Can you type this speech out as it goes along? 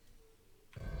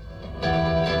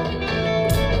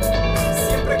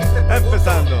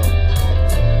Empezando.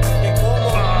 ¿Qué como?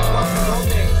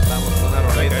 ¿Dónde? Estamos con una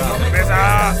rolita.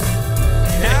 ¡Empieza!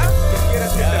 ¿Ya? ¿Qué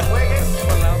quieres que te juegue?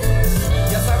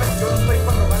 Ya sabes, yo no estoy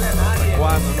para robarle a nadie.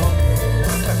 ¿Cuándo, no?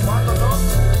 ¿Hasta cuándo, no?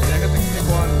 Mira que te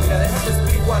explico algo. Mira, déjate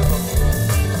explico algo.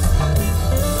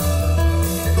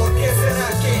 ¿Por qué será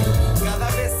que cada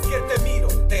vez que te miro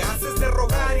te haces de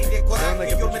rogar y de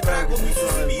coraje yo me trago mi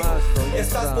suspiro?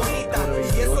 Estás bonita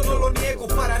y eso no lo niego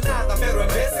para nada, pero en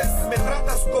veces me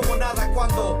tratas como nada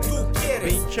cuando tú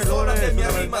quieres. Pinche Sola de lunes, mi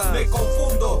una vez rimas más. me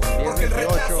confundo porque el 18.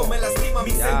 rechazo me lastima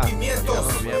mis Ya, sentimientos.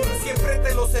 ya noviembre. Siempre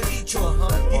te los he dicho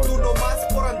y tú nomás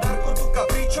por andar con tu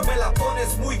capricho me la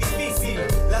pones muy difícil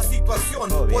la situación.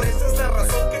 Todo bien, Por eso es la todo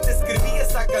razón bien. que te escribí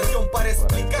esta canción para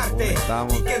explicarte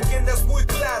estamos. y que entiendas muy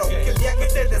claro que el día que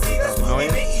te decidas tú ¿No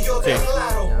dime y yo te Sí.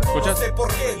 aclaro. ¿Escuchas? No sé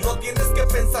por qué, no tienes que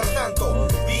pensar tanto.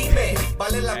 Dime,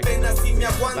 vale la pena si me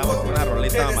aguanto. Estamos con una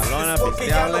rolita Te decides malona, porque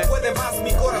ya no pisteable. puede más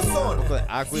mi corazón. Un poco de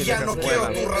agua y Y ya dejas no quiero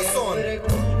fuera. tu razón.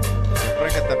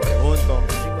 Siempre que te pregunto, un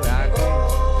chingo de agua.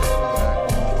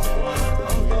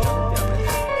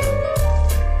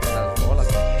 Las bolas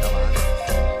que escuchaban.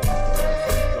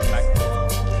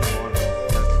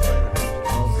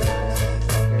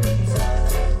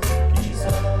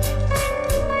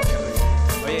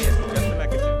 Oye, ¿escuchaste la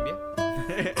que te envié?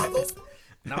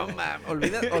 No mames,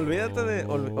 olvídate de olvídate de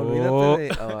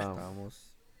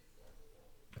vamos.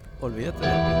 Olvídate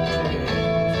del pinche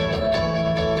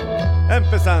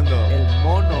Empezando. el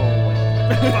mono, güey.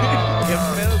 ¿Qué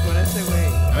pedo con ese güey?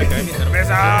 A ver, que mi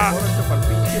cerveza. Puro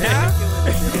chupalpinche. Ya.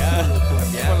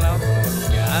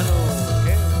 Colombiano,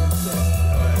 ¿qué?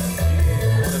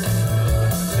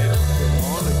 No,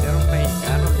 lo hicieron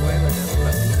mexicano, güey, lo hicieron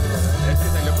latino, ¿verdad? Es que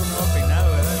salió con un nuevo peinado,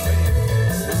 ¿verdad, güey?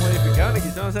 Lo modificaron y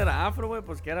quisieron hacer afro, güey,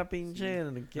 pues que era pinche.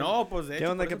 No, pues de ¿Qué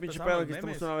hecho, onda? por ¿Qué eso pinche empezaron pedo? los Aquí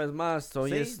estamos memes. una vez más.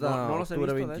 Hoy Sí, es no los he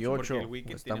octubre visto, de hecho, 28. porque el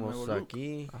Weekend tiene Estamos nuevo look.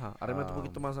 aquí. Ajá, arrímate un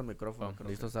poquito más al micrófono. Ok.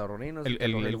 Listos abroninos.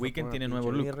 El Weekend tiene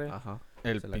nuevo look. Ajá.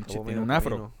 El Se le pinche acabó tiene medio un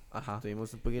afro. camino. Ajá.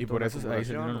 Tuvimos un poquito Y por una eso ahí conversación,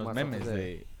 salieron los nomás memes antes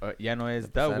de ya no es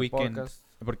empezar The el Weeknd. podcast.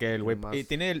 Porque el güey Más,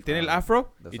 tiene el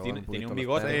afro y desahogar tiene un un poquito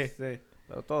bigote. los temas.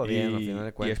 Pero todo bien, al final de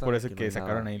Y cuentas. es por eso aquí no que hay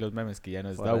sacaron nada. ahí los memes que ya no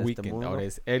es fuera The de este Weeknd, mundo. ahora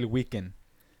es el Weekend.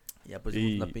 Ya pusimos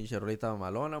Y- una pinche rolita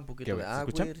malona, un poquito ¿Qué, de se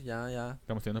escucha? agua, ya.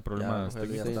 Estamos teniendo Ya, problemas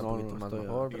Rogelio ya técnicos. está un poquito más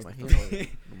mejor, me imagino.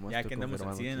 Nomás Ya estoy que andamos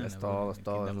confirmando así en que la- es todo, aquí es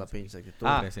todo, es la andamos pinche actitud.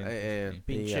 presentes, sí.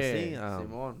 Pinche, Y así,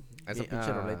 Simón, esa y,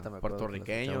 pinche roleta me acuerdo que la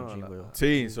puertorriqueño, escuchaba un chingo yo.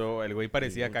 Sí, el güey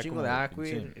parecía un acá chingo como de de Aquir,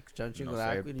 pinche, escuchaba un chingo no de sé,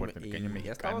 Aquir puertorriqueño y ya estamos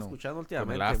mexicano, escuchando con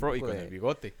últimamente el afro un y poco con de el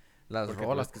bigote. las porque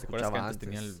rolas los que que se acuerdas escuchaba que antes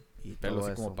tenía antes y Pelo todo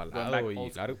así eso. como palado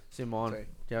y largo. Simón, Sí.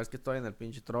 ya ves que estoy en el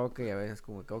pinche troque y a veces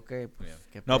como que, ok, pues,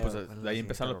 ¿qué No, pedo? pues ¿Cuál es de la ahí siguiente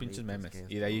empezaron los pinches rolita? memes. ¿Qué es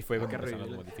Y de ahí esto? fue Ah, cuando qué empezaron las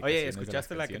horrible. modificaciones. Oye, de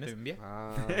 ¿escuchaste la las que te canciones. envié?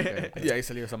 Ah, ok. Y ahí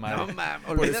salió esa madre. No mames,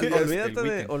 Por eso ya es el olvídate de,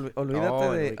 Weeknd. olvídate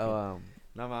Oh, el de, Weeknd.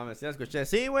 no mames, sí la escuché.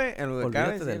 Sí, güey, en lo que Olvídate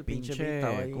cabe, del del pinche pinche, beat,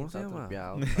 estaba ahí, ¿cómo se estaba llama?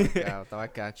 trapeado, Estaba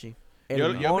catchy. Yo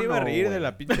El me iba a mono, reír de güey.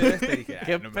 la pinche de este y dije,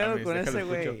 ¿Qué no pedo mames, con déjalo ese,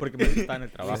 güey? escucho, porque me estaba en el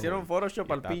Le trabajo. hicieron güey. Photoshop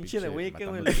Y al estaba pinche de Weekend,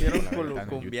 güey. matando Le hicieron la verdad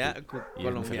en YouTube. Y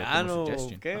él me salió como colombiano,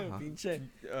 suggestion. ¿qué? Ajá. Pinche. Y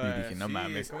dije, no sí,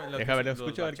 mames, como los- déjame verlo, los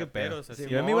escucho a ver qué pedo. bachaperos, así.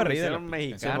 Yo me iba a reír de la Simón, pinche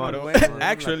mexicano, canción. güey. no,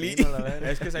 Actually, latino, la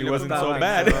verga. es que Y salió wasn't con so so bad.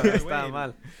 bad. Estaba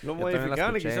mal. Lo también la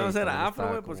modificaron y escuché quisieron y hacer también afro, estaba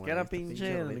güey, pues como que era esta pinche.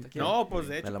 pinche rolita que- No, pues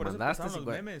de Me hecho, la por eso mandaste, empezaron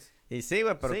los güey. memes. Y sí,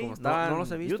 güey, pero Sí, como no- estaban. no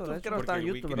los he visto, YouTube, de es que hecho, no estaba en porque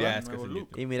el YouTube, Weeknd ¿verdad? ya es que es en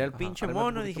YouTube. Y miré el Ajá, pinche arréglate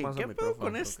un mono y poquito dije, más ¿qué al pedo con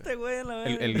micrófono, este güey? La El verga?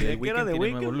 Weeknd Creía que era de tiene nuevo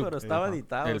Weekend, look. pero estaba Ajá.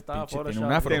 editado, El estaba pinche tiene Photoshop.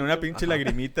 un afro. Tiene una pinche Ajá.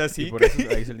 lagrimita así. Y por eso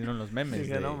ahí salieron los memes.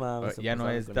 Dije, de, no mames, se ya no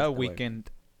pasaron es con The este güey. Weeknd.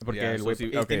 Porque Ya, el eso güey sí,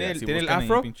 tiene, ok, tiene si el buscan ahí,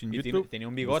 afro pinche en y YouTube. tiene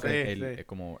un bigote, Sí.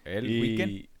 como el Y- Weeknd.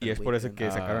 Y el es por eso que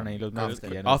Weeknd. sacaron ahí los memes After.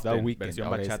 que ya no es The After, Weeknd, versión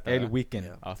ahora es bachata, el ¿verdad? Weeknd.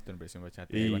 Yeah. After versión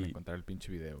bachata. Y ahí van a Y- encontrar el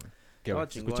pinche video, güey. ¿Qué Estaba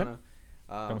va? ¿Se escucha? chingona.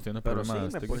 Estamos teniendo pero sí,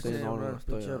 problemas me técnicos. puse No, unas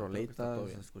estoy- pinches creo que está todo rolitas,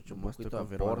 bien. escucho un Nomás poquito estoy de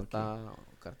confirmando Porta,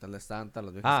 Cartel de Santa,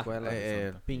 las viejas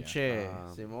escuelas. pinche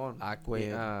Simón,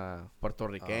 Aquid,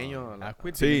 puertorriqueño.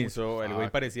 Aquid, Sí, el güey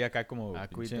parecía acá como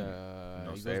Aquid, pinche,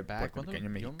 no sé, puertorriqueño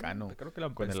mexicano. Creo que la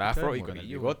Con el escuché afro de y con el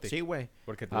morrillo, bigote. Sí, güey.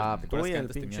 Porque te Tú acuerdas y que el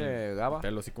antes tenían pinche Gaba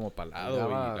pelo así como palado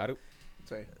Gaba- y largo.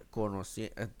 Sí. conocí,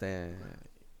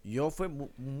 yo fui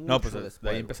mucho No, pues de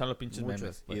después, ahí empezaron los pinches mucho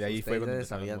memes. después. Y de ahí fue cuando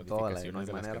Ustedes empezaron las sabían toda la modificaciones de no hay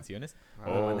las manera. canciones.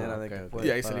 No hay manera de ok, que ok. puedes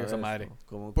Y ahí parar salió esa esto, madre.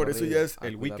 como Por eso corrido, ya es el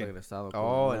Aquid ha Weeknd. regresado con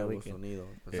Oh, el nuevo Weeknd. sonido.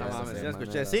 Pues, Esa no mames, es sí la la escuché.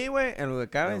 manera. Sí, güey, en lo que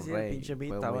cabe, El sí, el rey pinche beat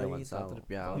fue estaba muy ahí, avanzado. estaba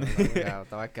tripeado.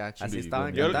 Estaba catchy. Así Así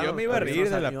estaban yo cantando. me iba a pero reír no de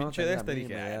la sabía, pinche no de tenía esta. ni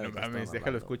Dije, idea de no qué mames, estaban déjalo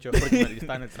hablando. escucho. Porque yo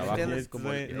estaba en el trabajo. ¿Entiendes? Como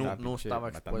Güey, que no pinche estaba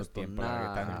matando expuesto tiempo, la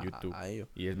nada neta, en YouTube. a ello.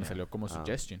 Y me salió como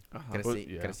suggestion. Crecí,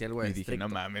 Ya. crecí el güey Y dije, no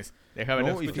estricto. mames, déjame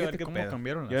ver, No, y escucha a ver fíjate qué cómo pedo.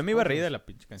 cambiaron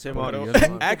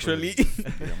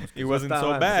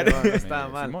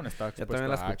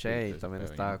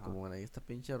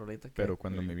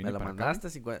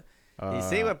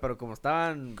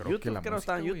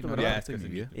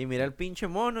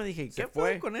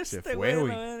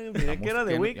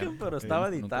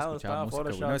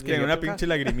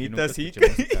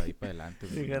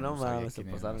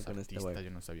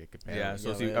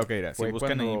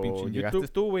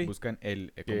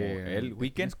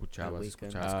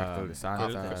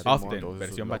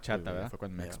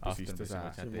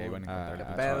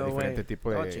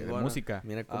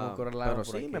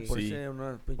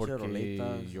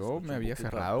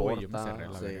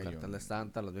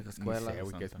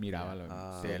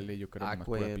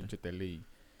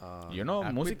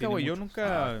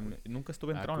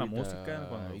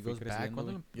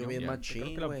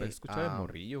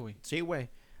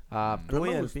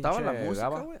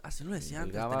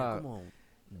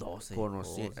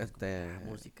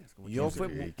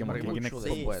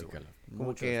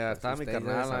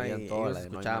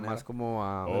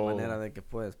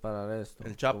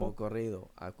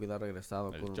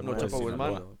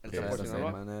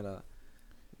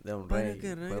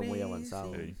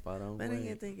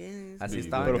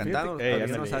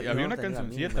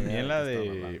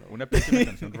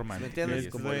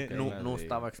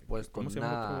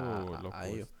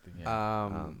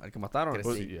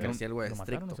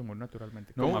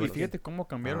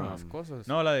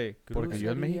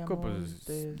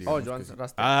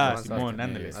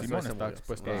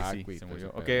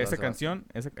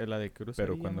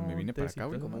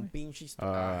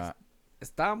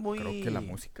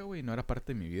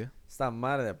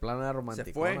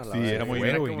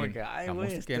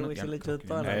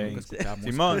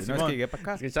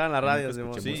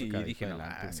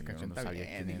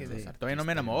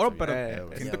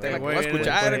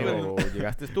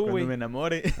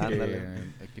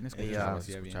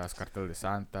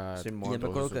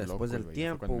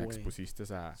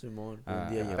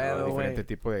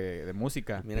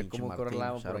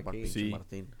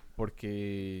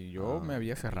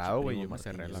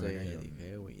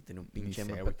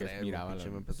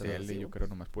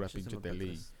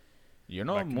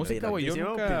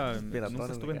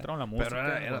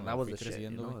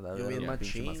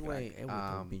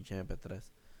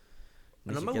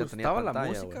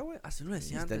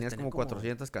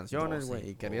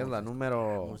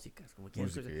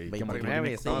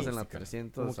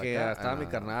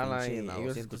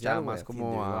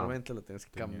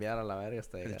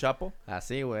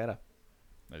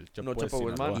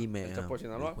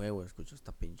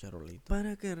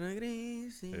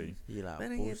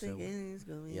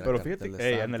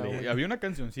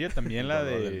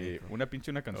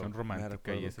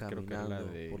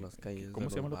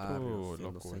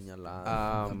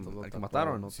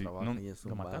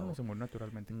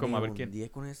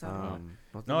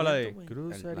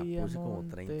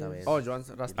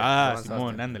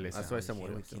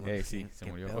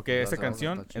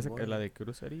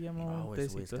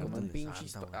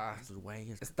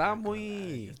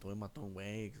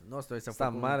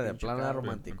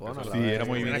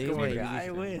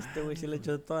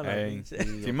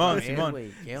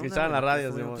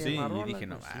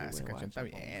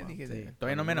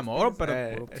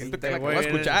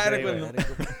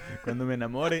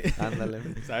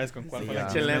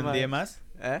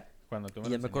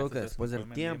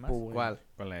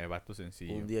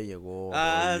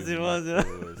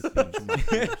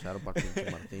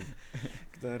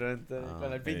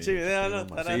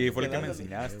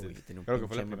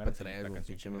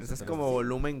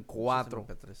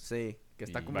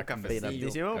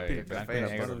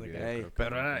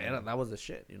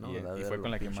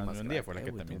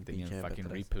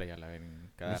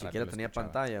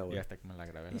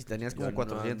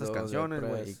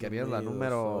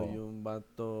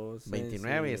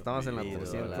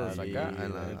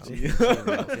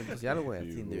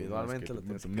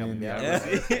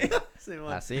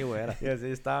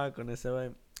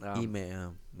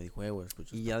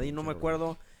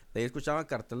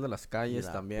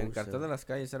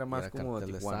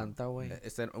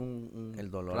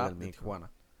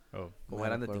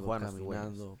güeyes.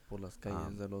 caminando por las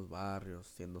calles de los barrios,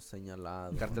 siendo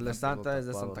señalado. Cartel de todo Santa es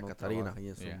de tatuado, Santa no Catarina. trabaja y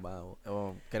es Yeah. un vago.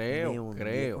 Creo Me hundí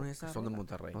que con esa son de rola.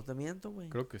 Monterrey. No te miento, güey.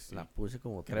 Creo que sí. La puse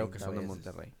como Creo que 30 son de veces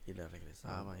Monterrey. Y le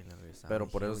regresaba y le regresaba. Pero y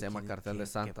por dije, eso se "Güey, llama ¿quién- Cartel de quién-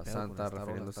 qué Santa. pedo con Santa esta rola?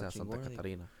 refiriéndose Está a Santa chingona", digo.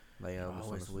 Catarina.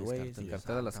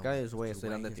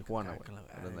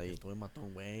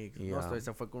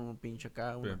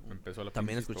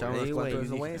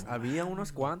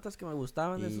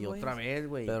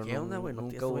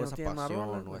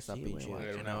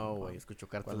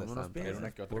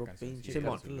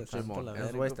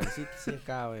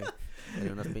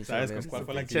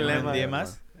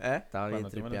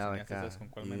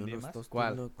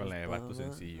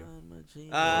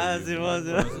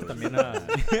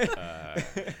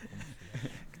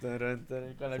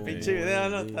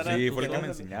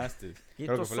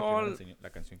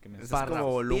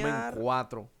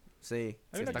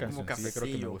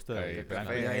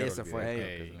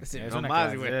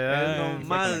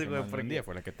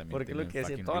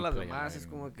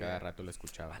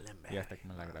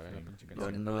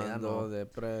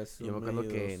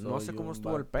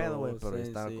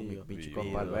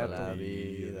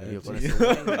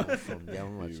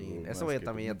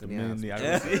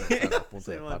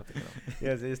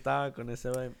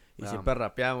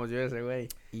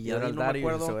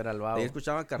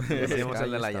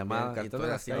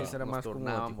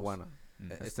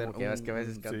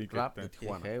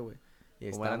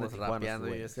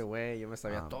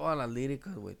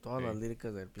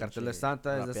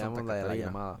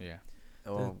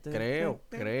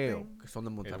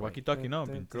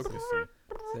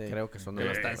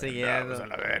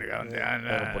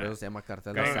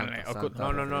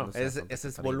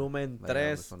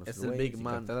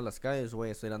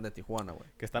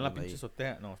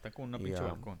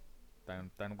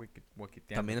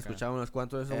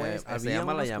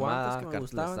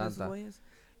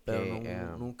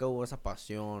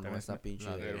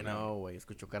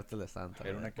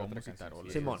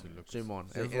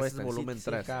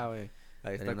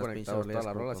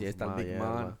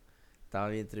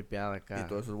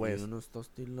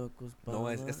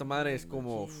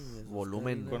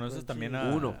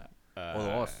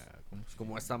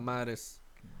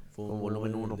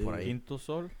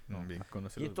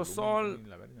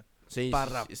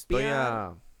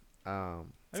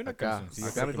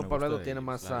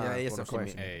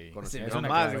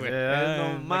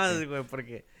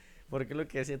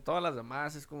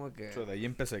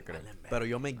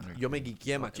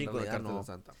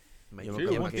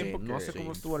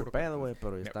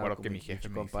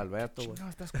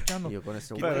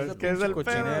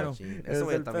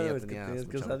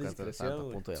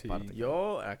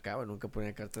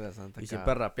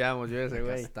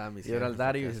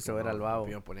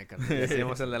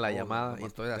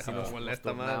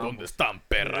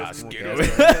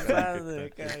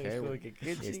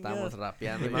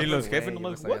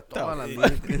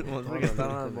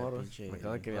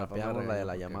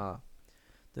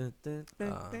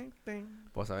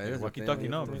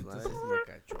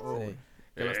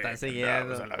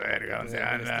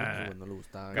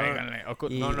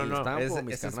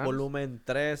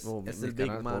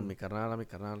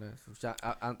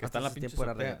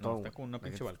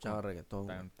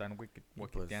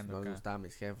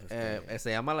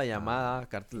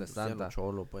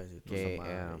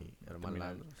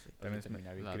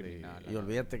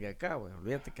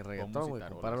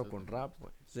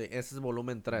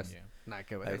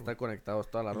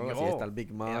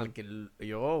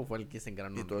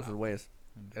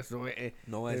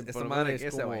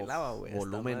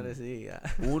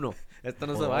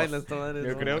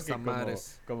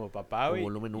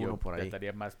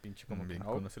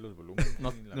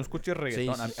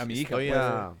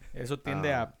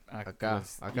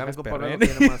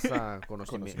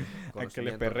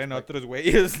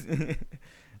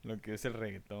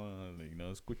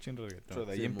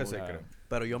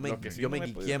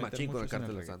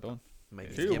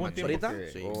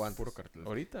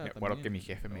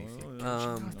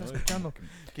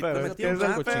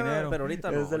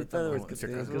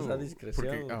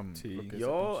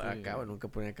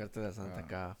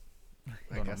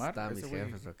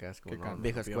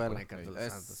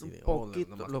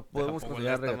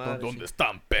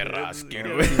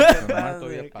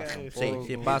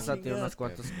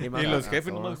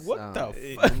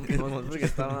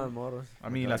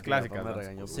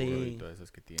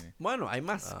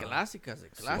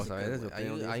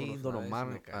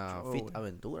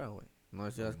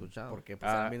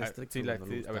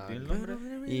 ti, a ver, gustaba ¿tiene el que-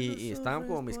 nombre? Y estaban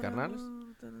como mis carnales.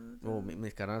 O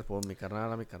mis carnales, por mi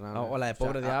carnal. O la de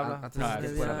Pobre Diabla. Antes Ah, de que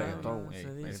ese fuera sí, reggaetón, güey. ese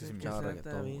sí me Escuchaba gusta.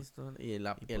 reggaetón, güey. Y Y el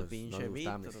pues, no pinche le beat.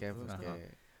 gustaba a mis jefes Ajá.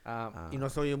 que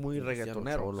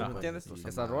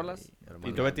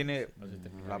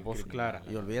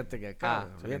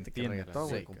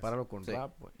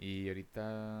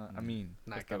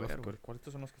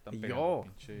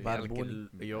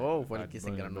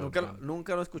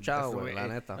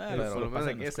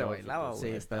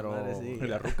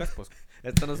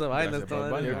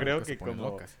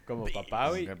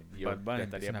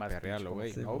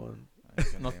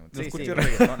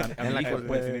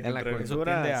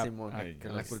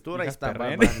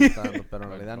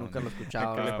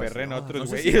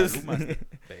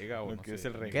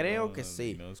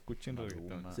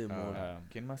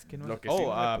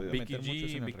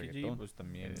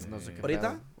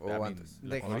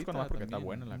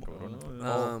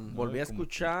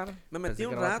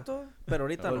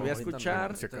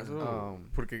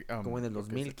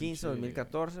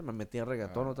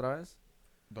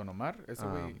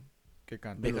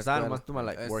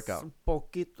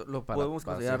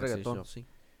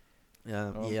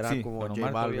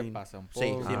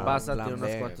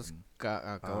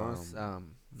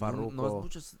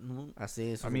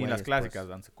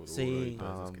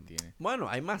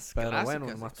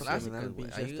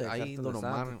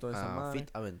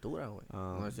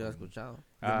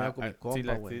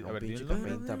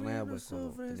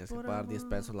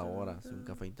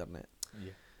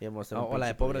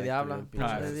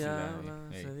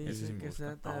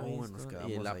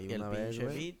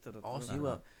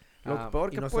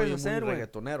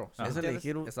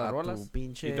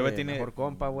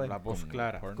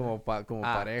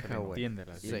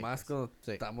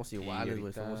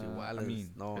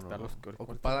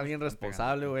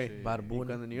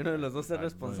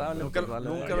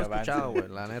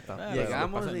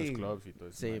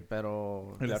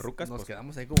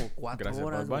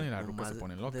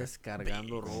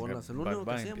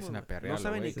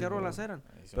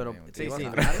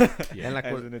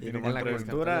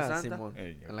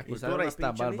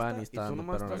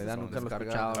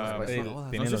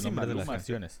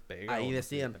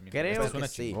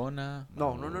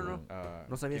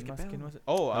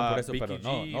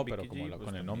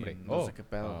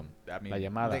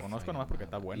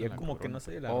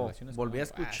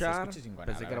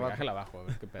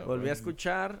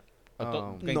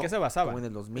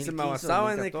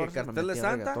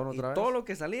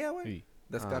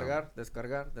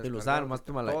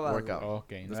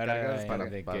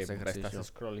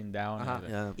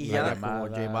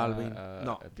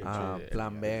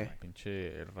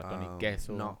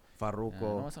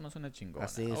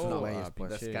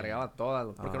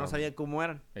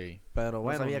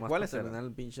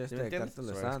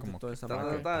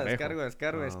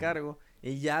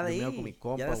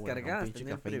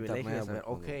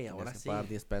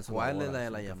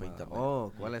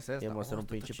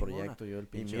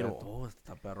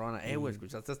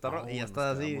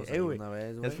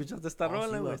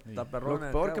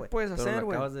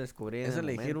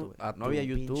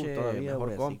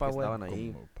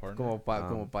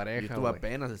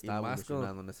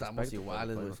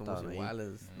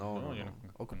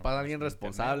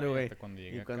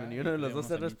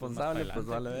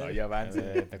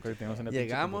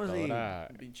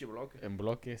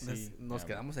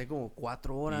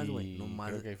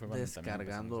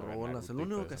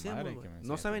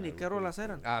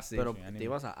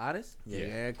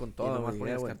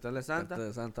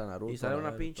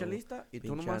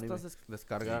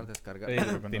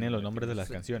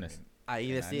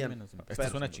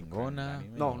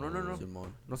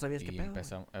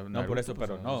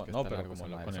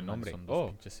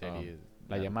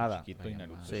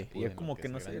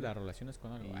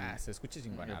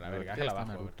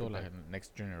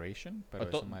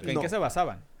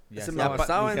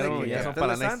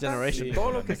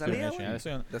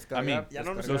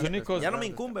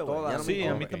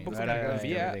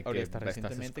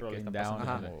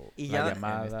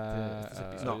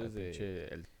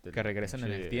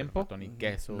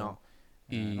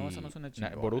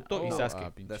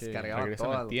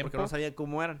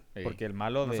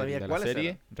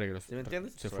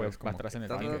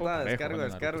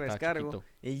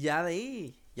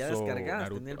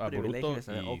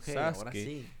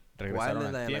regresaron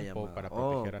es la al de la tiempo llamada? para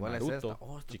proteger a ¿cuál es Naruto, esta?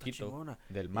 Esta está chiquito, chingona.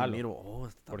 del Y malo. miro,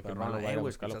 esta Porque perrona. el malo vaya a güey,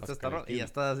 buscarlo escuchaste para esta rola. sacar el Y ya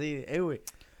estás así, güey.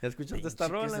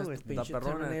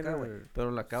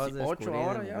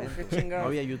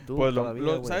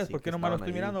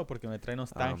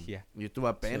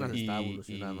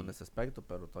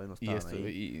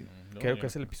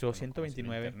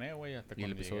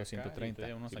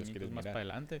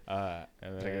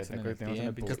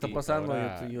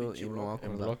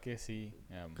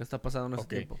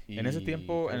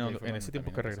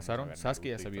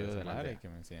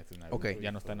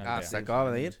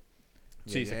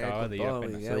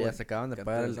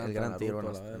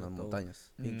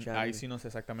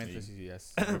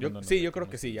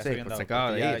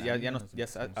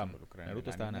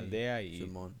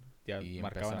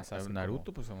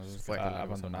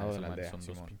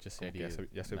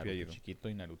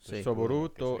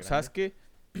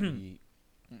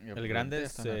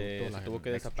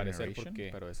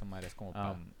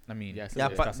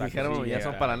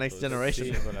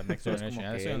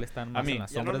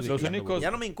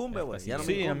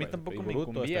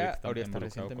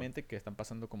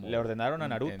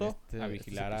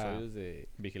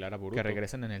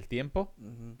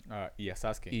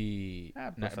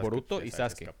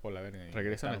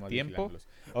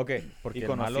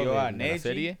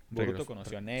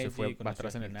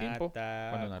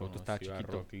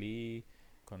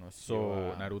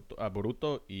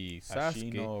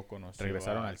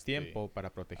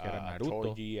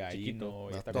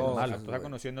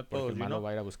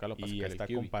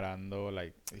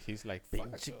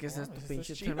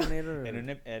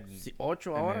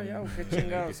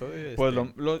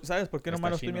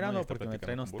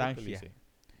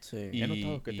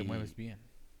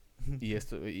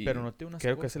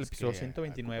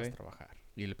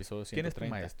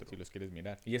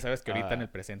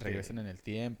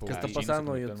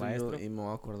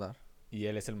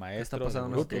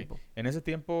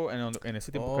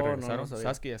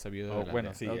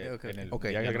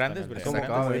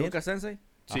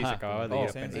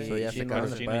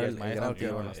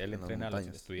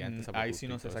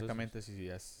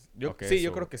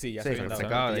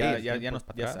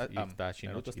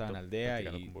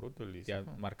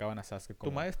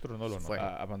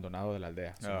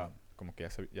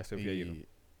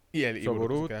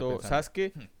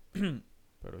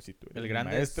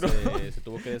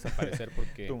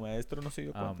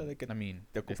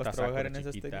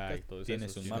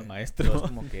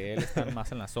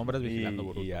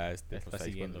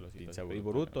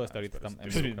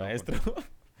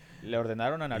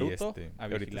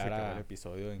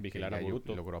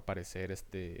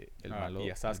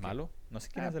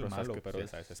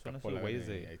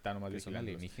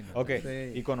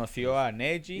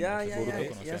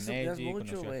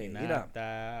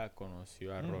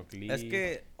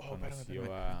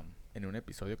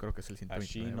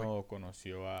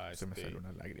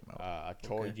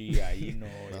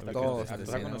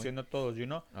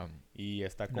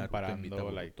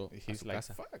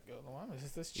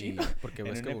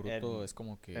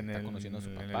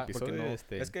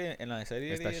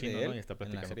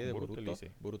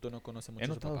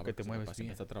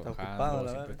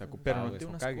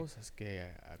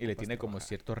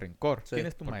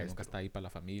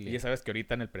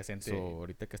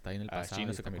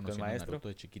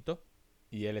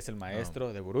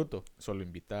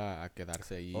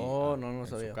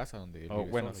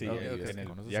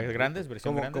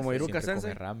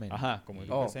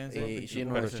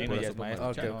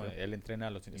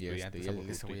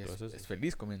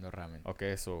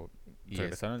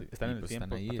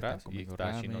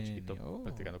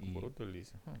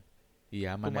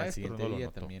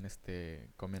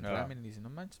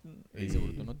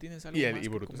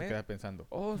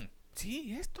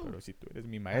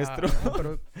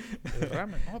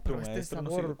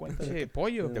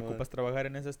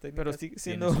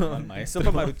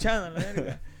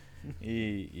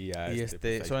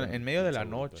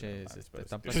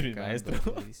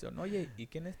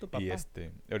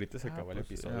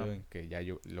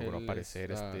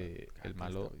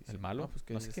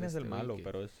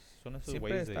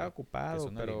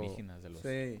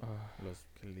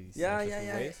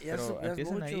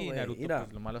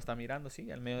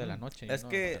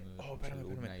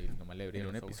 nomás le abrieron En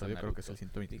un los ojos a episodio creo que es el Naruto.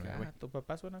 129, Dije, güey. tu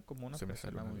papá suena como una Se me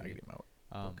salió persona una muy bien. lágrima,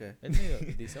 güey. ¿Por qué? Él medio,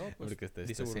 dice, pues, Porque está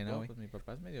dice esta escena, Boruto, güey. pues mi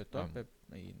papá es medio torpe.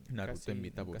 Y Naruto casi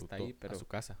invita a nunca Boruto está ahí, pero, a su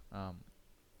casa.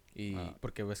 y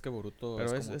porque ves que Boruto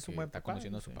Pero es, como es un que buen está papá,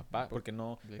 conociendo a su sí. papá. Porque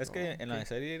no... Le Es digo, que en la ok.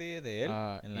 serie de él,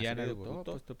 en la y ya serie de Naruto,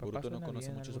 Boruto, pues, tu papá Boruto no suena conoce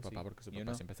bien, mucho a su algo papá así. porque su Y papá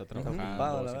uno siempre está Está trabajando,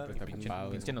 ocupado, la siempre está verdad. ocupado.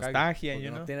 Pinche Pinche nostalgia, nostalgia, Porque you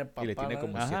no know? tiene Y le papá, tiene la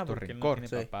como verdad. cierto porque él no rencor. tiene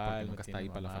Sí. papá, Porque él no nunca está tiene ahí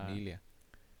para la mamá. familia.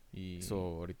 Y So,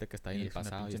 ahorita que está ahí en y el es una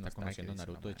pasado y pinche está nostalgia, conociendo a dice,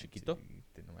 no Naruto de manches, chiquito, y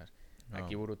te nomás-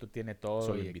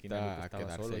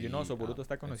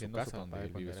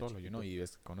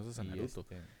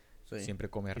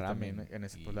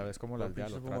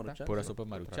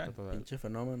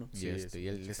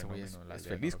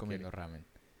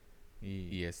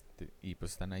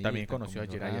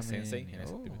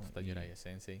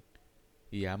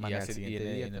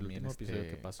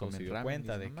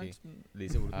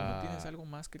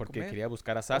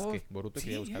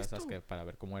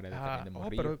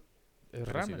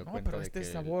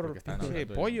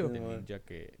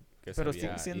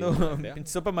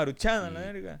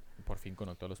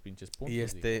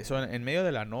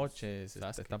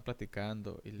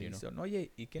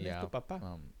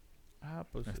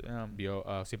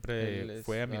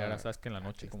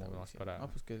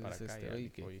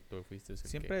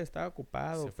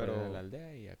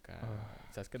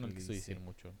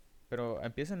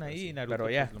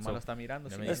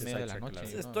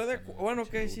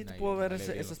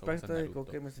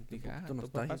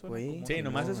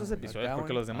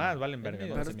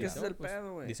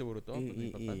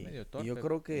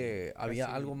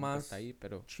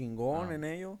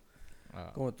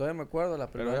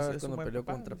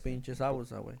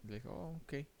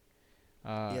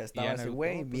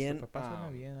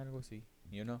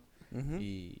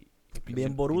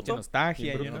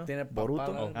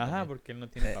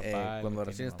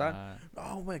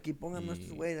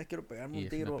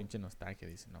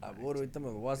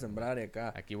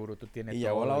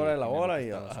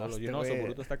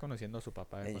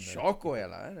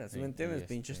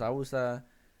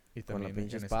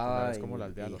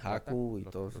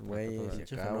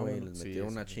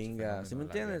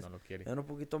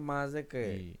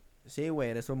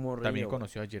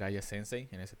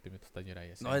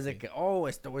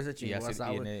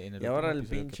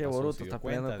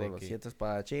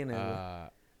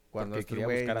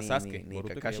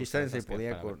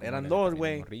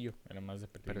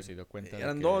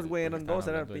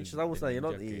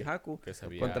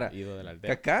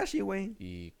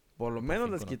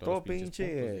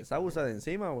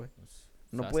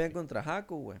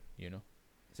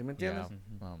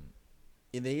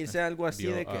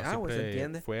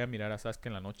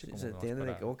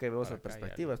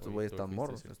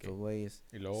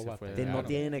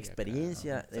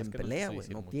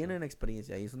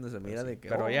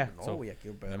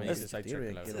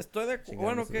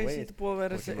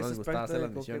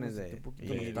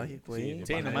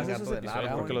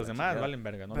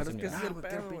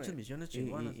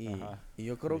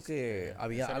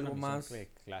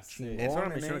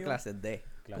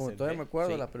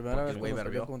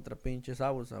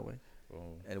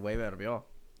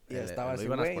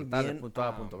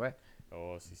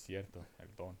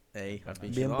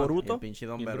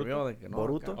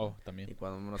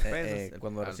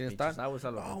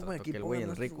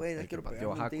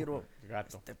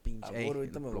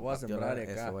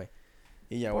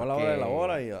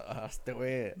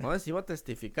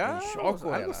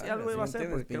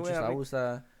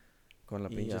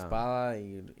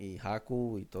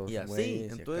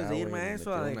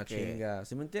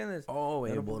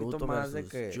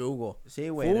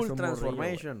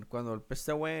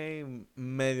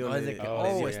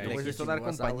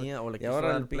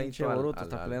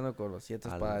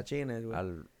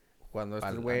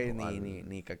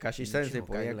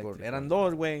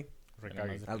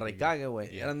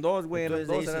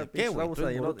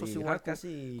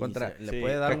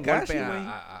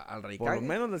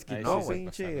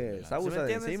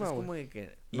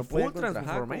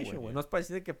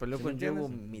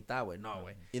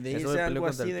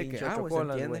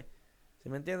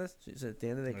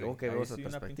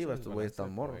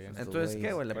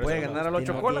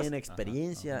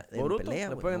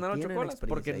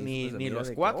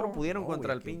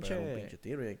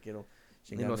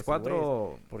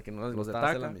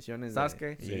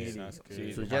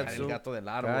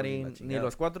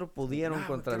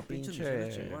 contra el pinches pinche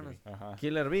misiones chingonas. Ajá.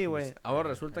 Killer Bee, güey. Ahora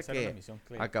resulta Esa era la que misión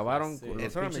acabaron clase- con los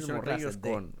Esa era la pinches misión clase morrillos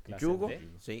D. con Clase Yugo. D.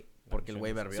 Sí, porque el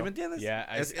güey misión. berrió. ¿Sí me entiendes? Ya,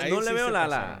 ahí- Es- ahí no le sí veo se la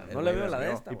pasaron. no le El veo la güey de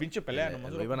berrió. esta. Y güey. pinche pelea, nomás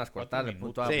Lo duró iban a como cortar de 4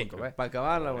 punto A a minutos. punto Sí, B. Para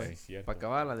acabarla, güey. Sí, cierto. Para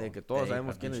acabarla, de que todos Ey,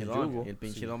 sabemos el quién es pinche Yugo. don, y el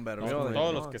pinche don No, berrió. todos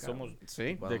güey. los que No, somos Sí.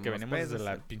 de que venimos desde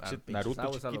la pinche Naruto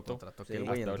Sausa lo chiquito contrató Sí, aquel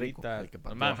güey hasta Enrico, ahorita. el que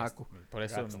pateó mames, a Haku. por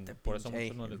eso Gato, por eso a Ey,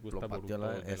 muchos no les lo gusta pateó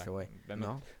Boruto de ese güey. de No,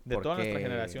 toda nuestra porque-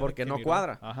 generación. porque que no miró-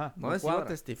 cuadra. Ajá. No No necesito cuadra.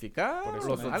 testificar. Por eso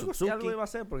Los no. algo Otsutsuki. algo iba a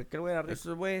hacer porque aquel güey era rico.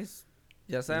 Esos güeyes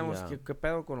ya sabemos Ya. qué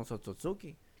pedo con los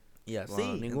Otsutsuki. Y así.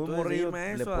 Bueno, ningún entonces morrillo dime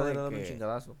le eso, puede de dar un que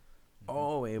chingadazo.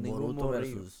 Oh, güey, Ningún Boruto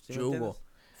morrillo. versus ¿Sí me Yugo. entiendes?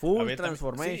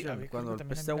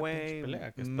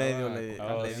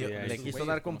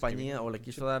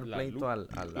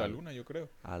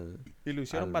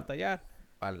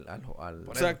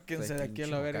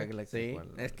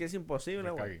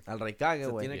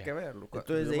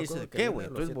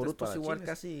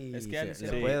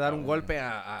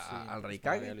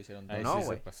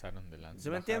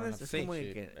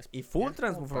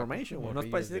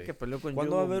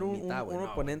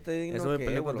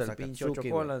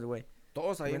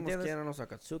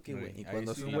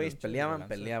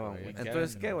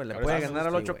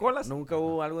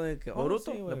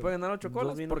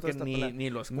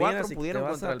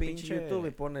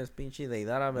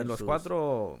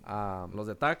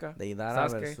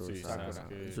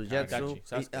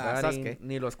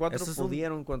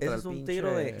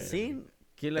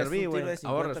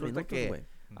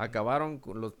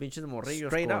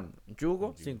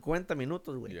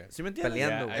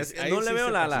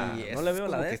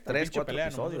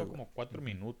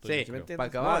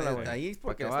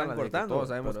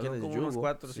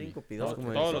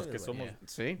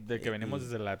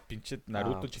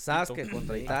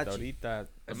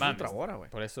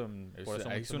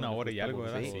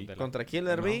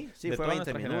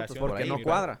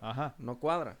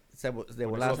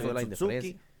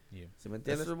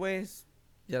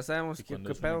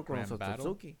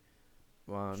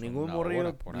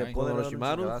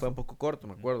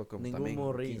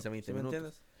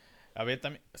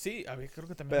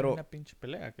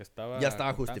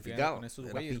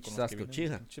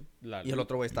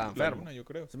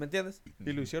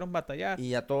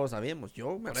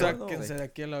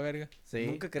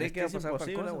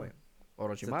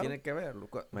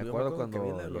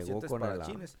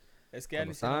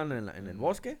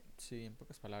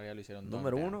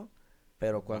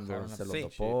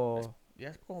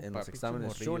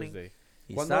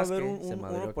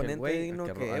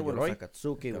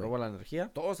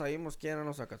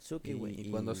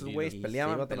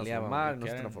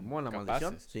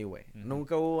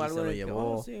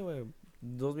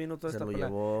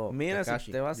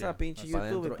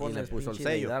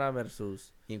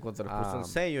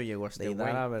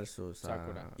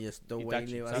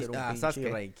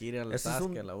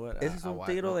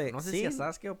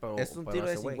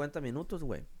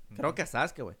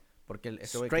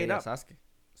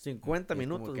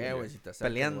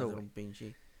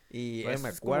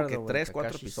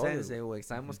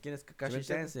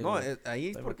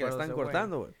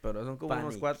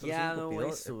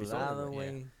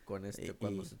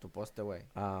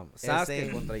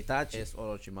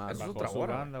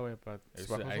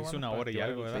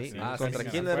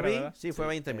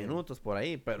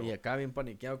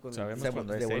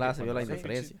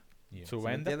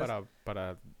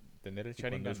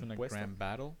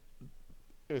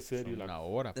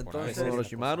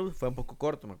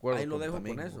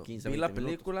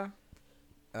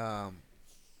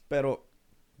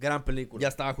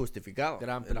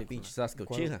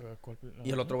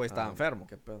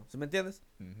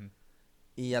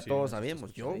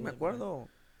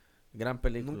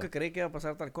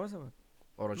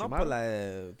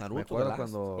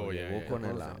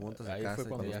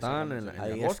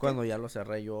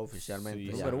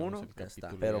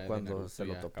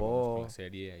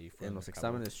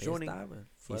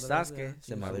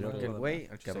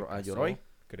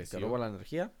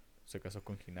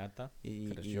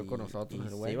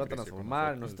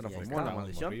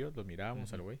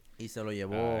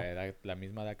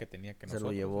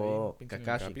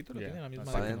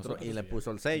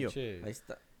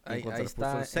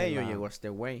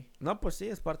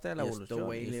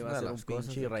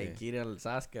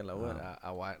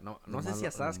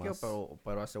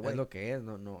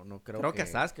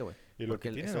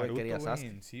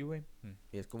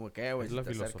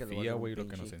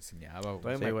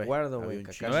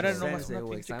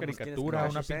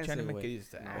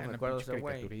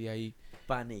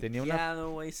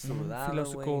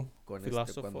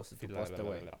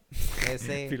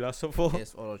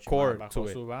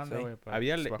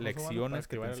 canciones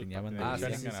que te enseñaban de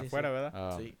Sharingan afuera,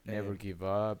 ¿verdad? Sí. Never Give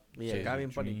Up. Y acá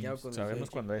bien paniqueado con Sabemos el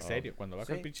cuando es serio, cuando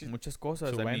baja el pinche muchas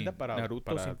cosas. su venda para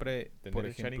Naruto siempre, tener por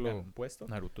el ejemplo, Sharingan puesto.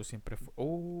 Naruto siempre fue...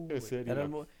 Es serio.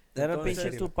 Era el Entonces,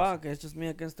 pinche Tupac, It's Just Me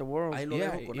Against the World. Ahí lo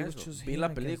dejo con eso. Vi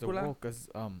la película.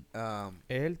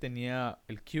 Él tenía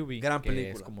el QB, Gran que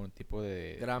película. es como un tipo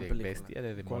de Película. bestia,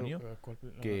 de demonio,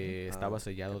 que Ajá. estaba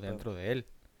sellado dentro de él.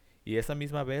 Y esa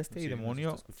misma bestia y Sí, nos demonio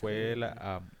está escuchando. fue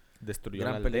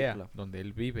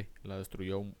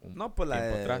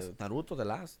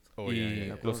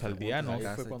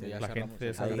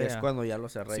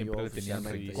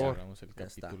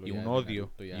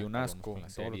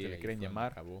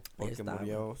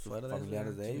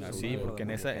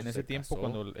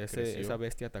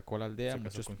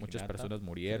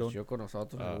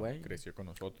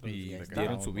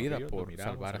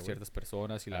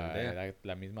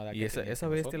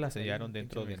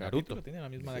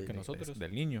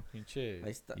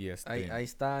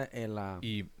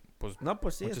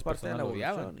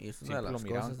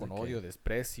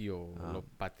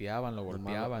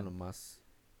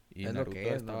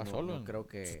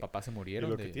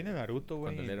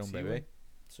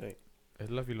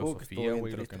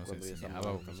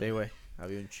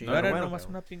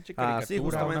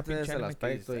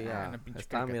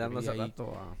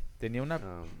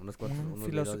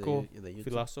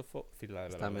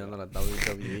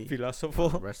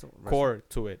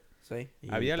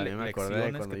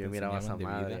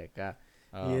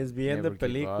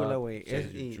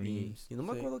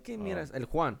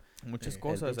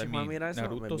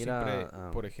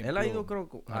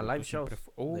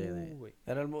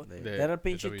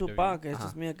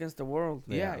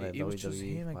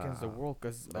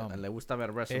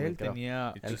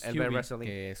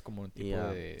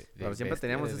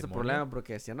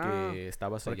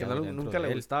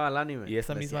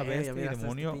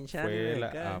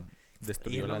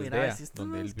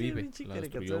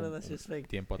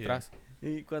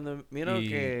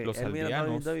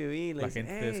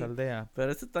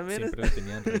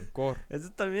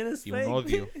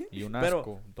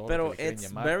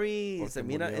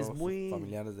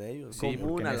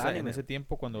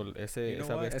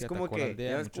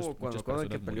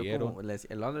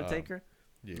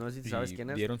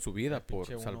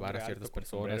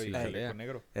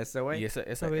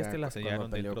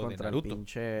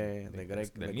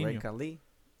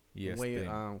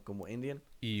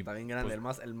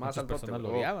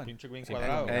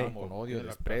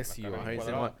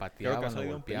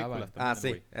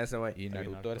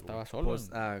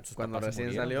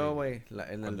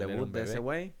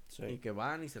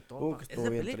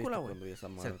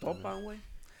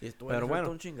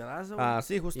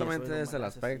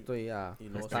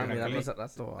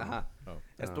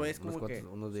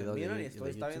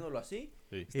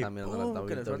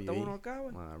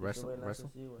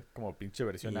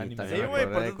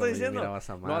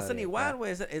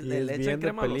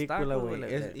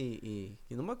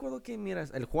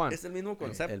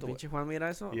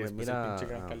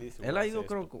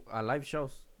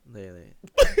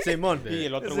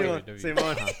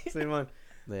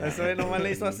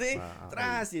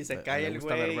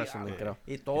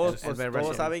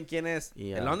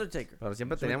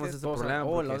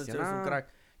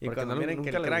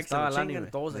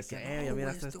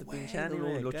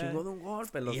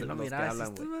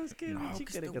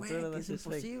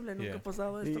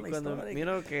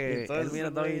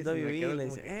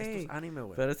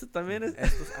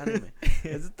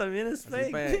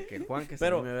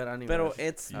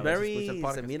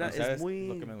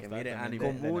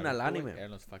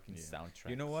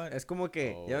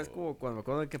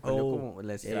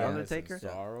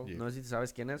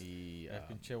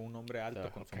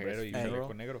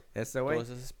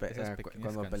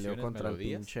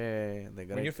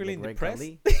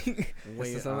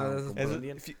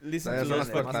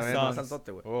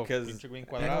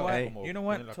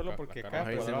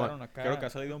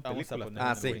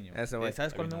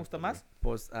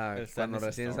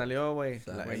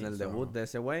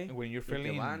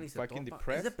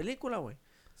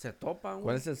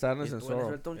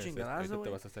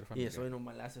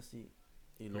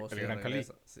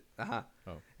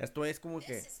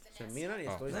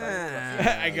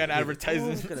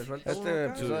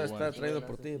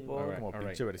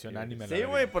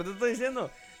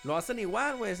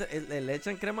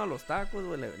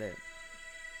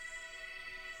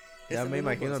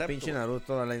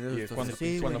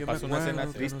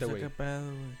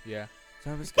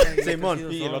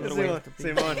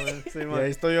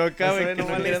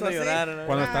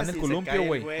columpio, cae el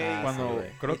güey. güey. Cuando Sí, güey.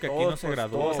 creo Y que aquí todos, no se pues,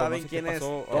 graduó. todos no saben sé qué quién es.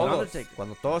 pasó. El Todos. Undertaker,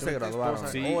 cuando todos se Creo que graduaron.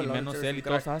 todos Sí, saben. y el menos Undertaker él y es un todos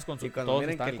crack. estaban con Y su, cuando todos miren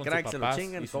que estaban el con crack sus se lo papás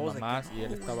chingan, y sus todos de que, mamás y no,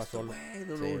 él estaba ese solo. güey, Sí.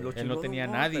 lo Él no chingó tenía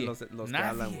dos nadie. morras, los que Nadie.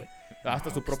 hablan, güey. Hasta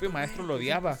su No, propio pues, maestro güey, lo es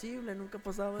odiaba. imposible, nunca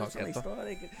pasaba No, eso en la cierto.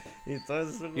 historia. Y todo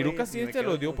eso, Y Lucas sí me se lo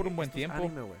quedo dio como por que un buen esto es tiempo.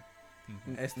 anime, güey.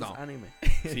 Ujú. Esto No. es anime.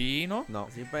 Sí, ¿no? No.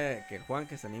 Siempre que el Juan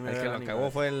que se anime El a que ver lo anime, cagó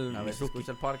fue el a ver si Mizuki.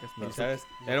 escucha el podcast. Y sabes,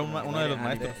 era uno de los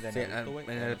maestros. Sí, en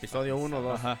el episodio 1 o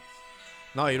 2. Ajá.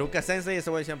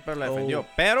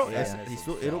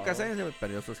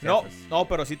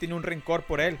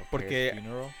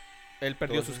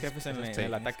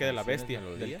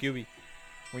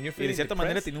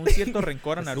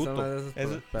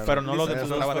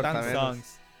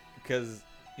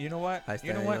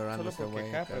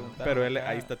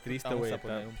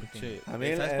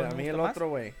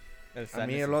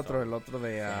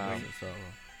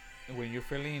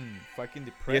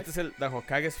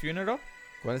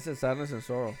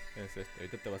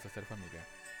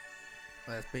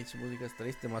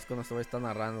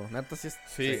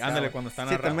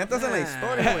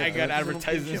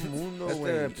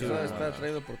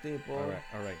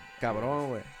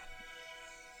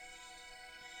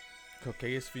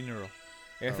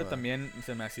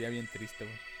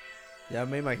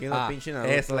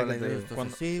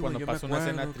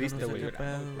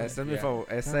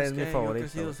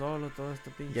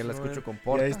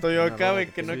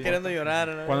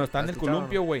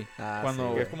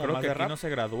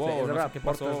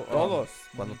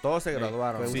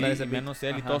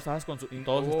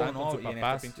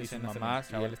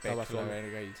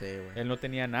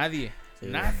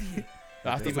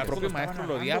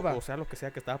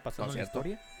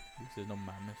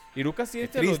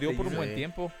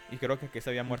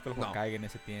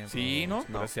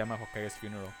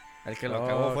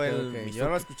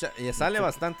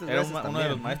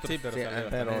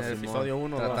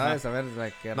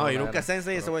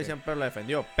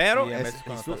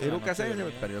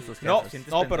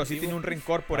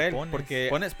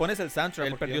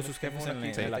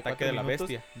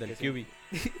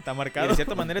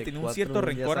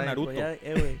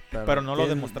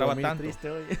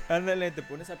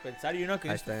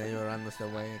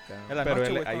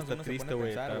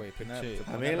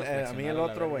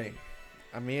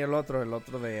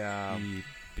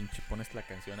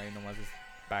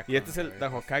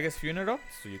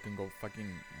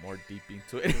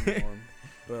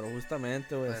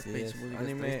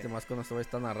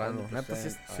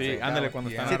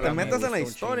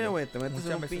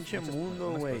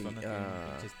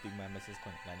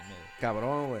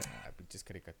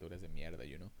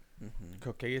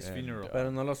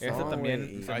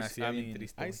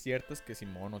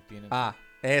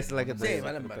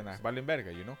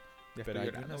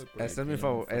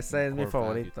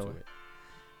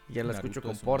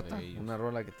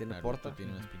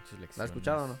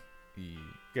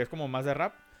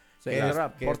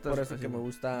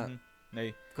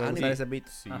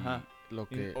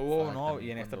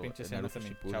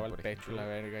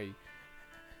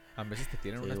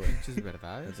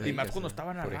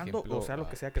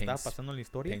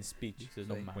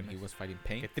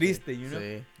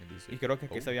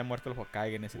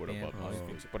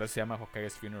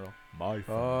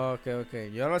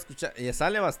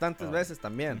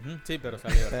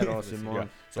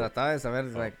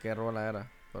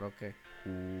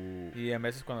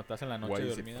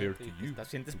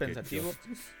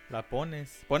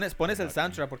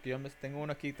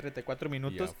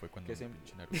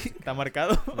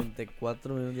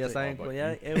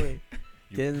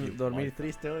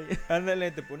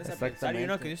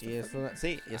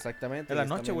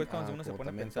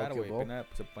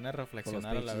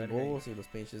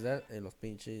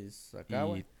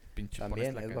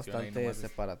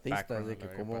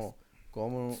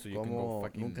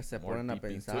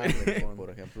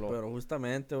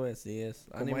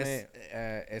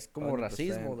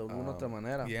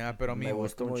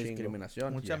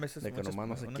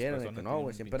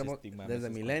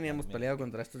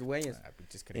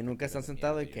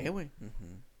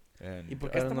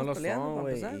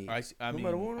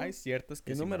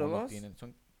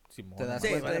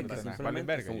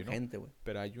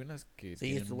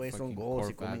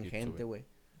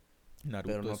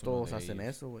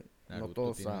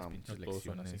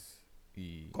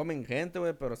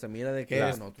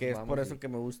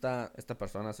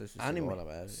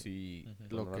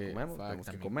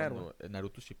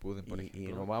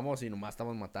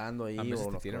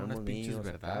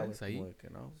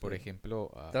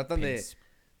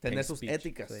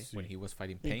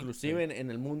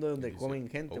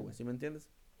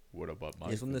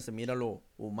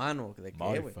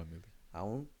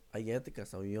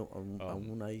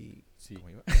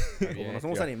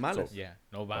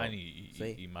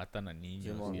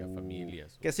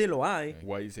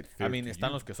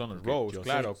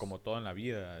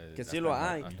 que sí lo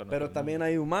hay. Pero también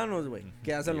hay humanos, güey,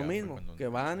 que hacen lo mismo. Que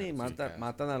van y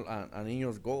matan a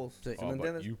niños ghosts. ¿Sí me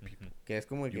entiendes? Que es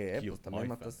como You que, killed pues también my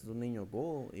mataste a un niño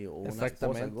Go o una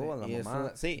esposa Go, a la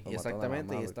mamá. Sí,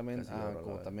 exactamente. Y es también,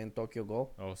 como también Tokyo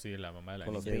Go. Oh, sí, la mamá de la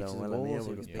Con los niña. pinches Gos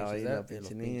y los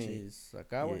pinches niños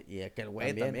acá, güey. Y aquel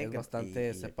güey también es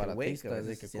bastante separatista. Es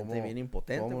de que se siente bien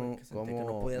impotente, güey. Que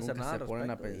no puede hacer nada. Se ponen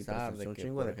a pensar de un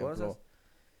chingo de cosas.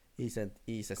 Y se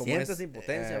siente esa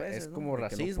impotencia a veces, es como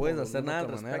racismo, no puedes hacer nada al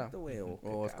respecto, güey,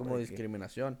 o es como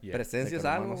discriminación. Presencia es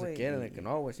algo, güey, de que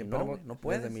no, güey, siempre no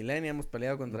puedes. Desde milenio hemos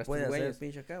peleado contra estos güeyes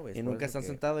y nunca se han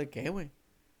sentado de qué, güey.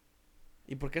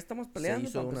 ¿Y por qué estamos peleando? Se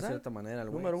hizo de una cierta manera,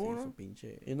 güey. Número uno,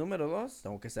 y número dos,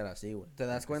 tengo que ser así, güey. Te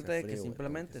das cuenta de que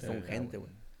simplemente son gente,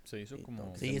 güey. Se hizo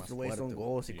como... Sí, estos güeyes son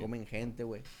gos y comen gente,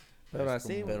 güey. Pero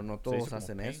así, pero no todos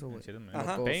hacen eso, güey.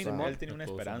 Ajá, él tenía una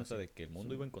esperanza de que el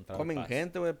mundo iba a encontrar paz. Comen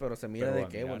gente, güey, pero se mira de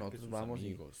que, bueno, nosotros vamos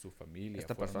y su familia,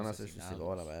 esta persona se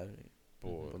suicidó, a la verdad.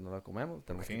 Pues no la comemos,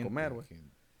 tenemos que comer, güey.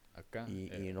 Acá.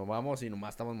 Y no vamos y nomás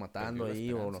estamos matando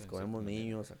ahí o nos comemos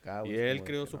niños acá, güey. Y él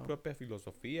creó su propia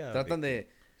filosofía. Tratan de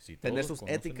tener sus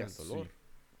éticas.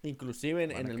 Inclusive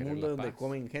en el mundo donde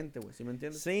comen gente, güey, ¿sí me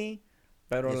entiendes? Sí,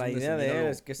 pero la idea de él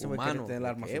es que ese güey quiere tener el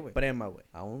arma suprema, güey.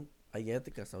 Aún hay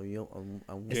éticas,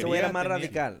 eso era más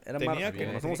radical. Era más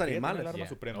radical. No somos animales. Arma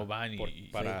suprema. No van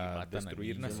para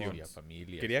destruir naciones.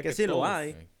 Quería que sí lo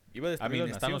hay. Iba a destruir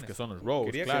están los que son los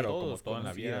rogues, claro, como todo en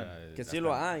la vida. Que sí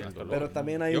lo hay, pero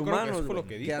también hay humanos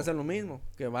que hacen lo mismo.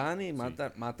 Que van y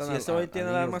matan a ese güey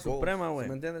tiene el arma suprema, güey.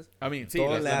 ¿Me entiendes? Sí,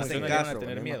 todos le hacen caso.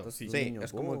 Tener miedo. Sí,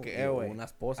 es como que, güey, una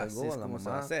esposa, así es como se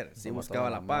va a hacer. Sí buscaba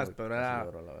la paz, pero era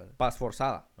paz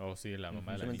forzada. Oh, sí, la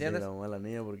mamá de la niña. ¿Me entiendes? La mamá de la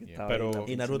niña porque estaba ahí.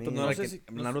 Y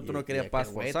Naruto no quería paz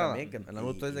forzada.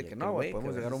 Naruto es de que no, güey,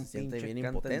 podemos llegar a un pinche bien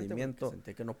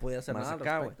impotente que no puede hacer nada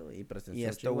acá, güey. Y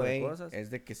este güey es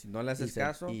de que si no le haces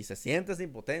caso y se siente esa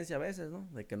impotencia a veces, ¿no?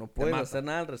 De que no puedes hacer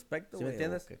nada al respecto, ¿sí me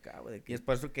entiendes? Y es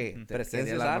por eso que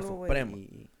presencia es algo supremo.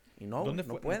 Y no, ¿dónde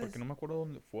fue? No puedes. Porque no me acuerdo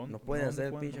dónde fue. No puedes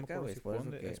hacer el pinche acá, güey. Por eso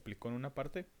que explicó en una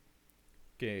parte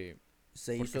que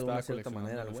se hizo de una cierta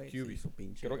manera, güey.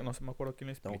 Creo que no se me acuerdo quién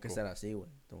le explicó. Tengo que ser así,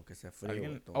 güey. Tengo que ser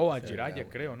frío. A Jiraiya,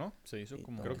 creo, ¿no? Se hizo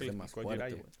como, creo que le explicó a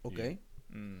Jiraiya. Ok.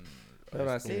 Pero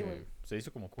así, güey. Se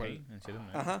hizo como Pain, en cierto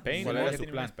momento. Ajá. Pain era su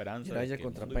plan. Jiraiya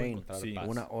contra Pain. Sí.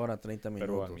 1 hora, 30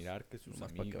 minutos. Pero a mirar que sus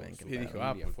amigos... Y dijo,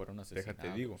 pues fueron asesinados.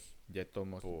 Déjate digo, ya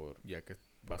tomos ya que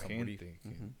vas a morir.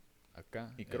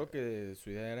 Acá. Y creo que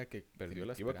su idea era que perdió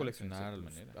la esperanza. Iba a coleccionar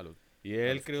a los... Y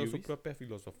él creó su propia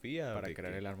filosofía para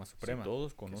crear el arma suprema. Si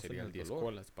todos conocen el 10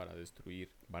 colas para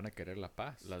destruir, van a querer la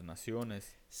paz, las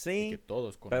naciones. Sí, que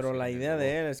todos pero la idea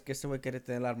de él es que ese güey quiere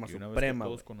tener el arma suprema.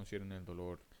 Todos conocieron el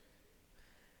dolor.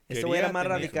 Ese güey era más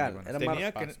radical.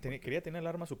 Quería tener el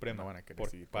arma suprema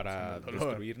para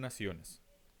destruir naciones.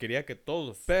 Quería que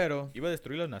todos, pero iba a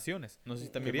destruir las naciones. No sé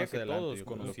si también quería que todos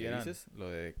conocieran lo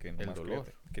de que el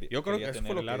dolor. Yo creo que eso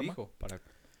fue lo que dijo.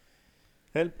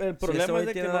 El problema es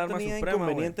de que no tenía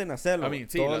inconveniente en hacerlo.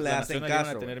 Todos le hacen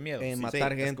caso en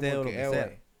matar gente o lo que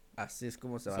sea. Así es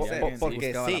como se va a hacer.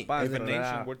 Porque sí,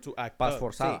 paz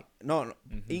forzada. No,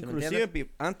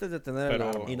 inclusive antes de tener el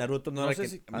arma. Y Naruto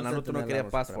no quería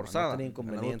paz forzada.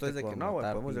 Naruto es de que no, güey,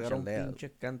 podemos llegar a un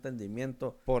pinche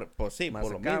entendimiento. Por lo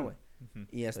mismo, güey.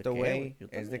 Y esto, güey,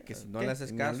 es de que si no le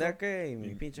haces caso, ¿qué? Y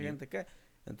mi pinche gente, ¿qué?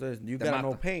 Entonces, you got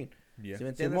no pain. ¿Sí me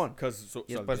entiendes?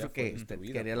 Y es por eso que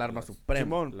quería el arma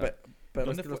suprema.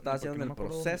 Pero es que lo estaba haciendo en el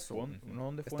proceso.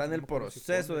 Está en el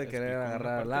proceso de querer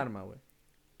agarrar el arma, güey.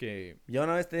 Ya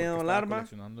una vez teniendo el arma,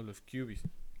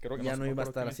 ya no iba a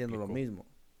estar haciendo lo mismo.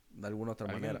 De alguna otra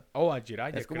manera. A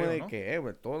Jiraiya, es como de que,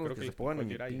 güey, todos los que se pongan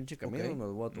en el pinche camino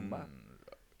nos voy a tumbar.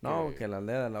 No, que la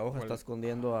aldea de la hoja está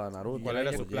escondiendo a Naruto. ¿Cuál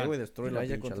era su plan? Y destruye la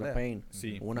pinche aldea. Pain.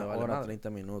 Sí. 1 hora, 30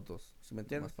 minutos. ¿Sí me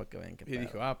entiendes? Para que vean que y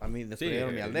dijo, a mí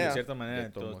destruyeron mi aldea. De cierta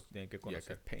manera, todos tienen que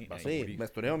conocer Pain. Sí,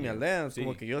 destruyeron mi aldea. Es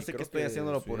como que yo sé que estoy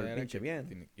haciéndolo por el pinche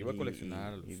bien. Iba a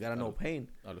coleccionar a no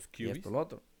pain. A los y esto lo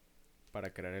otro.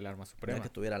 Para crear el arma suprema. Para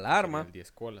que tuviera el arma.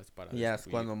 10 colas para y es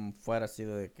cuando fuera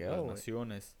sido de que las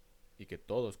naciones y que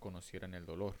todos conocieran el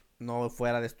dolor. No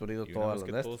fuera destruido todas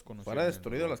las de estos. Fuera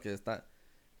destruido las que está...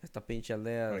 Esta pinche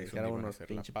aldea que era unos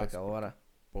pinche pecadora.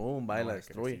 Pum, va y la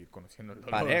destruye.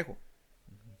 Parejo.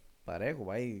 Parejo,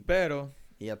 va y... Pero...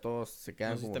 Y ya todos se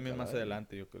quedan como... también más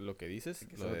adelante, lo que dices,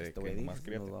 lo de que más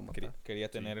quería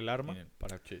tener el arma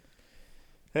para...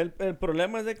 El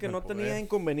problema es de que no tenía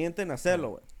inconveniente en hacerlo,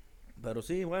 güey. Pero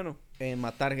sí, bueno, en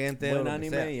matar gente. Buen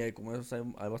anime y como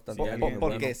eso hay bastante anime.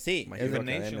 Porque sí, es de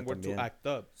Nation were to act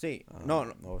up. Sí,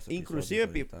 no,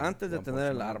 inclusive antes de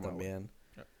tener el arma también.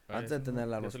 Antes de tener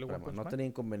la arma suprema, no tenía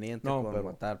inconveniente con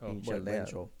matar pinche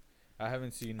aldeas.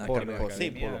 haven't seen por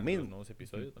lo mismo. Nuevos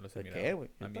episodios, no los he mirado. ¿Qué,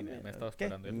 güey? A mí me he estado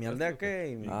esperando. ¿Mi aldea qué?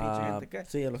 ¿Y mi pinche gente qué?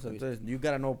 Sí, entonces, You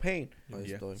Gotta Know Pain.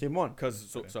 Simón.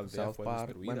 South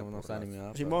Park, bueno, no sé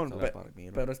animado. Simón,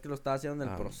 pero es que lo estaba haciendo en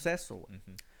el proceso, güey.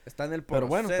 Está en el proceso. Pero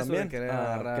bueno, también. ¿Qué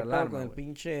pedo con el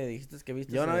pinche? Dijiste que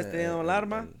viste. Yo una vez teniendo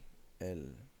alarma.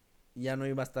 Ya no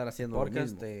iba a estar haciendo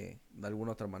podcast de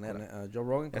alguna otra manera. Joe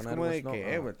Rogan es como de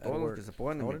que, güey, todos los que se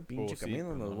pongan en el pinche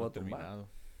camino los voy a tumbar.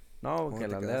 No, que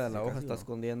la aldea de la hoja está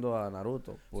escondiendo a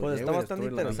Naruto. Pues está bastante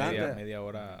interesante. Media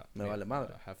hora. Me vale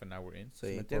madre. Half an hour in.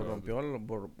 Sí, rompió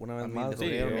por una vez más. Sí,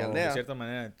 mi aldea. De cierta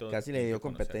manera. Casi le dio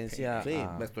competencia. Sí,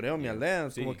 destruyó mi aldea.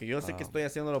 Es como que yo sé que estoy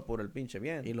haciéndolo por el pinche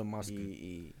bien. Elon Musk.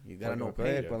 Y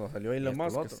cuando salió Elon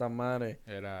Musk, esa madre.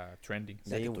 Era trending.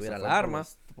 Ya que tuviera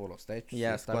alarmas por los techos. Y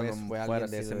hasta cuando fue alguien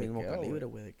de ese mismo calibre,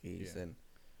 güey, de que dicen.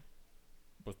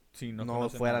 Pues sí, no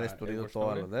fuera destruido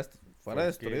todos los de estos. Fuera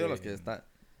destruido los que está.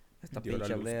 Esta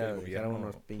pinche aldea era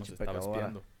unos pinches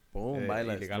pecadores. Pum,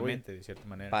 baila ilegalmente, de cierta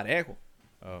manera. Parejo.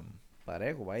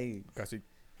 Parejo, va y casi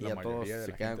y ya todos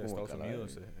se quedan como Estados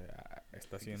Unidos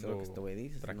está siendo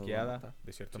traqueada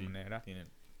de cierta manera. Tienen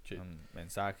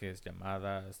mensajes,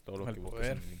 llamadas, todo lo que buscas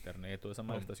en el internet, toda esa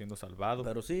madre está siendo salvado.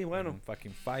 Pero sí, bueno, un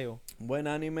fucking file. Buen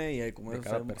anime y hay como de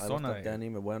cada persona de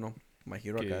anime bueno. My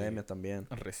Hero Academia también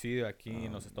reside aquí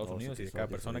en los Estados Unidos y de cada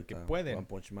persona que puede One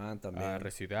Punch Man también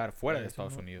residir fuera de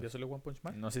Estados Unidos. ¿Ya salió One Punch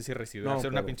Man? No sé si residir es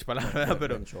una pinche palabra,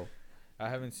 pero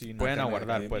pueden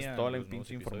aguardar pues toda la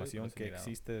pinche información que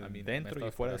existe dentro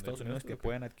y fuera de Estados Unidos que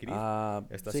pueden adquirir.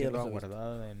 Está siendo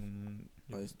aguardada en un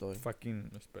fucking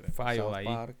file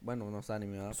ahí. Bueno, no es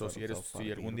anime.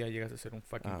 Si algún día llegas a ser un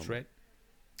fucking threat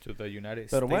to the United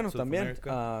pero States bueno, también,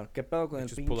 ¿qué pedo con el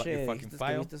pinche?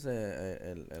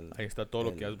 Ahí está todo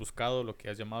lo que has buscado, lo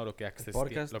que has llamado, lo que has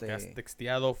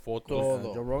texteado, fotos,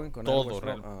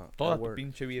 toda tu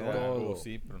pinche vida.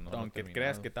 Aunque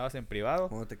creas que estabas en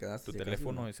privado, tu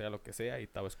teléfono, y sea lo que sea, y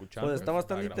estaba escuchando. Pues está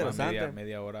bastante interesante.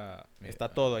 Media hora,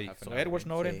 está todo ahí. Edward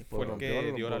Snowden fue el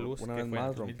que dio la luz, una vez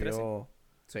más rompió,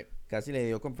 casi le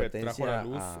dio competencia. Trajo a la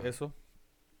luz eso.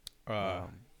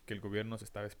 Que el gobierno se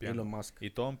estaba espiando. Y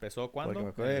todo empezó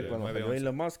cuando cuando salió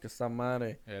Elon Musk, esa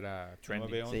madre era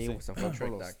trending. Sí, se fue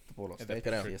por los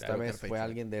techos. Y esta vez fue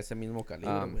alguien de ese mismo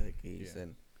calibre que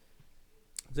dicen.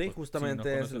 Sí,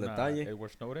 justamente es el detalle.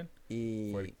 Edward Snowden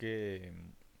y fue el que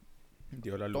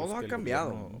dio la luz. Todo ha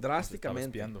cambiado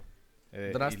drásticamente.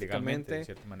 Drásticamente, de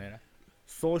cierta manera.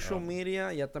 Social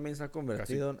media ya también se ha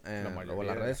convertido o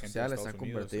las redes sociales se han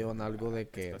convertido en algo de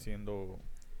que está siendo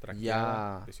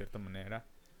traqueada de cierta manera.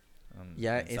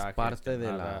 Ya es parte de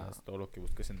todo lo que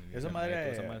busques en el esa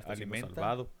madre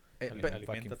alimenta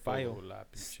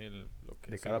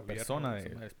de cada persona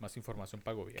es más información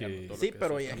para gobierno. Sí,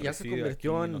 pero ya se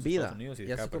convirtió en vida.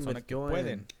 Ya se convirtió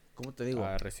en, ¿cómo te digo?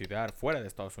 A residir fuera de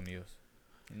Estados Unidos.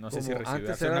 No sé si residir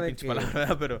es una pinche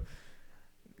palabra, pero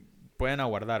pueden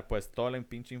aguardar pues toda la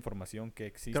pinche información que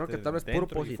existe. Creo que tal vez puro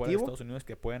positivo y fuera de Estados Unidos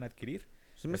que pueden adquirir.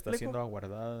 ¿Sí me está siendo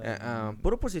aguardada.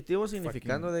 Puro positivo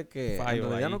significando de que en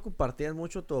realidad no compartías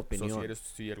mucho tu opinión.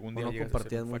 Si algún día no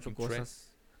compartías mucho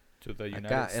cosas.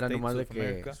 Acá era nomás de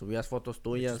que subías fotos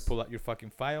tuyas,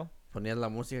 ponías la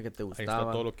música que te gustaba. Ahí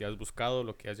está todo lo que has buscado,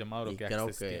 lo que has llamado,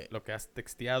 lo que has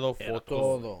texteado,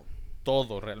 fotos.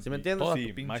 Todo realmente. ¿Sí me entiendes? Toda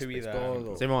tu pinche vida.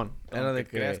 Todo. Simón, era de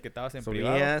que estabas en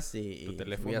subías y tu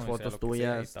teléfono, subías fotos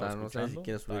tuyas, no sé si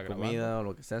quieres subir comida o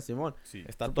lo que sea, Simón. Sí,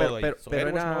 está todo ahí. Pero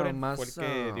era más fue el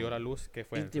que dio la luz, que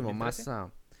fue íntimo, más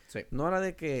no era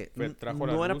de que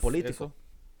no era político.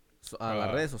 A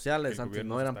las redes sociales antes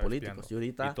no eran políticos y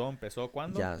ahorita y todo empezó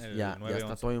cuando ya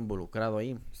está todo involucrado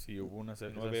ahí. Sí, hubo una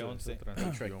 9/11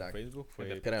 transición en Facebook,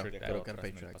 fue creo que era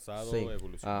Patriot pasado,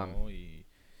 evolucionó y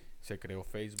se creó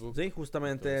Facebook. Sí,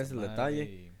 justamente es el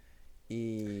detalle.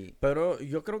 Pero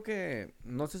yo creo que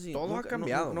no sé si todo ha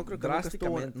cambiado. No creo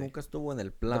que nunca estuvo en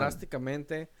el plan.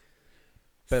 Drásticamente.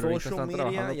 Pero ahorita están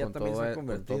trabajando ya con también se ha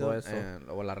convertido eso.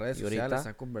 O las redes sociales se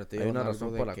han convertido. Hay una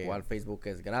razón por la cual Facebook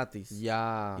es gratis. Y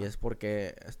es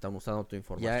porque están usando tu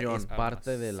información. Ya es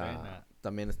parte de la.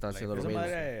 También están haciendo lo mismo.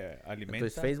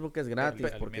 Entonces Facebook es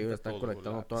gratis porque ellos están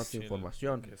colectando toda tu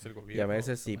información. Y a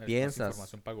veces si piensas.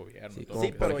 Sí,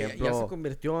 pero por ejemplo, ya se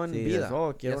convirtió en vida.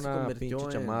 Quiero una pinche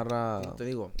chamarra. ¿Cómo te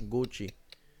digo? Gucci.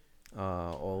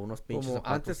 O unos pinches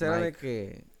zapatos antes era de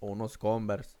que. O unos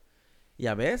Converse. Y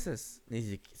a veces,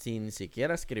 sin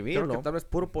siquiera escribirlo, creo que tal vez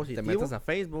puro positivo, te metes a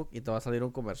Facebook y te va a salir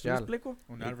un comercial. ¿Me explico?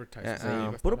 Un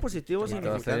advertising. Puro positivo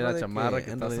significando la chamarra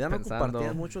que en realidad no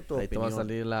compartías mucho tu opinión. Ahí te va a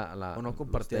salir o no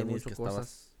compartías mucho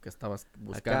cosas que estabas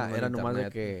buscando. Acá era nomás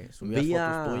de que subías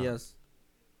fotos tuyas.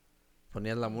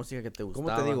 Ponías la música que te gustaba.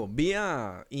 ¿Cómo te digo?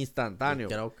 Vía instantáneo. Y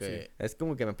creo que... Es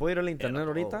como que me puedo ir al internet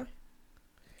ahorita.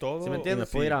 Todo. ¿Sí me entiendes?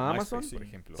 ¿Me puedo ir a Amazon? Por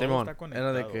ejemplo. Simón,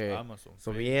 era de que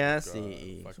subías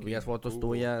y subías fotos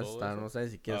tuyas, no sé,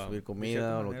 si quieres subir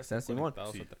comida o lo que sea, Simón.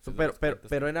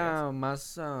 Pero era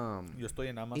más yo estoy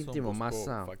en Amazon, íntimo, más...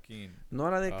 no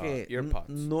era de que...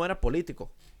 no era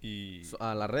político.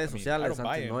 A las redes sociales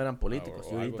antes no eran políticos.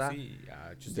 Y ahorita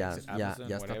ya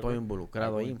está todo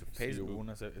involucrado ahí.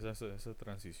 Facebook, esa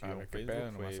transición.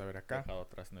 Facebook fue dejado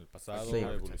atrás en el pasado,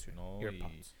 evolucionó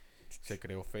y... se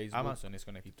creó Facebook. Amazon es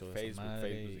conectado a Facebook.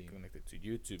 Facebook es conectado a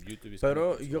YouTube.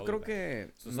 Pero yo creo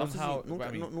que no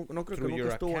creo que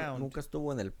nunca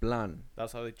estuvo en el plan.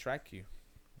 That's how they track you.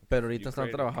 Pero ahorita están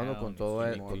trabajando con todo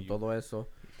eso.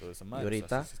 Y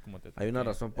ahorita hay una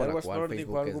razón por la cual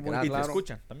Facebook es gratis. Y te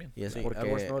escuchan también. Y es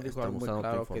porque están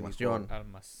usando tu información.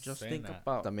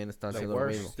 También está haciendo lo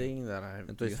mismo.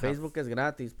 Entonces Facebook es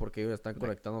gratis porque ellos están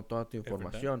colectando toda tu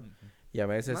información. Y a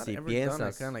veces si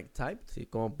piensas,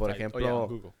 como por ejemplo,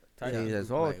 si dices,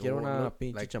 quiero una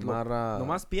pinche chamarra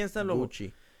nomás piénsalo,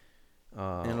 Gucci.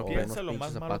 En lo que piensa lo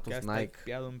más malo que has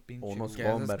Nike, un pinche unos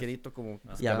escrito como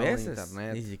y a veces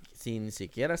sin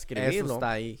siquiera escribirlo, eso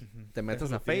está ahí. Te metes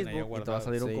a Facebook y te va a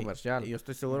salir un comercial. Y yo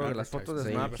estoy seguro que las fotos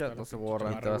de Snapchat no se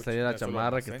borran. Y te va a salir la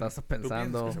chamarra que estás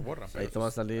pensando. Ahí te va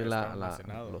a salir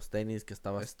los tenis que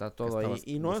está todo ahí.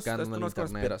 Y esto no es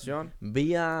conspiración.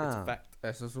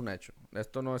 Eso es un hecho.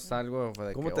 Esto no es algo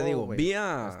de ¿cómo te digo?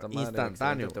 Vía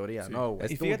instantáneo. Teoría. No,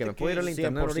 es como que me puedo ir al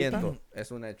internet ahorita.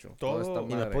 Es un hecho.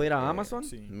 Y me puedo ir a Amazon.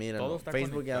 Mira,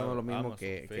 Facebook ya no es lo mismo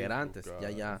que era antes.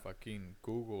 Ya.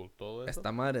 Google, todo eso.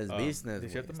 Esta madre es business,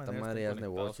 esta madre ya es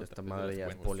negocio, esta madre ya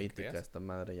es política, esta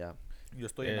madre ya... Yo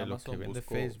estoy en Amazon, lo que vende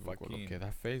Facebook, lo que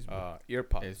da Facebook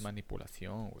es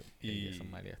manipulación, güey. Y esa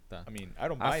madre está.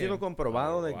 Ha sido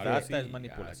comprobado de que es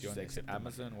manipulación.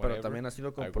 Pero también ha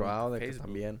sido comprobado de que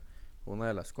también una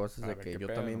de las cosas de que yo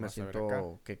también me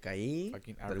siento que caí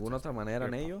de alguna otra manera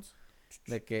en ellos,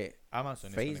 de que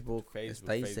Facebook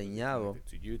está diseñado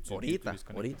ahorita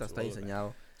está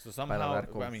diseñado para dar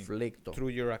conflicto,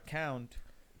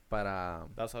 para...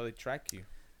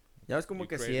 Ya ves como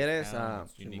que si eres toda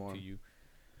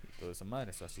esa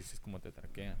madre, así es como te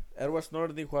traquean. Edward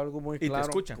Snowden dijo algo muy claro,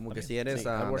 como también. Que si eres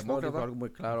demócrata, dijo algo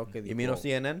muy claro que dijo, y miro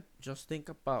CNN, just think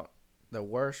about the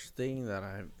worst thing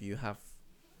that you have.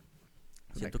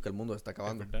 Siento que el mundo está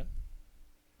acabando.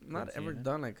 Not ever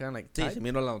done, I kind of sí,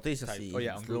 miro las noticias y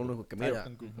es lo único que miro.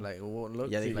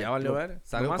 Ya valió ver.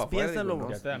 Más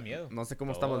piénsalo. Ya te da miedo. No sé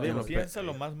cómo estamos viendo. Piensa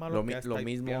lo más malo que lo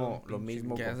mismo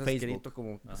que con Facebook,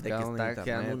 como de que está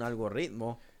creando un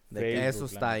algoritmo de que eso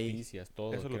está ahí.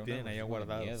 Eso lo tienen ahí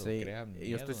guardado. Sí. Y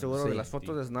yo estoy seguro de las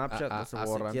fotos de Snapchat no se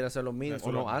borran. Quiere hacer lo mismo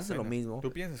o no hace lo mismo.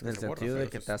 ¿Tú piensas que en el sentido de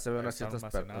que te hace ver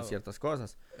ciertas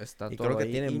cosas. Está y todo creo que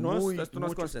ahí. tiene esto no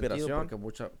es conspiración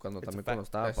porque cuando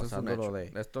estaba pasando lo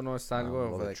de esto no es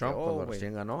algo de Trump cuando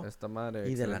recién ganó esta madre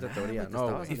y de la teoría.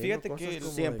 No, y fíjate que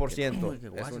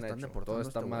 100% es un hecho. Toda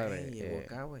esta madre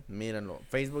mírenlo.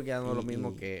 Facebook ya no es lo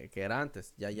mismo que era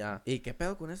antes. Ya. ¿Y qué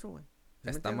pedo con eso, güey?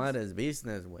 Esta madre es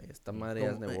business, güey. Esta madre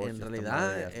ya es negocio. En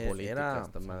realidad es política.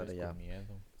 Esta madre ya.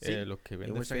 Sí. Lo que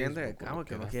vende mucha gente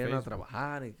que no quieren a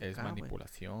trabajar. Es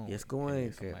manipulación. Y es como de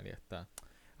que... Está.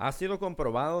 Ha sido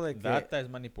comprobado de que... Data es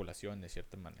manipulación de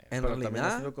cierta manera. En realidad también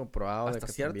ha sido comprobado hasta de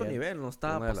que cierto nivel no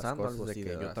estaba pasando algo así.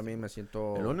 Yo también me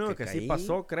siento... El único que sí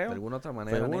pasó, creo, de alguna otra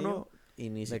manera, fue uno... Y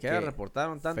ni siquiera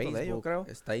reportaron tanto Facebook de ello, creo.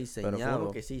 Está diseñado.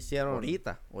 Pero que sí hicieron...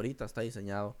 Ahorita está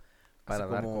diseñado para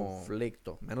dar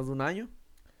conflicto. Menos de un año.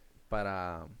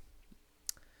 Pero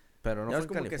no fue en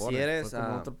como California, que si eres fue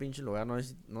como otro pinche lugar, no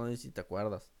sé si te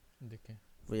acuerdas. ¿De qué?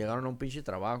 Pues llegaron a un pinche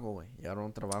trabajo, güey. Llegaron a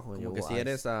un trabajo. Como que si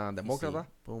eres demócrata. Sí.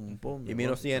 Pum. Y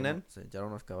miro CNN. Se echaron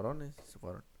unos cabrones y se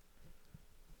fueron.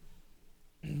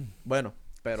 Bueno,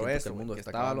 pero eso, el mundo que está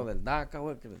estaba acabando. lo del DACA,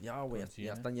 güey.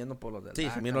 Ya están yendo por los del DACA.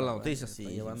 Sí, si miro las noticias,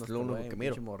 sí. Es lo único que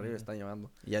miro. Horrible están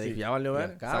llevando. Y ya dije, ya valió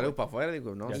ver. Salgo para afuera,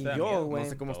 digo, no. Y yo, güey, no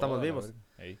sé cómo estamos vivos.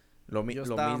 Lo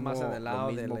mismo más en el lado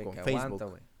con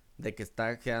Facebook, de que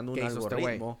está creando un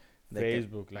algoritmo de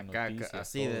Facebook, que, la noticia,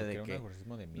 así de que un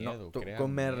algoritmo de miedo,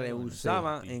 me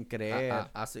rehusaba en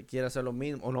creer, quiere hacer lo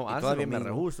mismo, o no hace todavía me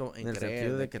rehuso en el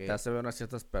sentido de que te hace ver unas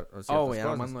ciertas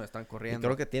cosas. No están corriendo. Y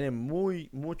creo que tiene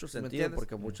mucho sentido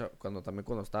porque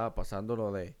cuando estaba pasando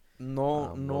lo de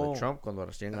lo de Trump cuando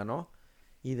recién ganó.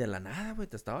 Y de la nada, güey,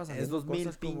 te estabas haciendo es 2000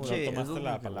 pinche.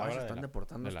 Están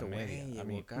deportando a este güey.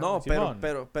 No,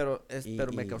 pero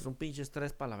me causó un pinche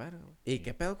estrés para la verga, güey. ¿Y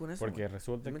qué pedo con eso? Porque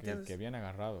resulta que bien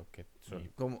agarrado.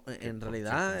 Como en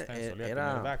realidad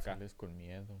era... Sales con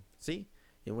miedo. Sí.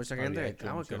 Y mucha gente,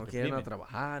 claro, que no quieren a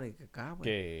trabajar y que acá, güey.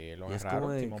 Que lo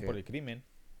agarraron Simón por el crimen.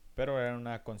 Pero era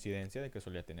una coincidencia de que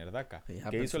solía tener DACA.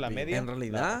 Que hizo la media. En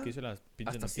realidad,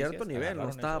 hasta cierto nivel no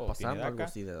estaba pasando algo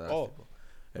así de DACA.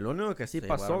 El único que sí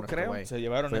pasó, creo, se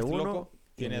llevaron a este loco.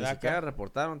 Tiene DACA.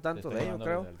 Reportaron tanto de ellos,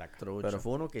 creo. Pero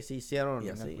fue uno que sí hicieron y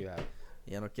así.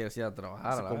 Y ya no quiere ir a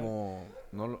trabajar. Hace como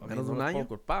menos de un año.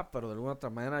 Pero de alguna otra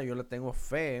manera yo le tengo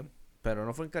fe. Pero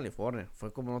no fue en California.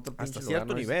 Fue como en otro pinche hasta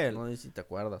cierto nivel. No sé si te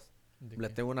acuerdas. Le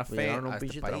tengo una fe a un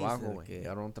pinche trabajo, güey.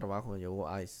 Llegaron a un trabajo, llegó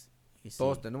ICE. Y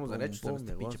todos tenemos derechos en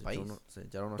este pinche país.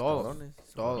 Todos.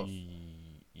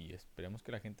 Y esperemos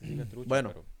que la gente siga trucha.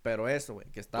 Bueno, pero eso, güey,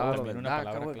 que estaba lo del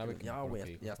DACA,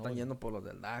 güey. Ya están yendo por los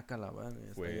del DACA, la verdad.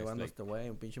 Está llevando este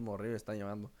güey, un pinche morrillo está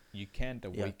llevando. You can't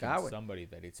awaken somebody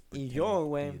that it's y yo,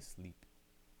 güey,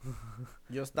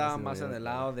 yo estaba más en el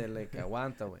lado del que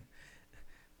aguanta, güey.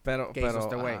 Pero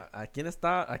este güey, ¿a quién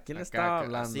estaba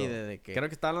hablando? Así de que creo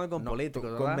que estaba hablando con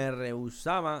políticos, ¿verdad? Me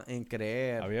rehusaba en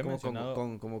creer, todavía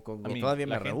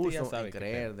me rehuso en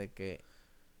creer de que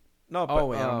no, pero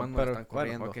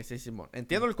bueno, okay, sí, Simón.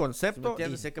 Entiendo el concepto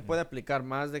y sé que puede aplicar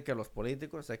más de que los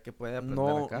políticos, sé que puede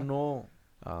aprender acá.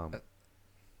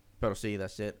 Pero sí,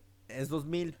 that's it. Es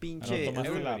 2000 pinche... No,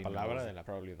 la palabra de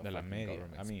la media.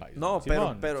 No,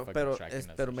 pero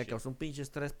me causó un pinche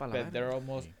estrés para la pero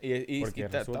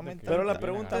la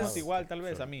pregunta es igual, tal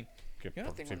vez, a mí. Yo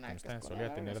no tengo nada que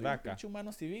solía tener DACA. Pinche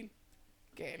humano civil.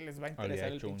 ¿Qué les va a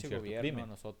interesar el pinche gobierno a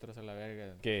nosotros a la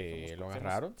verga? Que lo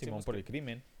agarraron, Simón, por el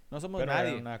crimen. No somos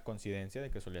nadie. Era una coincidencia de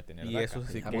que solía tener DACA. Y eso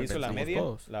sí, que hizo la media,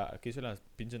 que hizo las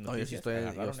pinches noticias,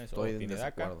 estoy en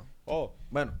desacuerdo.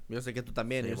 Bueno, yo sé que tú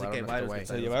también, yo sé que hay varios que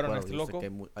se llevaron a este loco.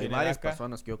 Hay varias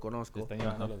personas que yo conozco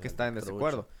que están en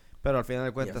desacuerdo. Pero al final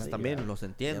de cuentas también los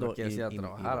entiendo. No quieres ir a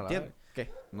trabajar, entiendo.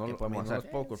 ¿Qué? No lo podemos hacer.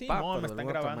 No puedo culpar, pero me están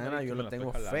grabando. yo le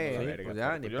tengo fe. Pues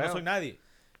ya, yo no soy nadie.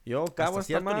 Yo acabo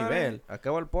cierto nivel.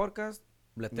 Acabo el podcast.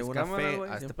 Le tengo una fe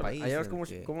a este país. Ahí ves cómo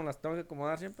las tengo que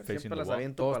acomodar siempre. Siempre las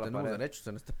aviento para la pared. Todos tenemos derechos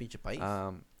en este pinche país.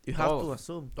 You have to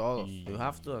assume. Todos. You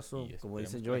have to assume. Como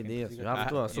dice Joey Díaz. You have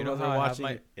to assume. You know how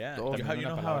I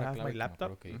have my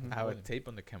laptop? I have a tape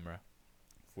on the camera.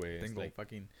 Tengo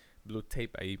fucking blue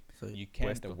tape ahí. You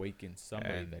can't awaken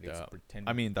somebody that is pretending.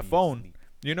 I mean, the phone.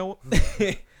 You know...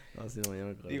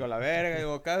 Digo, la verga,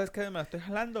 digo, cada vez que me la estoy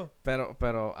jalando. Pero,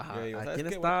 digo,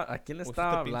 ¿a quién le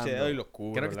estaba hablando?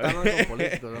 Creo que está hablando con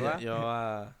políticos,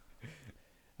 ¿verdad?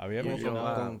 Había como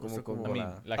la gente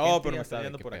pero me está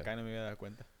yendo por acá y no me había dado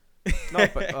cuenta. No,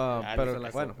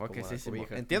 pero bueno, ok, sí,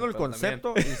 entiendo el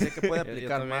concepto y sé que puede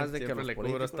aplicar más de que los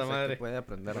políticos, sé que puede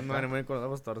aprender muy con los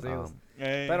ojos torcidos.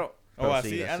 Pero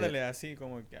así, ándale, así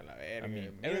como que a la verga.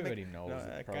 Everybody knows.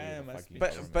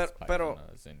 Pero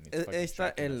ahí está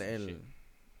el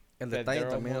detalle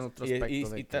también en otro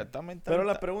aspecto. Pero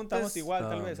la pregunta es igual,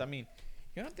 tal vez, a mí.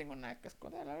 Yo no tengo nada que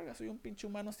esconder, la verga, soy un pinche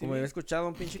humano civil. Como he escuchado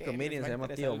un pinche comedian, se llama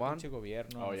Tío Van.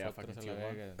 Gobierno, nosotros a la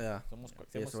verga.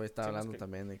 Eso está hablando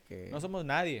también de que... No somos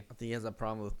nadie. I think he has a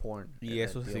problem with porn. Y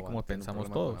eso es así como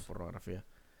pensamos todos. La pornografía.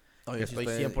 Yo estoy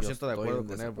 100% de acuerdo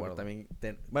con él, porque también...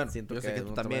 Bueno, yo sé que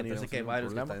tú también, yo sé que hay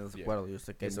varios que están en desacuerdo. Yo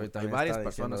sé que hay varias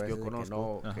personas que yo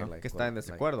conozco que están en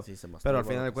desacuerdo. Pero al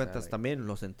final de cuentas también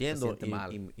los entiendo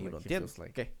y lo entiendo.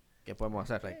 ¿Qué podemos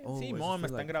hacer? Sí, me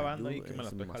están grabando ahí que me la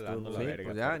estoy jalando la verga.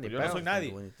 Pues ya, yo no soy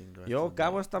nadie. Yo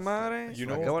acabo esta madre,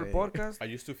 acabo el podcast.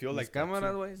 I used to feel like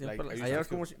cámaras, güey. Ahí ves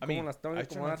cómo las tengo que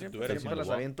acomodar siempre las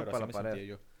aviento para la pared.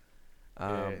 You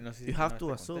have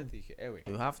to assume.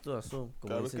 You have to assume.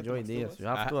 Como dice Joey Díaz. You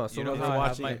have to assume.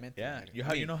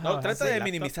 No, trata de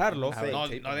minimizarlo.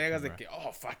 No digas de que,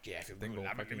 oh, fuck yeah, tengo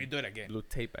blue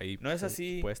tape ahí. No es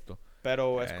así.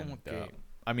 Pero es como que,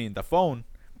 I mean, the phone.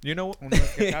 You know, una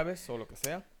vez que acabes o lo que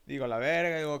sea, digo, la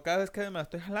verga, digo, cada vez que me la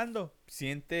estoy jalando,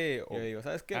 siente, o digo,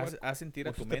 ¿sabes qué? Haz sentir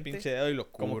a tu mente pinche dedo y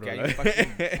lo como que hay un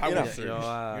fucking power surge.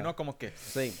 You know, como que,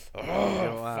 sí.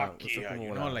 Fuck yeah,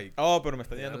 you know, like, pero me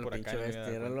está yendo por acá.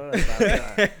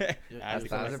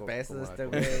 Hasta hace pesos este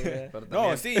güey.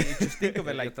 No, sí, just think of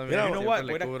it, like, you know what,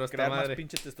 voy a crear más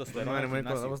pinche testosterona. Pero,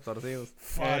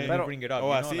 bring it up,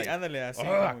 o así, ándale, así,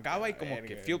 acaba y como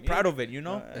que feel proud of it, you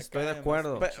know. Estoy de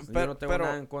acuerdo, yo no tengo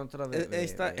nada en contra de... Ahí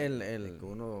está el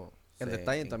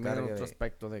detalle también en otro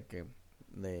aspecto de que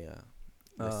de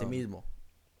sí mismo.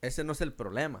 Ese no es el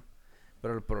problema.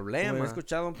 Pero el problema... He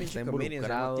escuchado un pinche comedian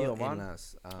en Tío Van.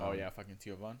 Fucking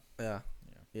Tío Van.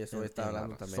 Y eso está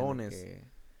hablando también de que...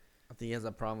 I think he has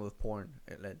a problem with porn.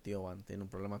 El Tío Van tiene un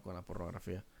problema con la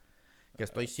pornografía. Que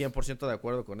estoy 100% de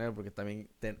acuerdo con él, porque también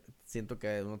siento que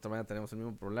de una otra manera tenemos el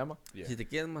mismo problema. Si te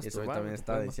quieres masturbar... Eso también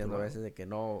está diciendo a veces de que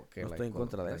no... Que estoy en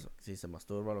contra de eso. Si se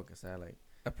masturba o lo que sea,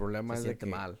 el problema es de que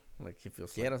mal. Si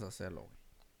quieras hacerlo, güey.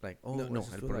 like,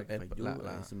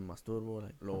 si me masturbo,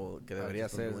 lo que debería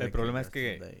hacer. El problema es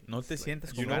que no te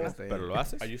sientes con ganas, pero lo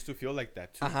haces. I used to feel like that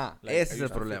too. Ajá, ese es el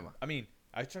problema. I mean,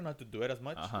 I try not to do it as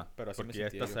much, pero así porque me ya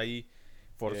estás ahí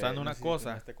forzando una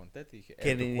cosa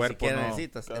que ni siquiera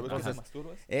necesitas. Entonces,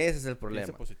 ese es el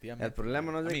problema. El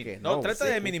problema no es de que... No, trata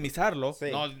de minimizarlo.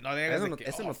 Sí. No digas de que...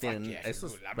 Eso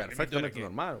es perfectamente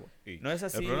normal, güey. No es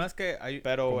así. El problema es que hay...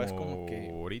 Pero es como que...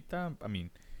 Ahorita,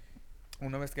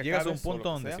 una vez que llegas a un punto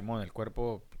donde, Simón, el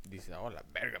cuerpo dice, oh, la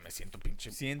verga, me siento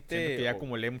pinche... Siento que ya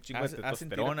acumulé un chingo de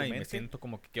testosterona y me siento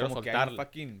como que quiero soltar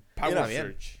fucking power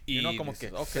search. Y no como que,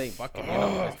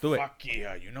 fuck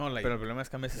yeah, you know, like... Pero el problema es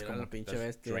que a veces como... pinche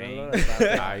bestia.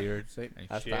 Tired.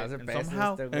 Hasta hace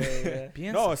pesos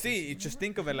güey. No, sí, just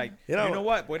think of it like, you know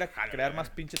what, voy a crear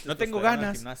más pinche testosterona. No tengo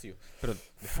ganas. Gimnasio, pero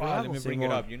let me bring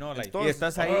it up, you know, like... Y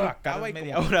estás ahí, acaba y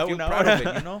media hora, una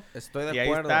hora, you know. Estoy de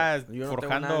acuerdo. Y ahí estás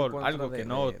forjando algo que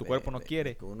no, tu cuerpo no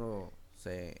quiere. Que uno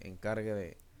se encargue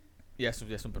de... Y eso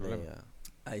ya es un problema.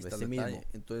 Ahí está el detalle.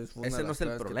 Entonces, ese no es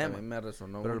el problema. Me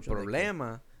resonó pero mucho el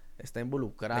problema está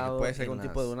involucrado. Puede ser algún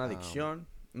tipo de una adicción.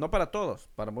 No para todos.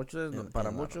 Para muchos,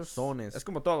 es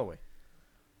como todo, güey.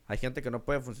 Hay gente que no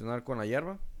puede funcionar con la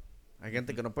hierba. Hay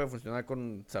gente que no puede funcionar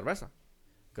con cerveza.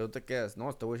 Que tú te quedas, no,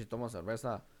 este güey si toma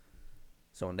cerveza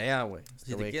se ondea, güey.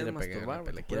 Si te quiere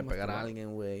masturbar, le quiere pegar a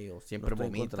alguien, güey. O siempre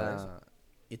vomita.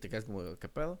 Y te quedas como, ¿qué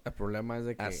pedo? El problema es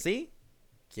de que... Así...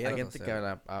 Hay gente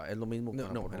que es lo mismo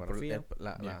con la pornografía.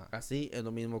 Así es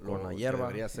lo mismo con la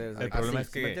hierba. El problema es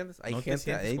que... ¿Me entiendes? Hay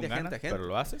gente, hay de gente a gente. Pero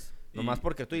lo haces. Nomás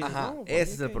porque tú dices, no,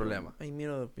 ese es el problema. Ay,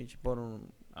 miro pinche por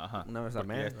una vez al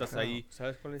mes. Ya estás ahí,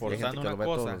 ¿sabes cuál es? Forzando una cosa.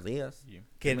 Todos los días.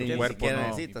 Que ni siquiera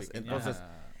necesitas. Entonces,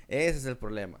 ese es el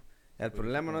problema. El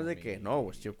problema no es de que, no,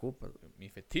 güey, si ocupas. Mi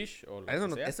fetiche o lo eso que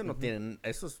no, sea. Eso no tiene,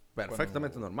 eso es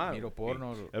perfectamente normal. Miro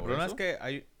porno. El problema es que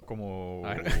hay como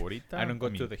ahorita. I don't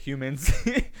go to the humans.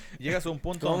 Llegas a un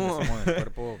punto donde el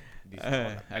cuerpo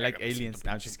dice, I like aliens.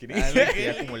 I'm just kidding.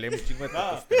 Ya acumulé un chingo de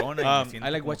testosterona y me siento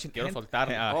I like watching quiero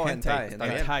soltar.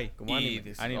 Hentai. Como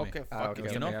anime. Okay, fuck,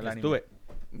 you know, let's do it.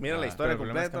 Mira la historia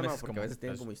completa, ¿no? Porque a veces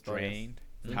tienen como historias.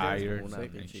 Tired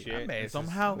and shit.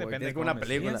 Somehow depende de una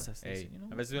película.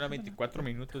 A veces dura 24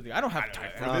 minutos. I don't have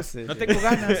time for this. No tengo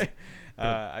ganas.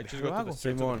 I just go to the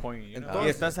straight to the point. Y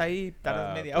estás ahí,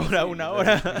 tardas media hora, una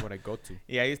hora.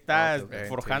 Y ahí estás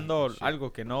forjando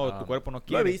algo que no, tu cuerpo no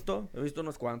quiere. Lo he visto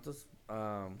unos cuantos.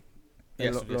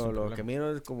 Lo que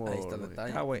miro es como... Ahí está el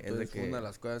detalle. Es de que una de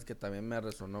las cosas que también me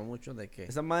resonó mucho de que...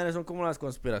 Esas madres son como las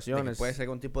conspiraciones. Puede ser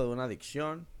algún tipo de una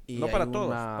adicción. Y no para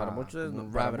todos. Para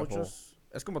muchos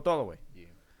es como todo, güey.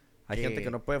 Hay gente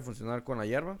que no puede funcionar con la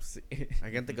hierba. Sí.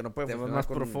 Hay gente que no puede funcionar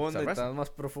con cerveza. Estás más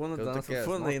profundo,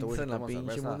 y entras en la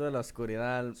pinche mundo de la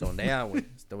oscuridad. Sondea, güey.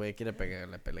 Este güey quiere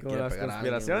pegarle, quiere pegar a alguien. Las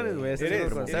conspiraciones, güey. Ese es el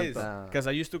concepto.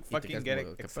 Because I used to fucking get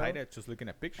excited just looking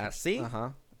at pictures. Así.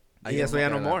 Ajá. Y eso ya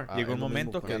no more. Llegó un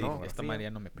momento que dije, esta María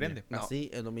no me prende. Así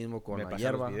es lo mismo con la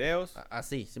hierba. Los videos.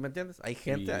 Así, ¿sí me entiendes? Hay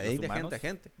gente, hay de gente a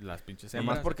gente. Las pinches hembras.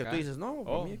 Nomás porque tú dices,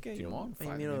 no, mira que yo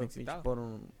miro por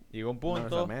un... Llegó un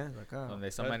punto donde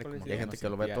esa María como hay gente que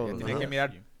lo ve todo. Tiene que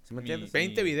mirar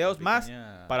 20 videos más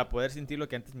para poder sentir lo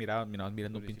que antes mirabas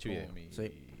mirando un pinche video.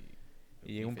 Sí.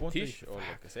 Y llegó un punto o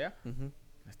lo que sea.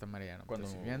 Esta María no me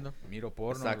estoy viendo. Miro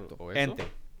porno o eso.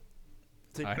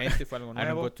 Sí. Gente fue algo nuevo.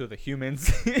 I don't go to the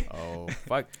humans. Oh,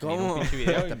 fuck. ¿Cómo? Un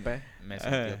video me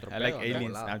sentí otro pedo. I like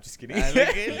aliens. No, I'm just kidding. I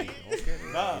like aliens.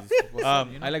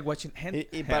 I like watching hentai.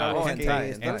 Y para los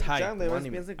hentai.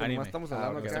 Piensen que nomás estamos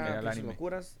hablando acá de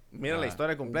locuras. Mira la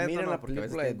historia completa. Mira la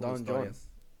película de Don Jones.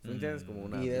 ¿Tú entiendes? Como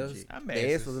una... Y de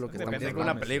eso es de lo que estamos hablando.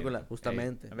 Una película,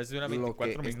 justamente. A veces dura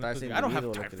 24 minutos. I don't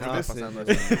have time for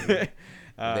this.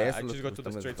 De eso I just go to the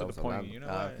straight to the point, you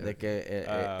know. De que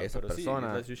esa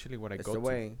persona, ese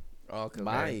güey,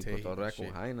 va y cotorrea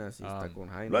con jainas y está con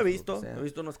jainas. Lo he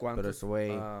visto unos cuantos. Pero ese güey,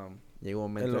 llega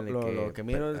un momento en el que... Lo que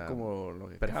miro es como lo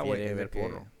que prefiere ver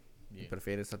porno. Y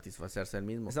prefiere satisfacerse él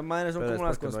mismo. Esas madres son como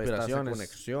las conspiraciones.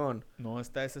 Conexión. No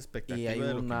está esa expectativa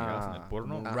de lo que miras en el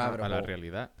porno a la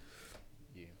realidad.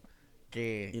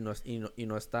 Y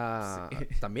no está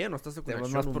también no está su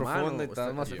conexión más profunda,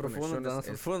 estás más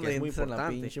profundo y entras en la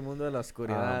pinche mundo de la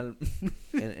oscuridad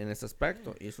en ese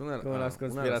aspecto. Y es una como las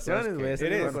conspiraciones, güey, ese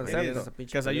es el concepto.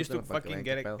 Because I used to fucking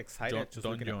get excited just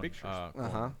looking at pictures.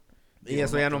 Ajá. Y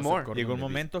eso ya no more. Llegó un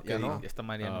momento que esta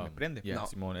María no me prende.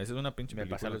 Simón, esa es una pinche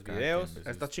película. Me pasé los videos.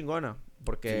 Está chingona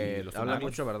porque habla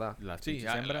mucho verdad. Las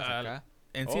hembras acá.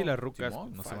 En sí, las rucas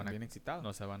no se van a bien excitadas.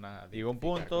 No se van a... Llegó un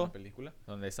punto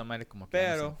donde esa madre como que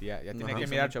ya tiene que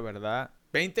mirar mucha verdad.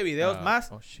 20 videos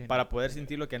más para poder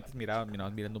sentir lo que antes mirabas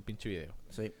mirando un pinche video.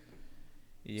 Sí.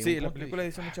 Sí, la película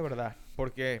dice mucha verdad.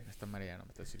 Porque esta María no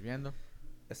me está sirviendo.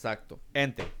 Exacto.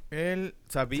 Ente. Él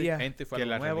sabía que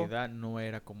la realidad no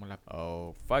era como la...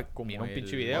 Oh, fuck. Como un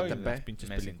pinche video y las pinches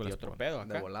películas otro pedo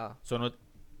acá. De volada.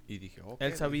 Y dije,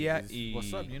 él sabía y...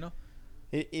 What's up, you know?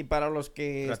 Y para los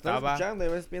que están escuchando, a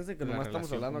veces piensan que nomás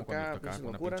estamos hablando acá con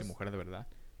una pinche mujer de verdad.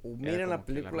 Miren la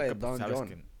película de Don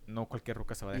John. No cualquier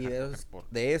ruca se va a dejar. Y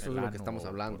de eso es lo que estamos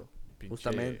hablando.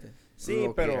 Justamente. Sí,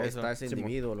 pero está ese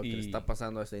individuo, lo que le está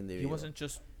pasando a ese individuo.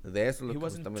 De eso es lo que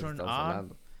estamos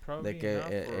hablando. De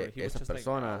que esa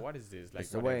persona,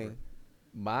 ese güey,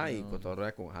 va y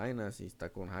cotorrea con Jainas y está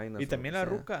con Jainas. Y también la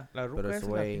ruca es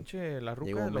la pinche... La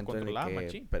ruca lo controlaba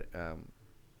machín.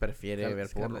 Prefiere ver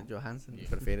Scarlett Johansson,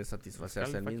 prefiere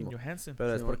satisfacerse él mismo.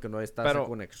 Pero es porque no está esa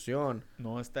conexión.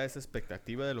 No está esa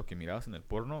expectativa de lo que mirabas en el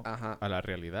porno a la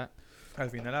realidad. Al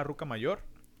final la ruca mayor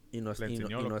y no está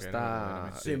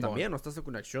también no está esa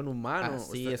conexión humana.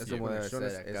 Sí, es como debe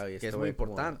ser, que es muy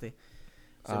importante.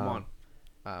 Simón.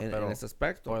 En ese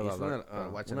aspecto,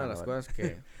 es una de las cosas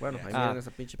que, bueno, ahí miren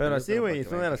esa pinche película. Pero sí, güey, es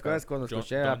una de las cosas cuando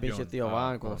escuché a pinche tío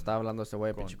Van, cuando estaba hablando ese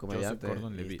güey, pinche comediante,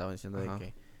 y estaba diciendo de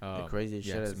que the crazy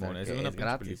shit es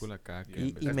gratis.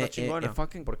 Y me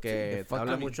fucking, porque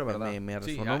habla mucho, ¿verdad? Me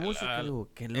resonó mucho, que digo,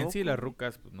 qué loco. En sí las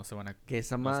rucas no se van a... Que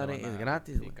esa madre es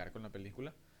gratis, güey. Con la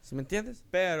película. ¿Sí me entiendes?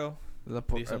 Pero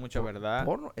dice mucha verdad.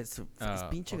 Porno es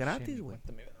pinche gratis, güey.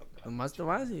 Nomás te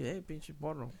vas y, pinche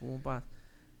porno, ¿cómo pasa?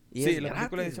 Y sí, la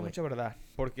película dice mucha verdad.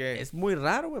 Porque es muy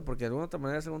raro, güey, porque de alguna otra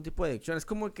manera es algún tipo de adicción. Es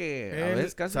como que a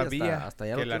veces casi hasta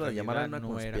ya lo quiero llamar a una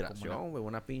conspiración, güey,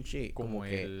 una pinche... Como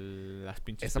que las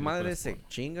pinches esa madre se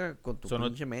chinga con tu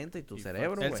pinche mente y tu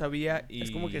cerebro, güey. Él sabía y...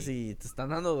 Es como que si te están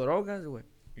dando drogas, güey.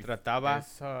 Trataba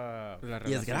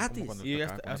y es gratis y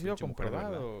ha sido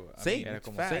comprobado. Sí, era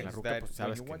como la ruca, pues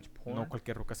sabes que no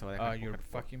cualquier ruca se va a dejar your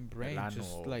fucking brain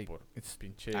just like it's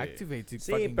pinche activates.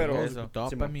 Sí, pero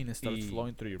dopamine starts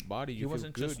flowing through your body. You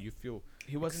feel good, you feel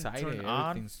excited,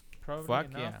 everything's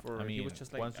fuck yeah. I mean, he was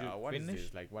just like, once you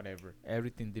finish, like whatever,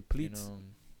 everything depletes.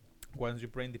 Once your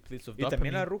brain depletes of dopamine. Y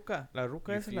también la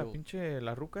ruca es la pinche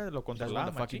la ruca lo controlaba.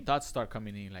 The fucking thoughts start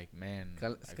coming in like, man,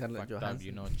 Scarlett Johansson,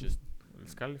 you know, just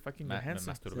Scarlett fucking Johansson.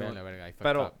 Me masturbé a la verga.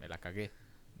 Pero me la cagué.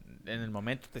 En el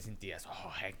momento te sentías,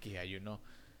 heck yeah, you know.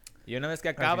 Y una vez que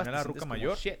acabas, la ruca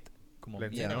mayor, como le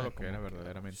enseñó lo que era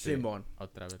verdaderamente. Simón.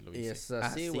 Otra vez lo hice. Y es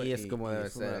así, güey. es como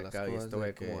debe ser. Acá y esto,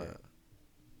 güey, como...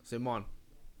 Simón.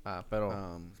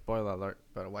 Pero, spoiler alert,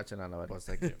 pero watchen a la verdad. Pues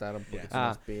hay que quitar un poquito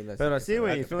más pilas. Pero sí,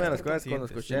 güey, es una de las cosas cuando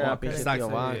escuché a pinche tío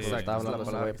Van, cuando estaba hablando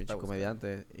con ese pinche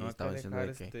comediante, y estaba diciendo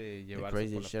de que the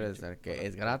crazy shit es que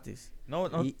es gratis. No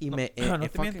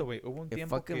te miento, güey, hubo un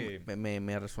tiempo que...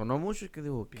 Me resonó mucho y que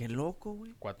digo, qué loco,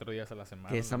 güey. 4 días a la semana.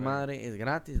 Que esa madre es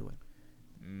gratis, güey.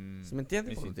 ¿Sí me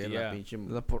entiendes? Porque tiene la pinche...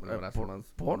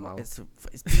 Porno es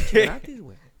pinche gratis,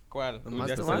 güey. ¿Cuál? Nomás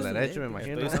ya estás el derecho, me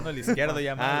imagino. Estoy usando el izquierdo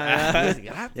ya más.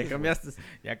 Ya cambiaste.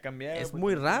 Ya cambié. Es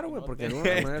muy raro, güey, porque de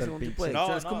alguna manera es un tipo de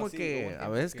adicción. Es como que a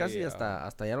veces casi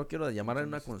hasta ya lo quiero llamar en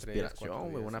una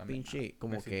conspiración, güey. Una pinche,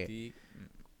 como que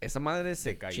esa madre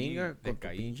se chinga con tu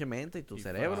pinche mente y tu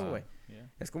cerebro, güey.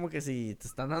 Es como que si te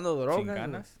están dando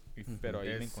drogas, pero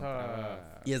ahí me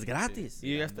encontraba... Y es gratis.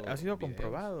 Y ha sido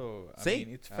comprobado. Sí.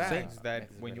 It's facts that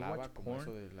when you watch porn,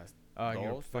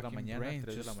 your fucking brain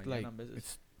just like...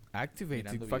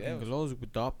 Activates, it fucking glows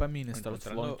with dopamine and starts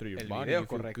flowing through your body. You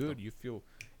feel good, you feel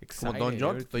excited. Como Don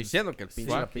John, te estoy diciendo que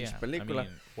la pinche película.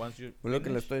 Lo que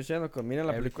le estoy diciendo, que miren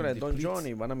la película de Don John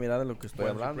y van a mirar de lo que estoy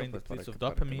hablando, pues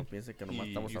para que no piensen que nomás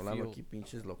estamos hablando aquí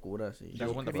pinches locuras. Y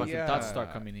yo when the fucking thoughts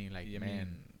start coming in, like,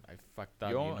 man, I fucked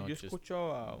up, yo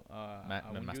escucho a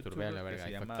me un masturbé a la verga,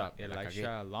 I fucked up,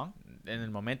 Elisha Long. En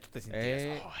el momento te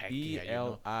sientes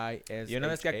E-L-I-S. Y una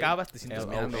vez que acabas te sientes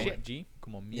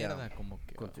como mierda, como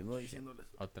que continúo diciéndoles.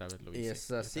 Otra vez lo hice. Y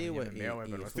es así, güey. Pero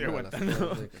lo estoy aguantando.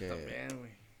 También,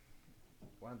 güey.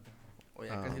 Aguanta. Oye,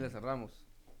 casi le cerramos.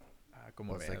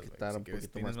 Como hay que estar un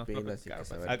poquito más pilas y que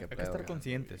saber qué pedo. Hay que estar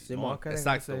conscientes.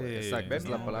 Exacto. Esa es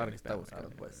la palabra que está buscando,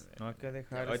 pues. No hay que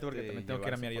dejar. Ahorita porque también tengo que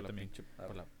ir a mirar yo también.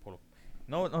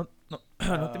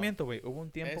 No te miento, güey. Hubo un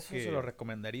tiempo que se lo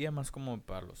recomendaría más como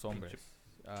para los hombres.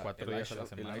 4 días a la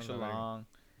semana.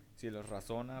 Si los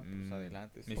razona, pues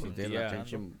adelante. Me sentía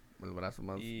el brazo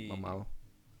más mamado.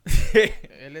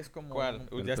 Él es como... ¿Cuál?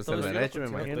 Ya estoy el derecho, me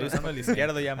imagino. Estoy usando el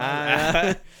izquierdo ya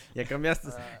más. Ya cambiaste.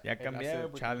 Ya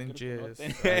cambié. Challenges.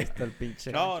 Ahí está el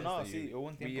pinche. No, sí. Hubo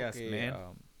un tiempo que...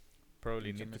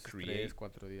 Probably need to create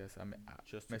 4 días.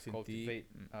 Me sentí...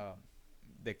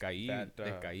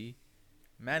 Decaí.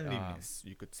 Manliness,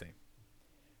 you could say.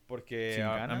 Porque,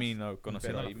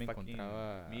 conociendo ahí me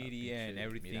encontraba media and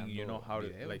everything, you know how to,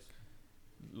 like,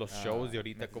 los shows de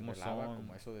ahorita como son,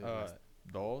 como eso de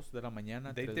 2 de la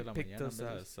mañana, 3 de la mañana,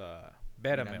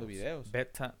 mirando videos,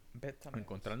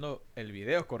 encontrando el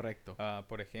video correcto.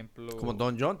 Por ejemplo, como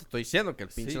Don John, te estoy diciendo que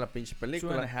la pinche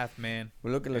película. 2.5 Men.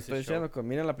 Es lo que le estoy diciendo, que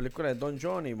miren la película de Don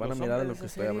John y van a mirar de lo que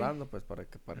estoy hablando, pues para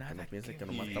que no piensen que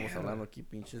nomás estamos hablando aquí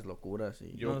pinches locuras.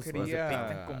 Y yo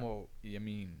quería como,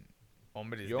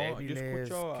 hombres débiles.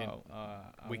 Yo escucho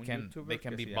a un YouTuber they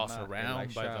can be bossed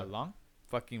around by the long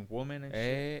fucking woman and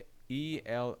shit.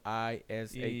 ELISHA.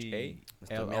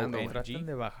 Tratan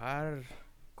de bajar.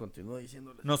 Continúo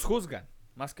diciéndole. Nos juzgan.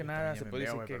 Más que nada se puede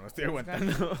decir que no estoy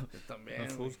aguantando.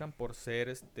 Nos juzgan por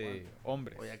ser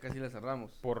hombres. O ya casi le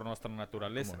cerramos. Por nuestra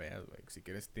naturaleza. Como veas, güey. Si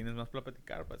quieres, tienes más para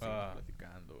platicar, pues seguimos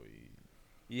platicando.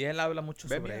 Y él habla mucho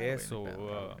sobre eso.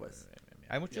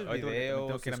 Hay muchos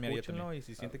videos, escúchenlo y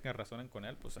si sienten que razonan con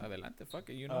él, pues adelante, fuck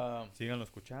it, síganlo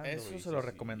escuchando. Eso se lo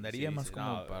recomendaría más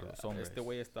como para los hombres. Este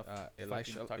güey está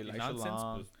Elisha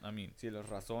Long, pues, si los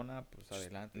razona, pues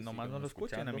adelante. Nomás no lo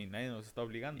escuchen, nadie nos está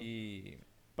obligando.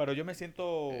 Pero yo me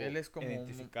siento él es como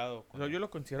identificado. Yo lo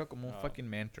considero como un fucking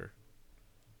mentor.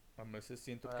 A veces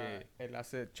siento que él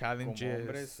hace challenges. Como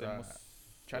hombres,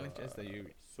 challenges that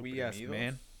we as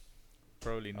men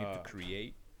probably need to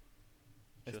create.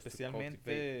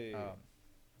 Especialmente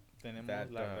tenemos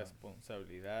la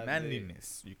responsabilidad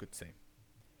manliness, you could say.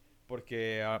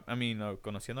 Porque,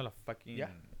 conociendo la fucking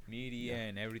media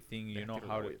and everything, you know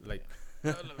how, like,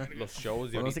 los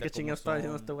shows de ahorita. No sé qué chingados está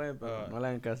diciendo este güey, pero no le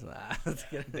hagan caso.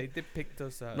 They depict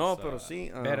us as, no, pero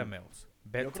sí. Beta males.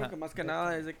 Yo creo que más que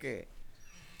nada es de que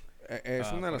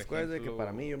es una de las cosas de que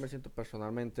para mí yo me siento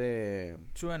personalmente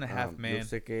 2.5 Men. Yo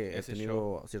sé que he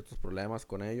tenido ciertos problemas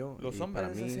con ello. Los hombres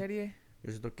para de esa serie. Yo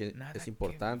siento que es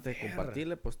importante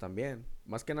compartirle, pues también.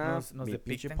 Más que nada, mi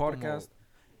pinche podcast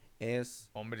es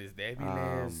hombres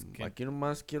débiles. Aquí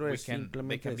nomás quiero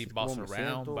simplemente decir cómo me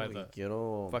siento y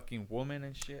quiero fucking woman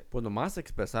and shit. Pues nomás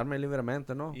expresarme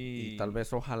libremente, ¿no? Y tal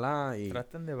vez ojalá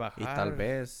traten de bajar. Y tal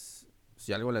vez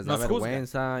si algo les da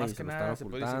vergüenza y se lo están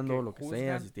ocultando, lo que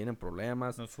sea, si tienen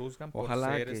problemas. Nos juzgan ojalá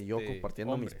por que yo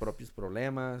compartiendo mis propios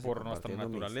problemas. Por nuestra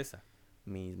naturaleza.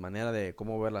 Mi manera de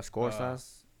cómo ver las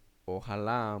cosas.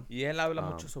 Ojalá. Y él habla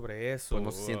mucho sobre eso. Pues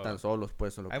no se sientan solos,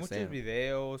 pues, o lo que sea. Hay muchos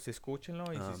videos, escúchenlo.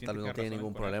 Y si tal vez no tiene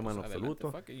ningún problema en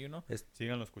absoluto.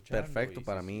 Síganlo escuchando. Perfecto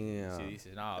para mí. Si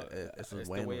dices, no, eso es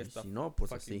bueno. Y si no,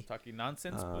 pues así.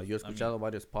 Yo he escuchado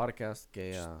varios podcasts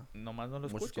que nomás no lo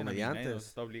muchos comediantes nos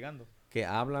está obligando. Que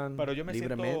hablan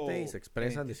libremente y se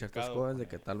expresan de ciertas cosas de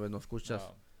que tal vez no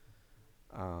escuchas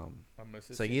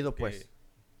seguido, pues.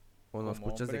 O no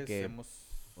escuchas de que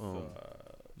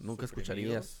nunca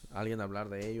escucharías a alguien hablar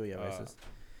de ello y a veces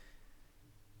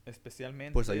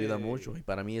especialmente pues ayuda mucho y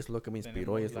para mí es lo que me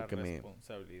inspiró y es lo que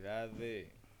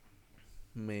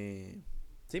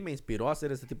me inspiró a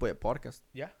hacer este tipo de podcast.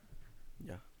 Ya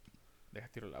deja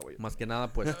tiro el agua. Más que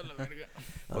nada, pues.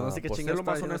 No sé qué chingar lo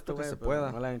más honesto que se pueda.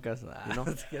 No le hagan caso.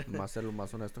 Más ser lo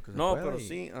más honesto que se pueda. No, pero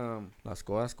sí. Las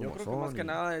cosas como son. Yo creo que más que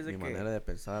nada es de mi manera de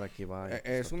pensar aquí va.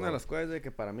 Es una de las cosas de que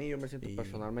para mí yo me siento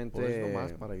personalmente. Pues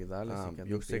nomás para ayudarles.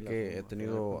 Yo sé que he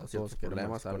tenido ciertos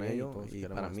problemas con ello y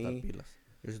para mí.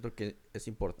 Yo siento que es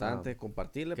importante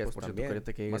compartirle, pues también,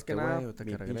 más que nada,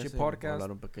 mi pinche podcast,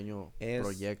 hablar un pequeño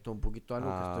proyecto, un poquito algo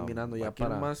que estoy mirando ya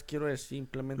para... más quiero es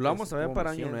simplemente... Lo vamos a ver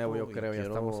para Año Nuevo, yo creo, ya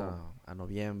estamos a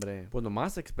noviembre. Pues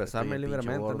nomás expresarme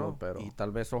libremente, ¿no? Y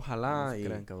tal vez, ojalá,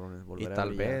 y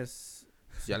tal vez,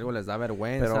 si algo les da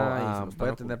vergüenza, y se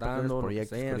puede tener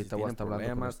proyectos que ahorita voy a estar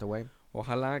hablando con este güey.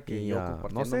 Ojalá que yo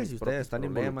compartiendo no sé si ustedes están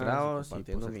involucrados y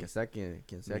pues, que sea quien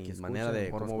sea quien manera de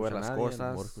cómo ver las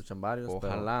cosas, escuchan varios,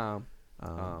 ojalá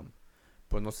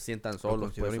pues no se sientan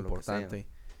solos, pues es lo importante.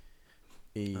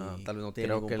 Y tal vez no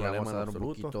tienen ningún problema, le vamos a dar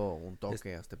un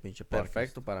toque a este pinche podcast.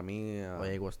 Perfecto para mí.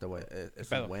 Oye, este güey,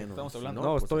 eso es bueno. ¿Estamos hablando?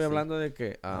 No, estoy hablando de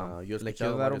que yo le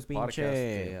quiero dar un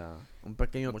pinche un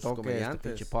pequeño toque a este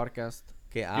pinche podcast.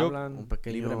 Que hablan un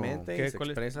pequeño libremente y se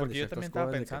expresan porque yo también estaba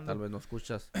pensando que tal vez no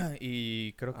escuchas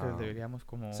y creo que deberíamos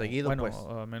como seguido, bueno, pues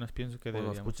al menos pienso que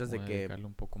deberíamos escuchas de que dedicarle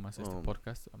un poco más a este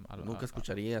podcast nunca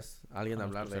escucharías a alguien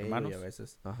hablar de hermanos y a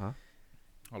veces a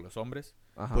los hombres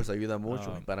pues ayuda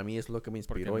mucho y para mí es lo que me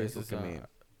inspiró y es lo que me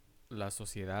la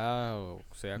sociedad o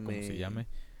sea como se llame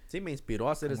sí me inspiró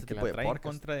a hacer este tipo de podcast en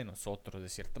contra de nosotros de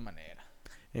cierta manera.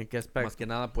 ¿En qué aspecto? Más que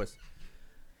nada pues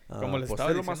como les estaba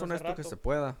diciendo lo más honesto que se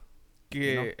pueda.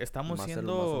 Que estamos siendo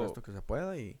lo más honesto que se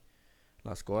pueda y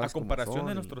las cosas a comparación como son,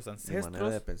 de nuestros ancestros. Mi manera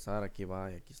de pensar aquí va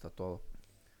y aquí está todo.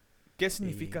 ¿Qué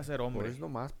significa ser hombre? Pues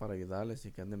nomás para ayudarles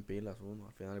y que anden pilas uno.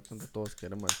 Al final de cuentas todos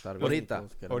queremos estar bien.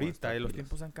 Ahorita los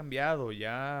tiempos han cambiado.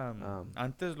 Ya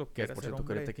antes lo que era ser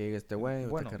hombre... Ahorita que llegue este güey,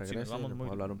 bueno, que regrese, si vamos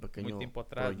a hablar un pequeño tiempo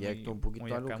atrás, proyecto, un poquito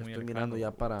algo que estoy mirando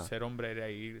ya para... Ser hombre era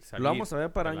ir, salir. Lo vamos a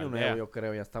ver para Año Nuevo, yo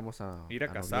creo. Ya estamos ir a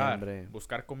cazar,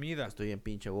 buscar comida. Estoy bien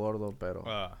pinche gordo, pero...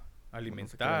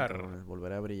 alimentar,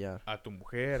 volveré a brillar a tu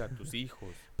mujer, a tus hijos.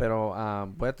 Pero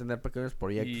voy a tener pequeños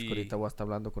proyectos que ahorita voy a estar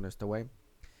hablando con este güey.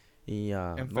 Y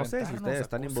no sé si ustedes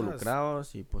están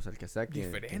involucrados y pues el que sea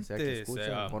que escuche,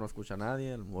 a lo mejor no escucha a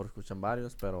nadie, a lo mejor escuchan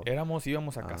varios, pero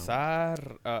íbamos a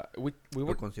cazar,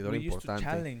 lo considero importante.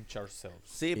 Challenge ourselves.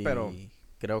 Sí, pero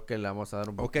creo que le vamos a dar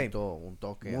un poquito un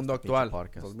toque. Mundo actual,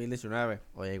 2019.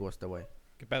 Oye, llegó este güey.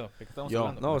 ¿Qué pedo? ¿De qué estamos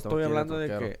hablando? No, estoy hablando de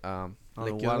que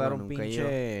le quiero dar un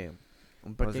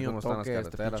pequeño toque a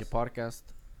este pinche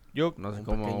podcast. Yo no sé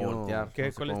cómo voltear,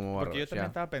 porque yo también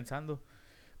estaba pensando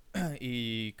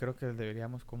y creo que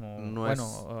deberíamos como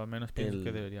menos pienso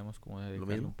que deberíamos como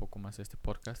dedicarle un poco más a este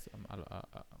podcast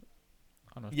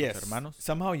a nuestros hermanos.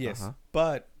 Somehow yes,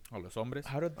 but a los hombres.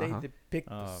 How do they depict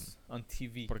this on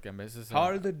TV? Porque a veces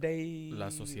la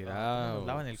sociedad nos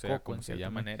lavan el coco en cierta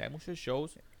manera. Hay muchos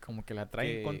shows como que la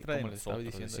traen contra de nosotros. Como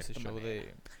les estaba diciendo ese show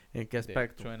de ¿en qué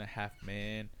aspecto? 2.5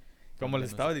 Men. Como les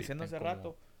estaba diciendo hace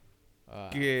rato,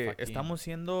 que estamos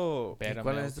siendo...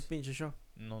 ¿Cuál es este pinche show?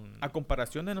 A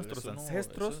comparación de nuestros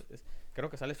ancestros, creo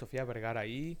que sale Sofía Vergara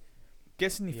ahí. ¿Qué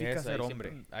significa ser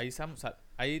hombre? Ahí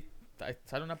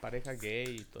sale una pareja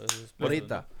gay y todo eso.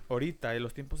 Ahorita,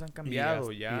 los tiempos han cambiado.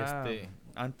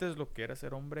 Antes lo que era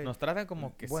ser hombre... Nos tratan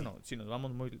como que si nos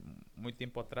vamos muy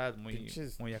tiempo atrás,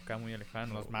 muy acá, muy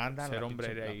lejano. Nos mandan ser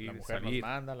hombre era ir, salir nos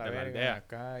manda la de la aldea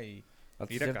acá y...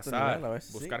 ir a cazar,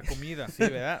 buscar comida. Sí,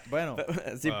 ¿verdad? Bueno,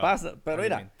 sí pasa, pero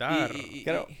mira, alimentar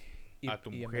creo a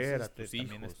tu mujer, a tus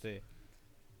hijos.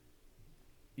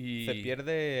 Y se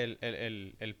pierde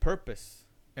el purpose.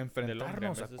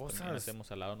 Enfrentarnos a cosas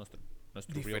hacemos al lado nuestro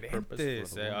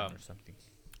diferentes.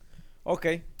 Ok,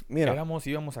 mira.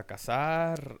 Íbamos a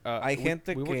cazar. Hay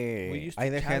gente que... Hay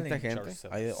de gente.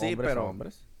 Hay de hombres a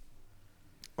hombres.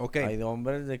 Ok. Hay de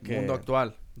hombres de que... Mundo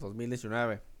actual,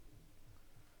 2019.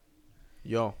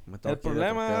 El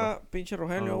problema, pinche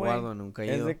Rogelio, güey,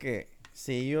 es de que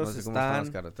si ellos no sé cómo están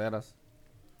las carreteras,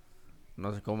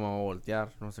 no sé cómo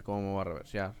voltear, no sé cómo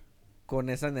reversear. Con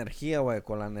esa energía, güey,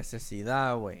 con la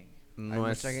necesidad, güey.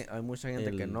 Hay mucha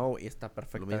gente que no, y está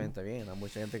perfectamente bien. Hay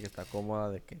mucha gente que está cómoda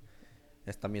de que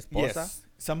está mi esposa,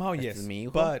 es mi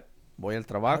hijo, voy al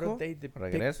trabajo,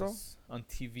 regreso, on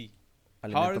TV.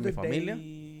 alimento a mi familia.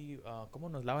 ¿Cómo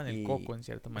nos lavan el coco en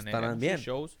cierta manera? Estarán bien.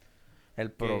 Shows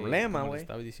el problema, güey,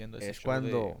 es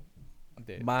cuando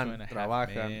van,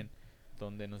 trabajan,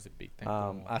 donde nos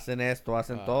depictan hacen esto,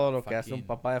 hacen todo lo que hace un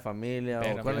papá de familia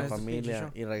o con la familia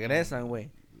y regresan,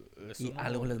 güey, y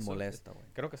algo les molesta, güey.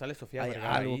 Creo que sale Sofía Hay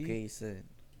Vergara algo ahí, que hice.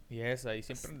 y ahí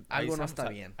siempre algo no está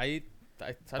bien.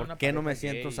 ¿Por qué no me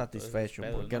siento satisfecho?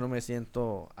 ¿Por qué no me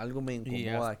siento... Algo me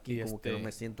incomoda aquí, como que no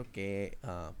me siento que...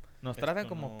 nos tratan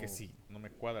como que sí, no me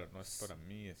cuadra, no es para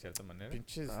mí de cierta manera.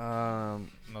 Pinches,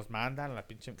 nos mandan la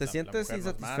pinche... ¿Te sientes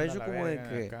insatisfecho como de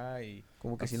que...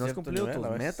 Como que si no has cumplido tus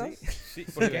metas? Sí,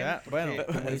 porque... bueno,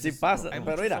 sí pasa,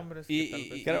 pero mira...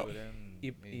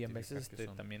 Y en veces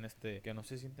también que no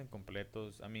se sienten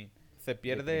completos. A mí se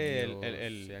pierde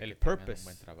el purpose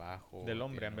buen trabajo, del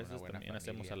hombre. A veces también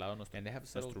hacemos al lado nuestro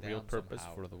real purpose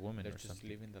for the woman.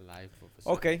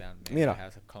 Ok,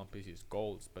 mira,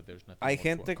 hay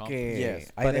gente que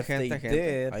hay de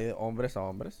gente, hay de hombres a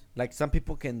hombres. Like some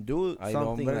people can do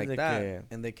something like that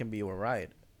and they can be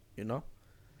alright, you know.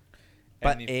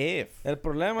 But if el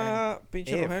problema,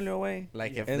 pinche Rogelio, güey,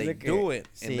 like if they do it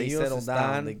and they settle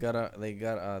down, they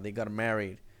got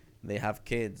married, they have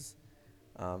kids,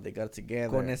 they got together.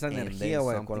 Con esa energía,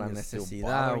 güey, con la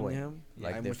necesidad, güey.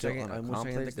 Like hay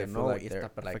mucha gente que no, y está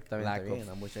perfectamente bien.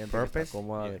 Hay mucha gente que está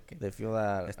cómoda de que they feel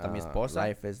that está mi esposa,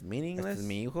 life is meaningless. Este es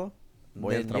mi hijo.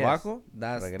 Voy al trabajo,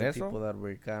 regreso. The people that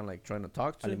we're kind of like trying to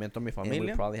talk to. Alimento a mi familia. And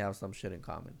we probably have some shit in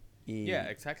common. Yeah,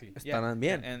 exactly. Estarán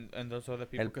bien. And those are the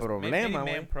people, el problema,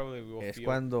 güey, es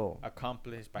cuando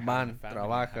van,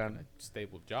 trabajan,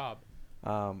 stable job,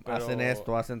 hacen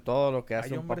esto, hacen todo lo que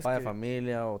hace un papá de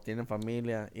familia o tienen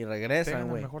familia y regresan,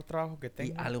 güey. el mejor trabajo que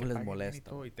tengan, y algo les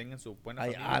molesta. Y tengan su buena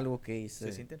hay familia. Algo que hice.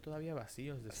 Se sienten todavía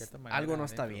vacíos de cierta manera. Algo no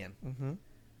está bien.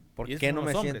 ¿Por qué no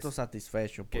me siento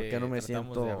satisfecho? ¿Por qué no me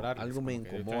siento... Algo me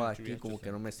incomoda aquí, como que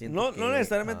no me siento... No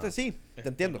necesariamente sí. Te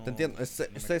entiendo. Es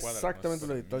exactamente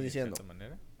lo que estás diciendo.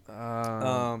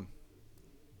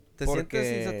 ¿Te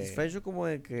sientes insatisfecho como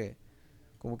de que...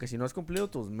 como que si no has cumplido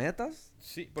tus metas,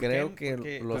 sí, creo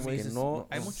que los que no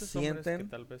hay muchos sienten que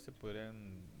tal vez se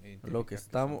podrían lo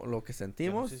que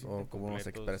sentimos o como nos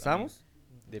expresamos,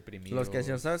 deprimidos, los que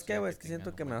decían, ¿sabes qué, güey? Es que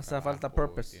siento que me hace falta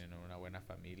purpose. Tienen una buena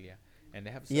familia.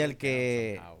 Y el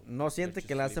que no siente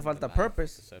que le hace falta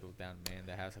purpose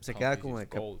se queda como de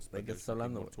que estás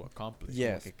hablando.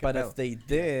 Yes, but if they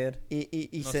did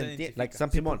y sentir, like some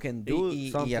people can do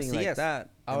something like that,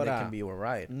 ahora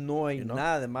no hay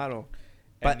nada de malo.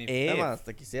 But if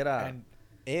te quisiera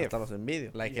hasta los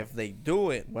envidio. Like if they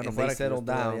do it, bueno, they settle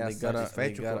down,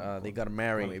 they got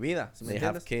married, they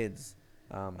have kids.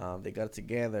 They got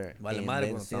together. Vale madre,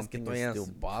 cuando tienes que todavía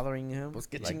still bothering him. Pues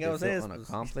qué chingados es.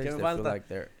 Pues, ¿qué me falta? Like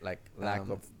they're like lack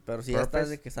of pero si ya estás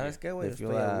de que sabes qué, güey,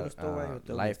 estoy a gusto, güey,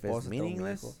 life is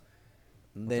meaningless.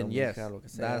 Then yes,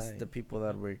 that's the people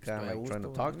that we're kind of like trying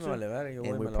to talk to,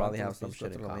 and we probably have some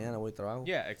shit in common.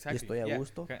 Yeah, exactly. Y estoy a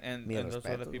gusto. And those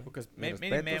are the people, because many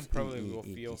men probably will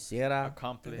feel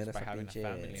accomplished by having a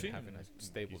family and having a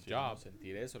stable job.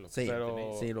 Sentir eso,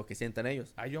 sí, lo que sienten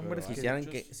ellos. Hay hombres que quisieran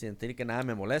sentir que nada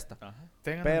me molesta,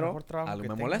 pero algo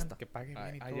me molesta. Que paguen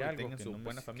bien y todo, hay algo que su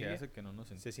buena familia hace que no nos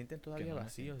se sienten todavía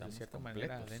vacíos de cierta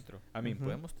manera adentro. A mí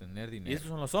podemos tener dinero. Y esos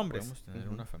son los hombres. Podemos tener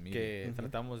una familia que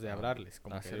tratamos de hablarles.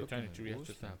 Como que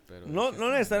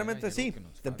no necesariamente sí.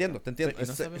 Te entiendo.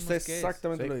 Es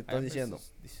exactamente lo que estás diciendo.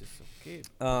 Dices,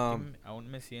 aún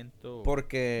me siento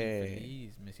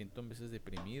infeliz, me siento en veces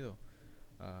deprimido.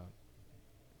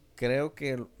 Creo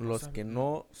que los que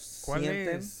no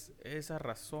sienten es esa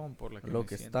razón por la que lo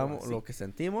que estamos, lo que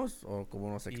sentimos o como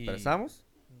nos expresamos.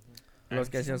 Los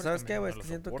que decían, ¿sabes qué, güey? Es que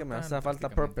siento que me hace falta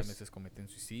purpose. A veces cometen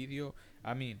suicidio.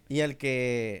 Y el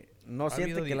que no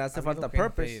siente que le hace falta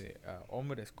purpose,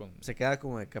 hombres con se queda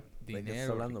como de que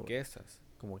dinero, riquezas.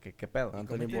 Como que, ¿qué pedo?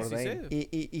 Anthony Bourdain.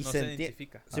 Y no se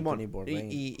identifica. Simón,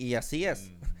 y así es.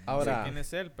 Ahora, no sé quién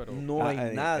es él, pero no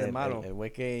hay nada de malo. El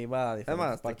güey que iba a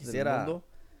diferentes partes del mundo,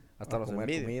 hasta los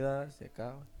comer comidas y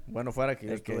acá. Bueno, fuera que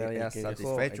yo estuviera ya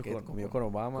satisfecho con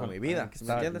Obama. Con mi vida.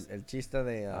 ¿Me entiendes? El chiste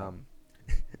de...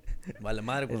 Vale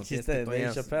madre, el chiste de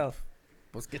Dave Chappelle.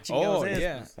 Pues qué chingados es.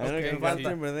 Yeah. Okay,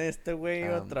 falta, en verdad, este güey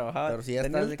iba a trabajar. Pero si ya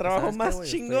tenía el trabajo más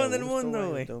chingón del mundo,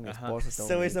 güey.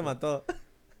 Ese güey se mató.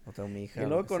 No tengo mi hija. Y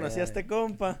luego conocí a este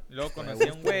compa. Luego conocí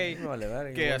a un güey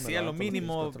que hacía lo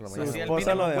mínimo. Su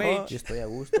esposa lo dejó. Yo estoy a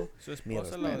gusto. Su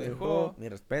esposa lo dejó. Mi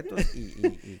respeto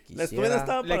y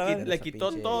quisiera. Le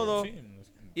quitó todo.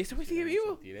 Y ese güey sigue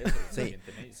vivo.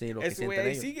 Sí, lo que ese güey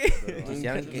ahí sigue.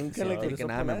 Nunca le cruzó que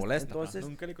nada me molesta.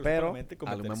 Pero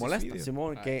algo me molesta,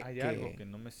 Simón, hay algo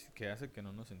que hace que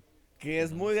no nos que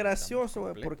es muy gracioso,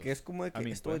 güey, porque es como de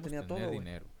que esto tenía todo,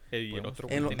 dinero.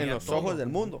 En los ojos del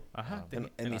mundo. Ajá.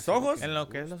 En mis ojos. En lo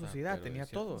que es la sociedad, tenía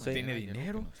todo. Tiene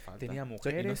dinero, tenía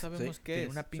mujeres. No sabemos qué. Tenía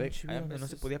una pinche vida donde no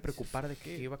se podía preocupar de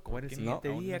qué iba a comer el siguiente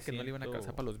día, que no le iban a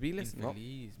alcanzar para los biles.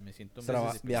 Me siento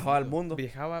viajaba al mundo.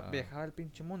 Viajaba al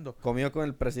pinche mundo. Comió con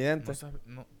el presidente.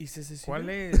 ¿Cuál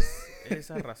es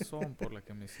esa razón por la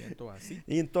que me siento así?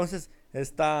 Y entonces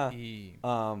está...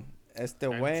 este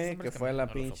güey que fue a la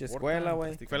pinche escuela,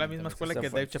 güey. Fue a la misma escuela que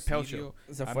Dave Chappelle Show.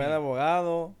 Se fue de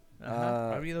abogado.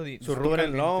 Ha habido su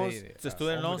student loans. Su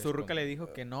student loans. Su ruca le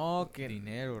dijo que no, que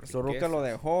dinero. Su ruca lo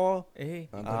dejó.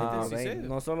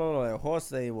 No solo lo dejó,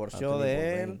 se divorció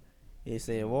de él. Y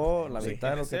se llevó la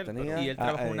mitad de lo que tenía. Y él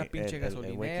trabajó en una pinche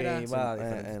gasolinera. Que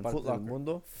iba en Foot Locker.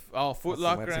 Mundo. Foot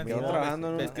Locker.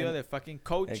 Vestido de fucking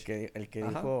coach. El que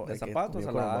dijo de zapatos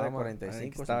a la edad de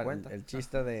 45, 50. El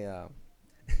chiste de...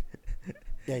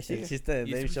 el chiste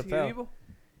de Dave Chappelle.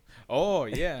 Oh,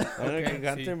 yeah.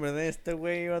 En verdad, este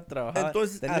güey iba a trabajar.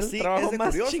 Entonces, así el trabajo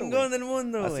más chingón del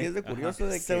mundo, güey. Así es de curioso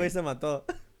de que este güey se mató.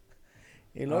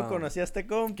 Y luego conocí a este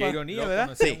compa. Qué ironía,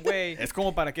 ¿verdad? Sí. Es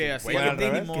como para que así el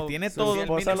mínimo, que tiene todo. Su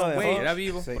esposa lo dejó. Güey era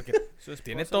vivo. Porque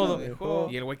tiene todo.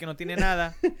 Y el güey que no tiene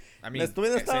nada. A mí,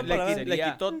 le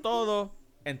quitó todo.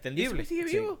 Entendible. ¿Sigue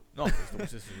vivo? No, pues ¿cómo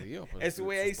se sucedió? Ese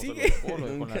güey ahí sigue.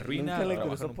 Con la ruina. Nunca le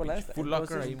cruzó por la esta. Full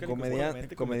Locker.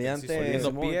 Comediante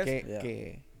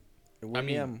que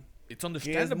William.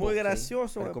 Que es muy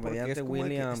gracioso, güey. El comediante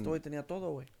William. Este güey tenía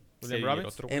todo, güey.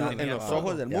 En los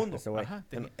ojos del mundo.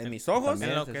 En mis ojos.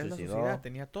 En lo que es la sociedad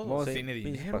tenía todo. Tiene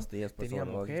dinero, tenía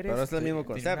mujeres. Pero es el mismo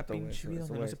concepto, güey.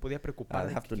 Donde no se podía preocupar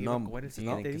de que iba a comer el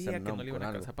siguiente día, que no le iban a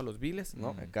alcanzar para los biles.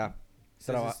 No, acá.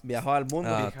 Viajó al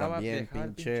mundo. También,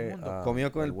 pinche.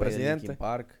 Comió con el presidente.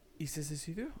 Y se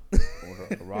suicidó.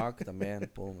 Rock también,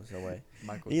 pum, ese güey.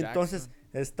 Y entonces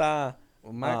está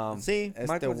Sí,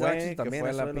 Michael Jackson también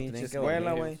fue la pinche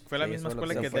escuela, güey. Fue la misma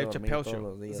escuela que Dave Chappelle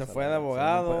Show. Se fue de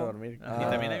abogado. Y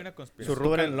también hay una conspiración. Su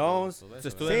Student Loans.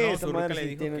 Su Ruca le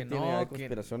dijo que no,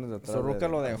 conspiraciones detrás. Su Ruca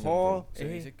lo dejó.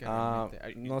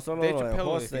 No solo lo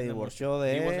dejó, se divorció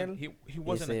de él.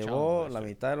 Y se llevó la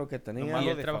mitad de lo que tenía. Y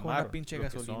él trabajó en una pinche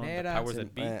gasolinera.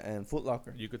 En Foot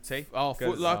Locker. You could say. Oh,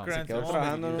 Foot Locker. Se quedó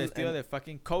trabajando vestido de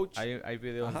fucking coach. Hay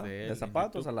videos de él. De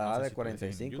zapatos a la edad de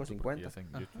 45, 50.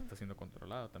 Está siendo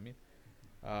controlado también.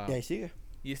 Y ahí sigue.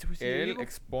 Y él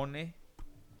expone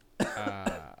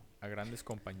a grandes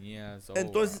compañías.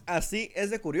 Entonces, así es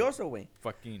de curioso, güey.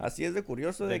 Así es de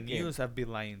curioso de que... The news have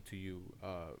been lying to you.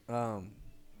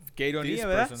 Qué ironía,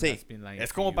 ¿verdad? Sí.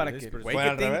 Es como para que el güey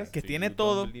que tiene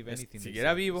todo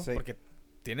siguiera vivo, porque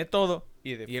tiene todo,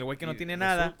 y el güey que no tiene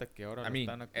nada,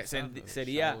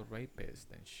 sería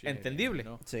entendible.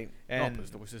 Sí. No,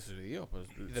 pues este se sucedió. Pues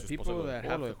the people that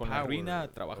have con la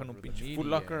ruina trabajan un pinche Foot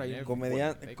Locker ahí.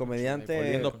 Comediante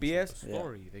poniendo pies.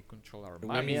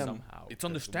 It's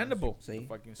understandable. Sí.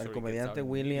 El comediante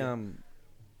William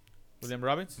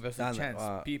Robbins, there's a chance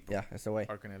people ese güey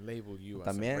are gonna label you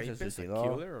también as a rapist, se suicidó.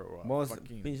 a killer, or Vos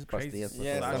pinches pastillas.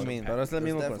 Pero es el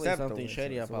mismo concepto. Something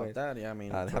shady about that. Yeah, I mean,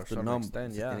 they have to numb.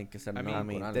 Tienen que ser numb. I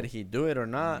mean, did he do it or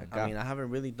not? I mean, I haven't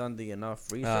really done the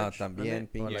enough research. También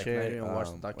pinche watch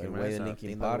documentaries. I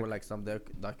think there were like some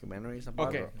documentaries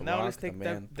about it. Okay, now let's take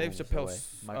Dave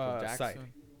Chappelle's side.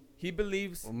 He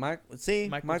believes Michael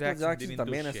Jackson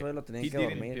también eso lo tenían que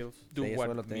dormir. Eso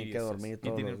lo tenían que dormir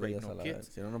todos los días a la vez.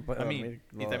 Si no puede dormir.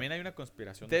 Y también hay una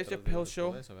conspiración. Dave Chappelle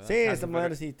Show. Sí, esta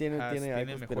madre sí tiene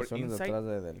conspiraciones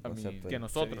detrás del concepto. Que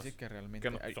nosotros. Que realmente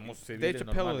Dave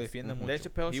Chappelle lo defiende mucho. Dave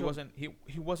Chappelle Show,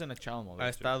 he wasn't a child molester. Ha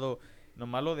estado...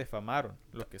 Nomás lo defamaron,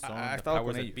 lo que son. Ha estado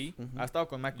con ellos. Ha estado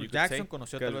con Michael Jackson,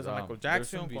 conoció tal vez a Michael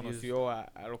Jackson,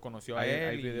 lo conoció a él.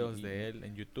 Hay videos de él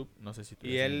en YouTube, no sé si tú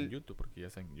en YouTube, porque ya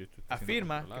está en YouTube.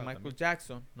 Afirma que Michael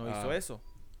Jackson no hizo eso.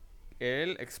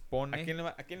 Él expone... ¿A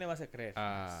quién le vas a creer?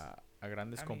 A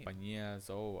grandes compañías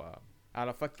o a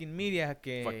la fucking media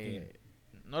que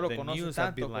no lo conoce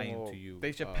tanto como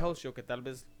Dave Chappelle Show, que tal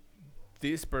vez...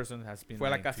 This person has been fue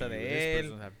a la casa de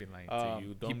él.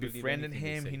 He befriended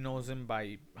him. He knows him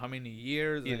by how many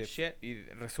years and shit. Y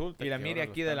resulta. Y la mira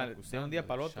aquí de un día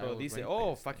para el otro dice,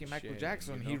 oh, fucking Michael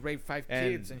Jackson. He raped 5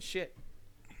 kids and shit.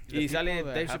 Y sale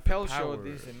Dave Chappelle Show.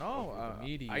 Dice, no,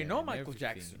 I know Michael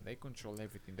Jackson.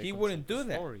 He wouldn't do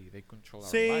that.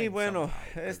 Sí, bueno,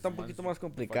 está un poquito más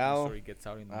complicado.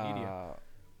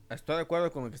 Estoy de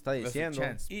acuerdo con lo que está diciendo.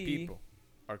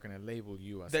 Are gonna label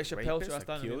you as Dave Chappelle Show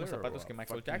hasta en los mismos zapatos que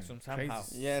Michael Jackson somehow.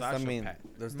 Yes, I mean,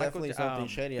 there's definitely something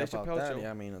shady about that.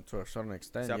 Yeah, I mean, to a certain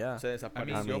extent, yeah. I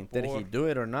mean, did he do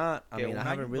it or not? I mean, I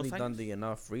haven't really done the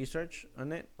enough research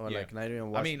on it, or like not even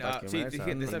watched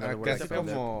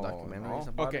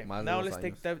documentaries. Okay, now let's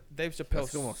take Dave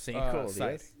Chappelle's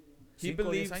side. He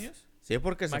believes. Sí,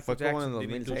 porque se fue como en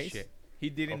 2006. He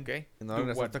didn't. No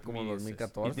resulta como en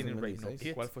 2014,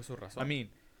 2016. ¿Cuál fue su razón? I mean.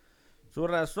 Su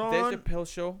razón Dave Chappelle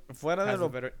Show fuera de lo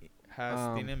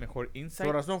tiene mejor insight.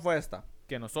 Su razón fue esta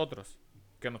que nosotros.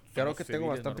 Creo que tengo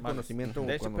bastante conocimiento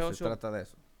cuando se trata de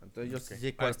eso. Entonces yo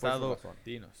sí cuál fue su razón.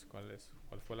 Dinos, ¿cuál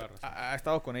fue la razón? Ha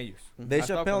estado con ellos. Dave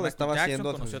Chappelle estaba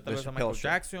haciendo conoció tal vez a Michael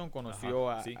Jackson, conoció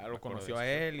a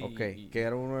él que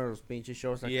era uno de los pinches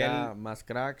shows acá más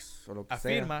cracks o lo que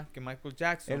sea. Afirma que Michael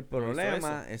Jackson. El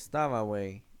problema estaba,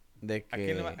 güey, de que ¿A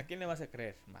quién le vas a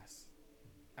creer más?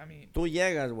 Tú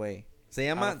llegas, güey. Se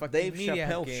llama Dave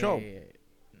Chappelle Show.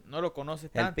 No lo conoce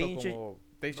tanto como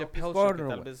Dave Chappelle Show, que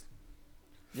tal vez...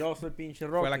 Yo soy pinche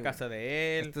rock. Fue a la casa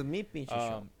de él. Este es mi pinche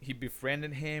show. He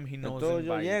befriended him. He knows him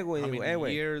by llego y how digo,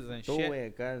 many years and tú,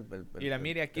 shit. Y la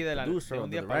mire aquí de un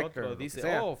día para otro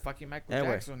dice, oh, fucking Michael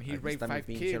Jackson. He raped 5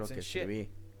 kids and shit.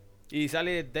 Y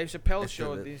sale Dave Chappelle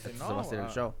Show. Dice, no,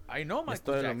 I know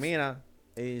Michael Jackson. Mira.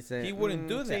 Y dice, he wouldn't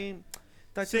do that.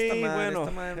 Sí, bueno,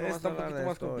 está un poquito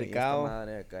más complicado.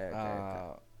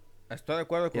 Estoy de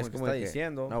acuerdo con lo que está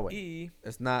diciendo. No, güey.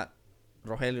 It's not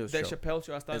Rogelio's Dave show. Chappelle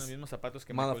Show ha estado en los mismos zapatos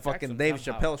que Michael Jackson. Motherfucking Dave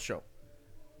Chappelle Show.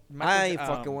 I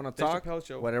fucking want to talk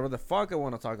whatever the fuck I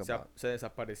want to talk about. Se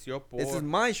desapareció por... This is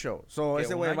my show. So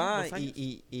ese güey va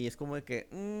y es como de que...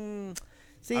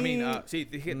 sí, sí,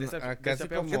 dije... casi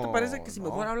como, ¿qué te parece que si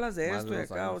mejor hablas de esto y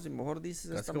acá o si mejor dices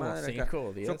esta madre acá?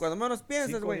 So, cuando menos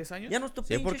piensas, güey, ya no es tu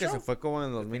pinche show. Sí, porque se fue como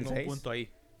en 2006. Tengo un punto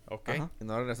ahí. Okay. Y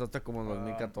no regresaste como en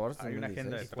 2014. Hay una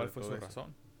agenda de cuál fue su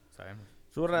razón. Sabemos.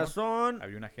 Su razón.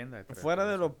 Había una agenda de fuera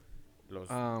de los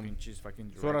pinches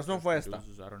fucking. Su razón fue esta.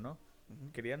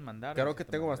 Querían mandar. Creo que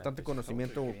tengo bastante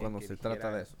conocimiento cuando se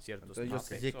trata de eso. Entonces yo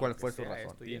sé cuál fue su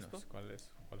razón. ¿Cuál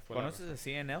fue? ¿Conoces a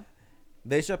CNL?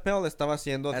 Dave Chappelle estaba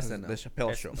haciendo The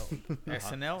Chappelle Show.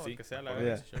 SNL, o que sea la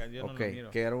verdad. Yo no lo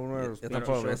miro. Que era uno de los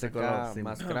shows acá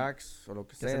más cracks o lo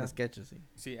que sea. Hacen sketches,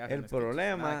 sí. El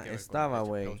problema estaba,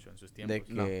 güey, de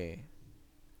que...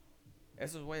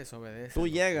 Esos güeyes obedecen. Tú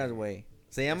llegas, güey.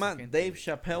 Se llama Dave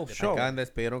Chappelle Show. Acaban de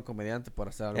despedir a un comediante por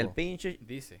hacer algo. El pinche...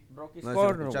 Dice. Rocky no sé si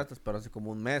lo escuchaste, pero hace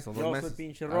como un mes o 2 meses. Yo soy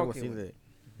pinche algo Rocky, así de...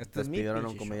 Este es mi despidieron a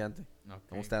un comediante.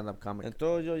 Un stand-up comic.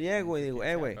 Entonces yo llego y digo,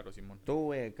 güey, tú,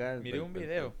 güey, acá... Miré un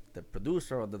video. El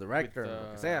producer o el director, o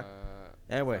lo que sea.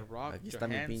 Güey, aquí está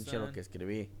mi pinche lo que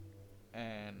escribí.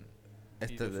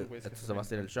 Esto se va a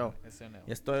hacer el show.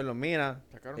 Y esto lo mira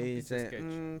y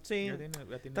dice, sí,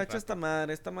 tacha esta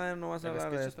madre no vas a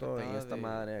hablar de esto. Y esta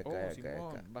madre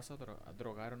acá. Vas a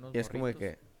drogar unos y es como de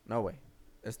que, no, güey,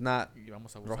 it's not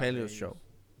Rogelio's show.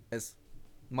 It's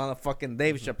motherfucking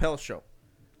Dave Chappelle show.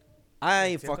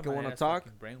 I fucking want to talk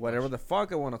whatever the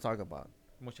fuck I want to talk about.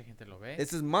 Mucha gente lo ve.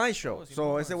 This is my show.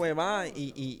 So ese güey va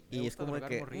y es como de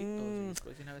que,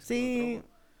 sí.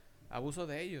 Abuso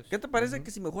de ellos. ¿Qué te parece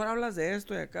que si mejor hablas de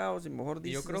esto y acá o si mejor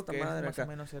dices esta madre acá?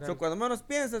 So, cuando menos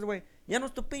piensas, güey, ya no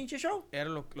es tu pinche show. Era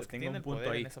lo que tiene el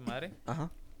poder en esa madre. Ajá.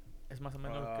 Es más o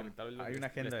menos lo que hay una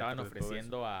agenda le estaban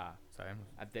ofreciendo a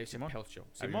Dave Chappelle Show.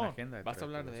 Simón, vas a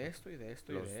hablar de esto y de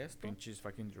esto y de esto. Pinches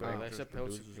fucking Dave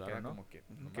Chappelle Show era como que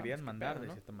querían mandar de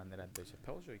cierta manera a Dave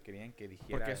Chappelle Show y querían que dijera.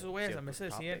 Porque esos güeyes a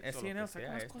veces decían, SNL saca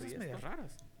unas cosas medio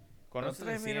raras. ¿Conoces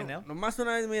a SNL? Nomás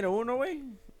una vez miro uno, güey.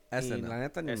 Y la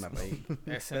neta ni me reí.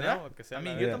 ¿Verdad? A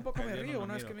mí yo tampoco me río.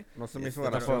 Una vez que no se me hizo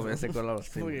gracioso ese color.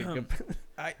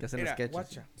 Que hacen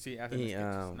sketches. Sí, hacen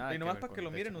sketches. Y nomás para que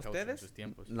lo miren ustedes,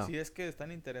 si es que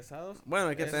están interesados. Bueno,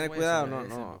 hay que tener cuidado.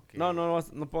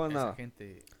 No pongan nada.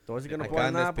 Todo así que no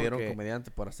pongan nada porque... un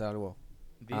comediante por hacer algo.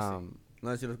 No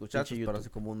sé si lo escuchaste, pero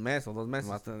hace como un mes o 2 meses.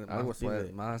 Algo así.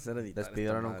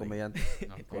 Despidieron a un comediante.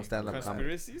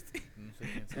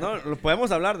 No, lo podemos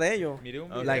hablar de ello.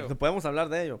 Podemos hablar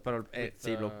de ello, pero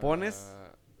si lo pones...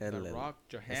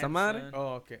 ¿Esa madre?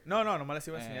 No, nomás les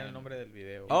iba a enseñar el nombre del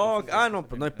video. No,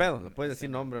 pues no hay pedo. Le puedes decir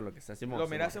nombre o lo que sea. Lo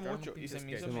miré hace mucho y se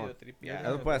me hizo medio tripeado.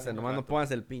 Eso puede hacer, nomás no pongas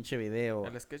el pinche video.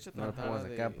 El sketch no lo pongas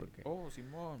acá porque...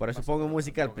 Simón. Por eso pongo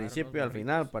música al principio y al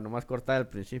final, para nomás cortar el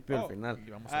principio y al final.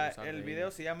 El video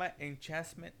se llama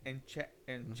Enchantment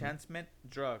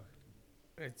Drug.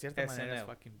 En cierta manera es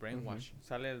fucking brainwash.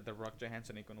 Sale el The Rock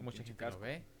Johansson y con un mucha gente lo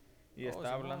ve. Y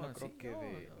está hablando, creo que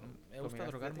de... Me gusta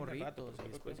drogar morritos. Y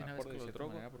después una vez que los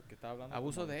drogo,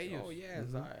 abuso de ellos. Oh,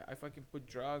 yes, I fucking put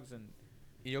drugs and...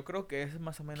 Y yo creo que es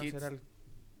más o menos era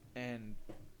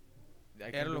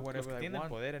lo que tiene el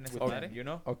poder en esa madre, you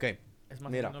know? Ok. Es más o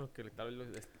menos lo que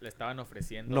le estaban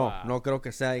ofreciendo no creo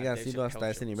que se haya sido hasta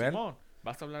ese nivel.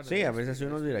 Vas a hablar de sí, a veces hay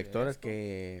unos directores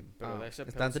que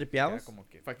están tripeados.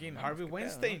 Fucking Harvey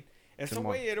Weinstein. Ese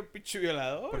güey era un pinche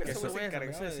violador. Porque ese güey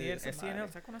encargado de decir,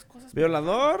 saca unas cosas.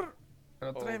 Violador.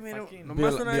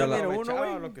 Nomás una vez uno,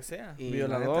 güey. Lo que sea.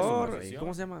 Violador.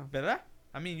 ¿Cómo se llama? ¿Verdad?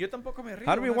 A mí, yo tampoco me río.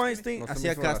 Harvey Weinstein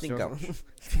hacía casting couch.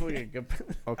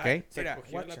 Ok. Mira,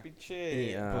 la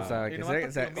pinche...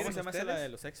 ¿Cómo se llama esa la de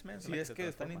los X-Men? Si es que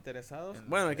están interesados.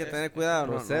 Bueno, hay que tener cuidado.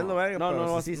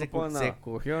 No, sí se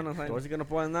cogió, no sabes. Así que no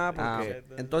pongan nada porque...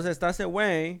 Entonces está ese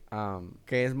güey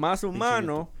que es más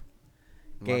humano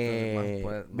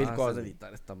que Bill Cosby.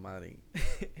 Editar esta madre.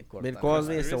 Bill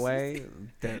Cosby, ese güey.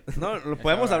 No, lo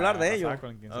podemos hablar de ello.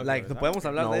 Lo podemos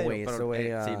hablar de ello.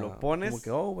 Pero si lo pones. Como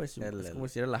que, güey, es como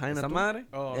si era la jaina. ¿Esa madre?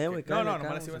 No,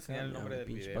 nomás les iba a enseñar el nombre del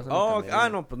video.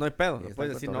 No, pues no hay pedo. Le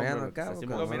puedes decir nombre.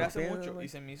 Lo miré hace mucho y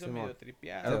se me hizo medio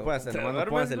tripeado. Eso puede ser. Nomás no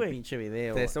pones el pinche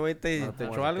video. Ese güey te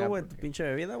echó algo, güey, tu pinche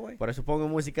bebida, güey. Por eso pongo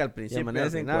música al principio y al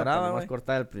final. Nomás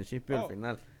cortar el principio y al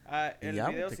final. El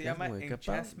video se llama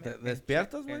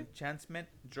 ¿Despiertas, güey? Enchantment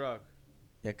Drug.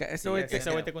 Y acá, ese güey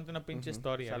te cuenta una pinche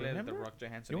historia. Sale el The Rock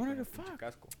Johansson con un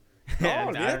casco. No,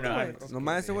 olvídate, güey.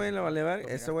 Nomás ese güey le vale ver.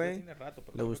 Ese güey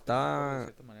le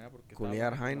gustaba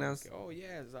culiar jainas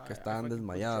que estaban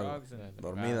desmayadas,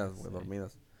 dormidas, güey,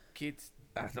 dormidas. Kids.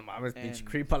 No mames, pinche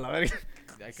creep a la verga.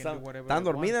 Estaban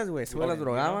dormidas, güey. Se las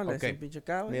drogaban, le decían pinche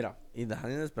cabrón. Mira. Y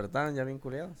dejaban despertaban ya bien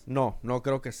culiadas. No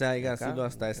creo que se haya sido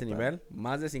hasta ese nivel.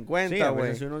 Más de 50,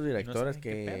 güey. Hay unos directores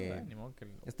que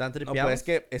están tripeados. No, pues es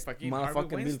que es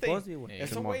motherfucking Bill Cosby, güey.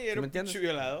 Eso, güey, era un pinche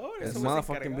violador. Es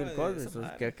motherfucking Bill Cosby.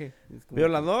 ¿Qué?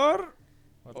 ¿Violador?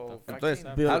 Entonces,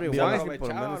 Harvey Weinstein, por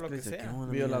lo menos que sea.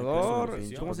 Violador.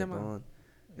 ¿Cómo se llama?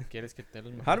 ¿Quieres que te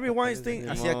los Harvey Weinstein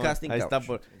hacía casting couch. Ahí está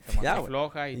por... Ya,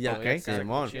 floja y ya, ok,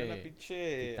 Simón. O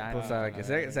sea, que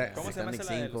sea... ¿Cómo se llama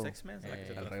esa de los X-Men?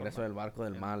 El regreso del barco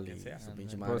del mal y su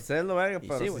pinche madre. Por serlo, verga,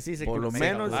 pero sí, por lo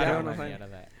menos ya no sé.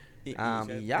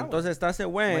 Y ya, entonces está ese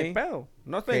güey, no hay pedo.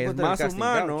 que es más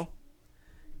humano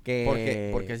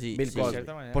Porque sí. Bill Cosby.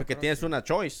 Porque tienes una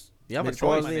choice. Bill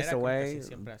Cosby, ese güey.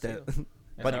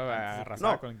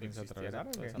 No, con quien se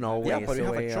atravesara. No, güey. Pero you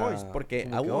have a choice. Porque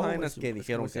hubo jainas que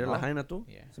dijeron que era no. la jaina tú.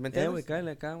 ¿Se me entiendes? Güey,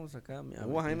 cállale acá, vamos acá.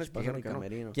 Hubo jainas que dijeron que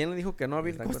no. ¿Quién le dijo que no a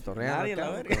Bill Cosby? Nadie, la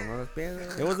verga. No los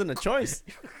piensas. It wasn't a choice.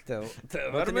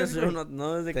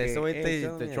 No desde que ese güey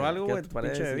te echó algo, güey, tu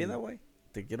pinche bebida, güey.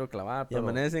 Te quiero clavar, pero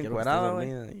amaneces encuerado,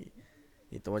 güey.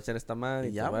 Y te voy a echar esta madre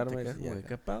y ya, duermes.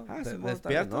 ¿Qué pedo? Te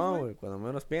despiertas, no, güey. Cuando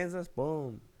menos piensas,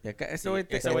 pum. Y acá, ese güey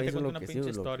te cuenta una pinche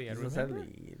historia.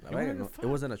 La verga, no. It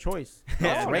wasn't a choice.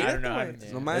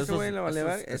 Nomás ese güey le vale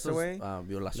ver. Ese güey.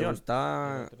 Violación.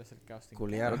 Está.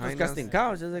 Culiar. Otros casting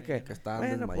couch. Es de que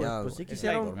estaban desmayados. Pues sí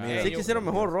quisieron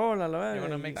mejor rol, a la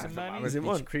verga.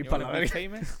 Simón. Creep a la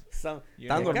verga.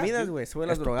 Estaban dormidas, güey. Se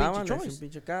las drogaban. Es un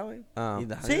pinche acá, güey.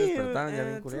 Sí, despertaban ya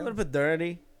bien culiados. A little bit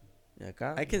dirty. Y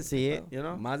acá. I can see it, you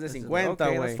know. Más de 50,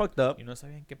 güey. That's fucked up. Y no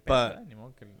sabían qué pedo. Ni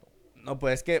modo que no,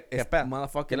 pues es que ¿qué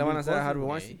le van a hacer a Harvey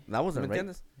Weinstein? ¿Me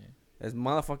entiendes? Es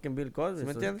motherfucking Bill Cosby,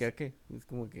 ¿me entiendes? ¿Qué? Es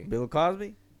como que Bill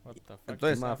Cosby.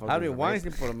 Entonces, Harvey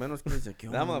Weinstein por lo menos dice que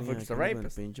that motherfucker's a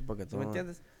rapist. ¿Me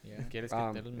entiendes? ¿Quieres que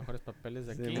te dé los mejores papeles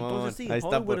de aquí? Entonces sí, ahí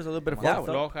está, pues,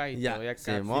 floja y todavía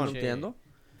acá. Entiendo.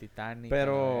 Titanic.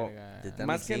 Pero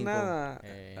más que nada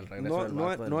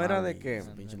no era de que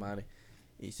pinche madre.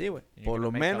 Y sí, güey. Por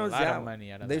lo menos ya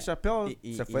Dave Chappelle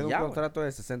se fue de un contrato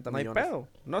de 60 millones. No hay pedo.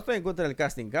 No estoy en contra del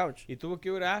casting couch. Y tuvo que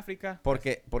ir a África.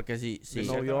 Porque sí.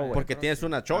 Porque tienes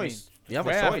una choice. Ya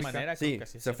sí,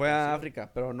 se fue a África,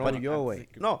 pero no yo, güey.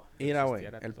 No, mira, güey.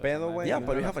 El pedo, güey. Ya,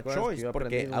 pero you have a choice.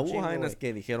 Porque hubo jainas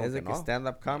que dijeron que no.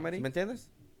 Stand-up comedy. ¿Me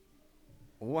entiendes?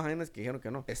 Hubo jainas que dijeron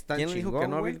que no. ¿Quién dijo que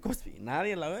no, Bill Cosby?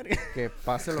 Nadie, la verga. Que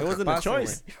pase lo que pase, güey.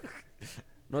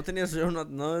 No tenías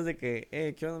no desde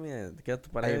que, ¿qué onda, mía? Queda tu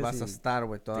pared. Ahí vas a estar,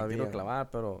 güey, todavía. Te quiero clavar,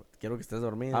 pero quiero que estés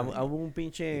dormido. Hubo un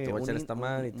pinche. Y te voy a echar esta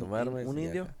madre y tú duermes. ¿Un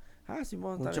indio?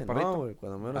 Simón, un chaparrito. Güey,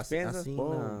 cuando menos piensas,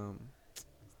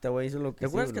 este güey hizo lo que ¿te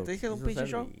acuerdas que te dije de un pinche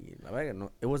show? La verga,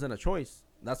 no. It wasn't a choice.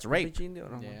 That's rape. Pinche indio,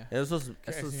 no. Esos,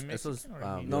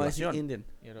 no, es Indian.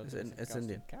 Es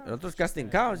Indian. El otro es casting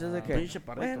couch, es de que.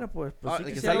 Bueno, pues sí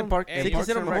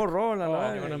quisieron mejor rol, a la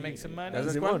verga. You wanna make some money?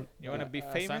 Simón. You wanna be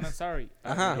famous? Sorry.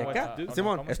 Ajá. Y acá,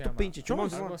 Simón, es tu pinche show.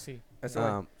 Sí,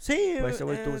 pues ese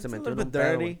güey se metió en un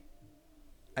pedo.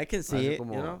 I can see it, you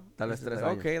know. Tal vez 3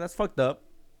 años. Okay, that's fucked up.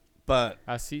 But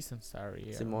a season,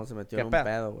 sorry. Simón se metió en un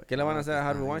pedo, güey. ¿Qué le van a hacer a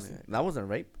Harvey Weinstein? That wasn't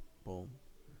rape. Boom.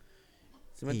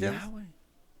 ¿Sí me entiendes?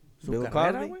 Bill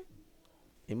Cosby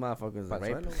y motherfuckers de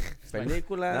rape.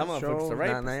 Películas, shows,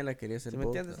 nadie la quería hacer. ¿Sí me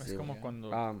entiendes? Es como cuando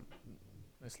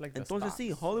entonces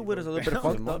sí, Hollywood es a little bit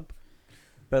fucked up.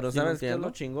 Pero ¿sabes qué es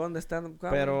lo chingón de stand-up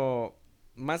comedy? Pero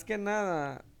más que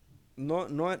nada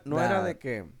no era de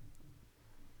que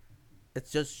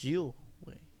it's just you,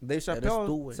 güey. Dave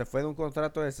Chappelle se fue de un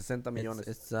contrato de 60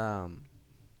 millones.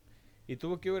 Y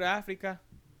tuvo que ir a África.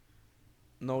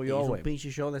 No yo, güey. Un pinche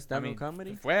show de stand-up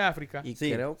comedy. Fue a África. Y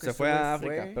sí, creo que se fue a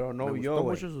África, pero no yo, güey. Me gustó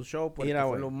mucho su show porque mira,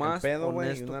 fue lo más pedo, güey.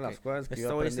 Honesto, una de las cosas que este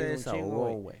yo aprendí un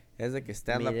chingo, güey. Es de que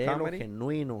stand-up comedy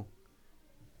genuino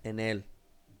en él.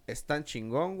 Es tan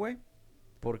chingón, güey.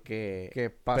 Porque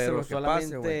que pase lo que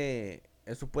solamente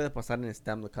pase, eso puede pasar en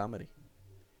stand-up comedy.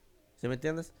 ¿Sí me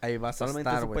entiendes? Ahí vas solamente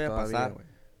a estar, eso puede todavía, pasar. Wey.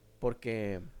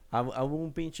 Porque hubo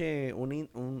un pinche un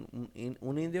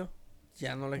indio.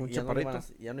 Ya no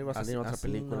iba a salir en otra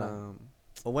película.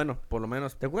 O bueno, por lo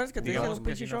menos. ¿Te acuerdas que te dije un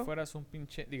pinche show? No fueras un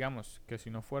pinche, digamos, que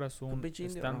si no fueras un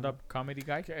stand-up comedy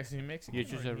guy, que es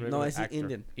Mexican. No, es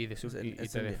Indian. Y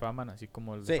te defaman así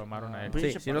como le defamaron a él.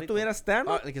 Sí, si no tuvieras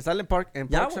stand-up, el que sale en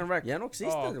Parks and Rec, ya no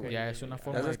existe, güey. Ya es una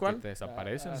forma de que te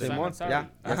desaparecen. Simón, ya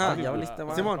valiste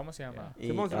más. Simón, ¿cómo se llama?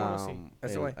 Simón,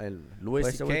 ese güey. El Louis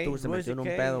C.K. se metió en un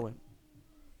pedo, güey.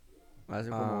 Hace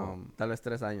como tal vez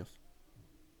 3 años.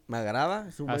 Me agrada,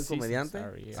 es un buen comediante.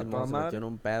 Se metió en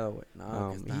un pedo, güey.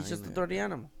 No, he's just a dirty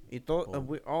animal. Y todo,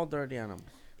 we're all dirty animals.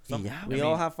 Y ya, we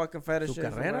all have fucking fetishes. Su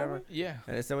carrera, güey. Yeah.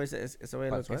 Ese güey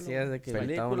lo que hacía es de que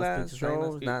películas,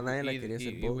 shows, nadie le quería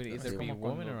hacer book. Es como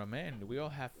woman or a man. We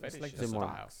all have fetishes.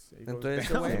 Entonces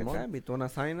ese güey acá invitó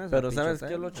unas jainas. Pero ¿sabes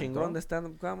qué es lo chingón de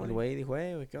stand-up comedy? El güey dijo,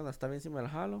 güey, ¿qué onda? ¿Está bien si me la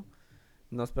jalo?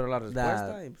 No esperó la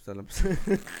respuesta y pues se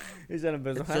la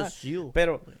empezó a jalar.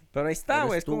 Pero ahí está,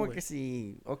 güey. Es como que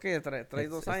si, traes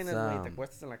 2 jainas, güey, y te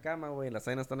acuestas en la cama, güey, las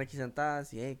jainas están aquí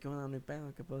sentadas y, ¿qué onda? No hay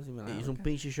pedo, ¿qué puedo si me la jalo? Hizo un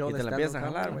pinche show y te la empiezas a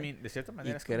jalar, güey. De cierta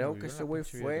manera, y creo que ese güey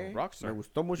fue, me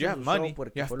gustó mucho su show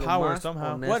porque fue lo más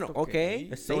honesto. Bueno,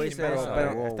 sí,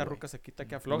 pero esta ruca se quita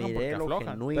que aflojan porque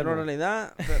aflojan. Pero en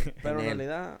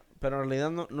realidad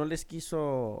no les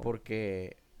quiso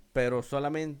porque, pero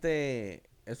solamente...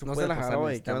 Eso no se la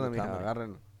agarró y ¿qué onda, mija?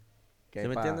 Agárrenlo. ¿Sí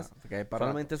me entiendes?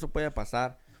 Solamente eso puede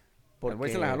pasar. Porque el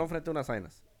güey se la jaló frente a unas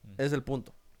zainas. Es el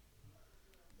punto.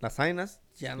 Las zainas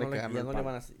ya no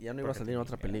iba a salir en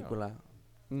otra película.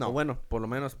 No. O bueno, por lo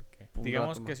menos.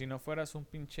 Digamos que si no fueras un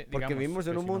pinche. Porque vivimos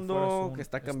en un mundo que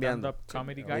está cambiando.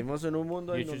 Vivimos en un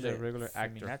mundo en donde.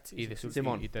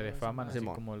 Y te defaman así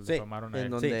como el defamaron a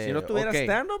él. Si no tuvieras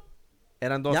stand-up,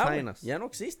 eran dos zainas. Ya no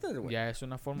existen, güey. Ya es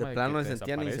una forma de plano se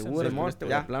sentían inseguros.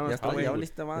 Ya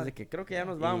valiste más. Desde que creo que ya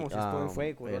nos vamos. Esto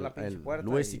fue la pinche puerta.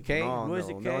 Louis C.K.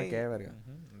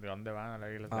 ¿De dónde van a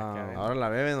la isla? Ahora la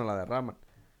beben o la derraman.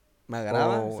 Me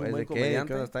agrada, es un buen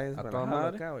comediante. A toda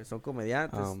madre. Son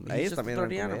comediantes. Ellos también son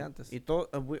comediantes. Y todos,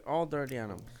 we all dirty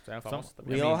animals.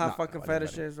 We all have fucking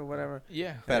fetishes or whatever.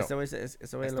 Yeah. Pero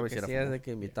ese güey lo que hacía es de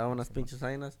que invitaba unas pinches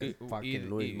zainas. Fucking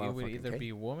Louis, motherfucking either be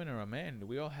a woman or a man.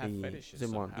 We all have fetishes.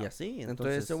 Y así.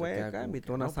 Entonces ese güey acá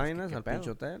invitó unas zainas al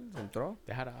pinche hotel. Entró.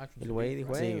 Y el güey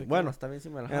dijo, bueno, está bien si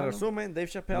me la jalo. En resumen, Dave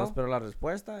Chappelle. No esperó la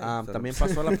respuesta. También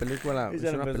pasó la película. Es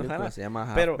una película que se llama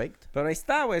Half Baked. Pero ahí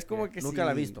está, güey. Es como que nunca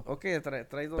la he visto. Que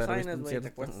traes dos zainas, güey, te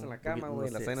acuestas en la cama, güey,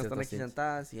 las zainas están aquí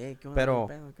sentadas y, ¿qué onda? Pero,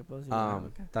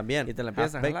 también, y te la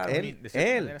empiezas a jalar. Él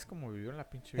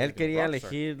quería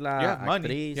elegir la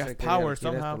actriz,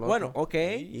 bueno,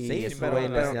 sí, pero le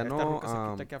decía,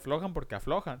 no, que aflojan porque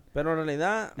aflojan. Pero en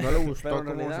realidad, no le gustó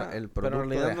el producto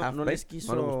de Half Baked,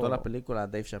 no le gustó la película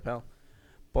de Dave Chappelle,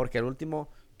 porque el último...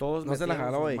 Todos no se la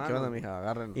jaló, güey. ¿Qué onda, mija?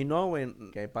 Agarren. Y no, güey.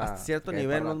 Hasta cierto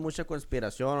nivel no es mucha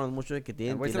conspiración, no es mucho de que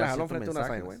tienen. Güey, se la jaló frente a una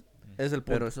zaina, güey. Es el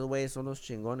punto. Pero esos güeyes son los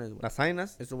chingones, güey. Las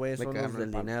zainas, esos güeyes son los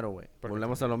del dinero, güey.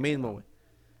 Volvemos a lo mismo, güey.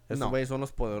 Esos güeyes son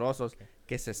los poderosos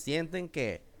que se sienten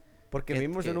que... Porque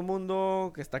vivimos en un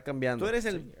mundo que está cambiando. Tú eres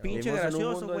el pinche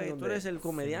gracioso, güey. Tú eres el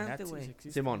comediante, güey.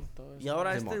 Simón. Y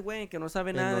ahora este güey que no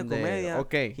sabe nada de comedia.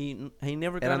 Ok. He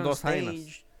never got on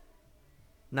stage.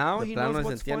 Now de plano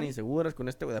se sentían inseguras con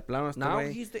este güey. De plano este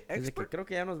güey. Desde que creo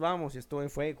que ya nos vamos. Y este güey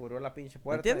fue y cubrió la pinche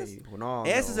puerta. ¿Entiendes? Y dijo, no,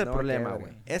 ese es el problema,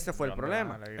 güey. Ese fue el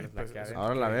problema.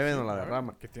 Ahora la beben o la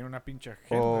derraman. Que tiene una pinche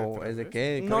agenda. O es de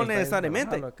que... No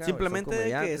necesariamente. Simplemente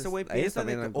de que ese güey piensa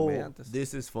de que, oh,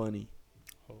 this is funny.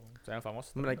 Sean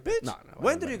famosos. I'm like, bitch,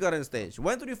 when did you get on stage?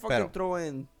 When did you fucking throw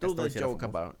the joke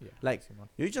about? Like,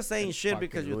 you're just saying shit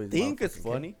because you think it's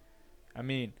funny. I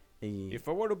mean... If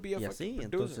I were to be a fucking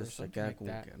producer entonces se queda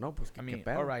como que no, pues I mean,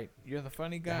 all right, you're the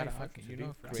funny guy, fucking, you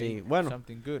know, sí, bueno,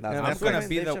 something good. I'm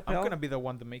gonna be the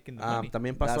one making the money.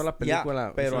 También pasó la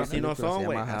película, pero así no son,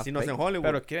 güey, así no es en Hollywood.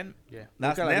 Pero quién,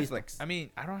 nunca la Netflix. I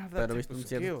mean, I don't have that type of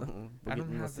skill. I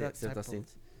don't have that type of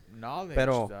knowledge.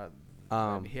 Pero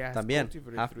también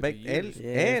Half Baked,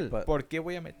 él, ¿por qué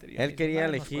voy a meter? Él quería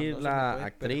elegir la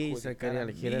actriz, él quería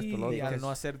elegir esto, lo otro, no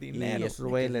hacer dinero. Y esos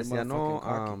güey le decía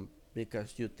no.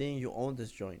 Because you think you own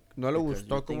this joint. No le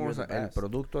gustó como el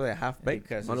producto de Half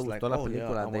Baked. No le gustó la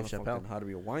película de Dave Chappelle.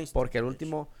 Porque el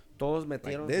último todos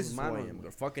metieron sus manos.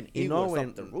 Y no,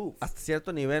 güey, hasta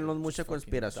cierto nivel no es mucha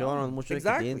conspiración, no es mucho de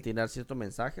que quieren tirar cierto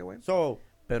mensaje, güey.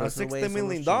 Pero $60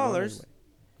 million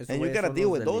and you gotta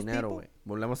deal with those people.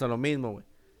 Volvemos a lo mismo, güey.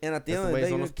 And at the end of the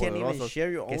day, you can't even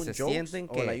share your own jokes.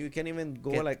 Or like you can't even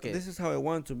go like, this is how I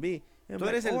want to be. Tú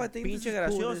eres el pinche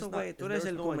gracioso, güey. Tú eres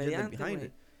el comediante,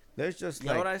 güey. Y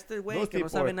ahora este güey que no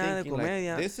sabe nada de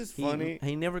comedia, like, this is funny,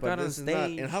 he never got on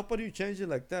stage. And how about you change it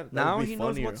like that? Now he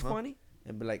knows what's funny.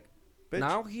 And be like, bitch,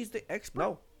 now he's the expert.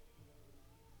 No.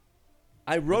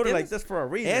 I wrote it like this for a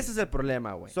reason. Ese es el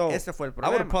problema, güey. Ese fue el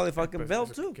problema. I would probably fucking bail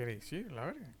too.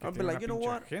 I'd be like, you know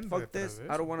what? Fuck this.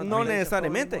 I don't want to. No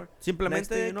necesariamente.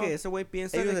 Simplemente que ese güey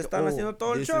piensa ellos están haciendo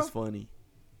todo el show. This is funny.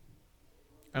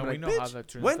 And we know how that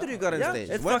turns out. When did you get on stage?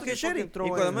 It's fucking shitty. Y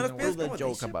cuando menos piensas como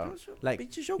joke about. Like,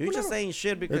 you're just saying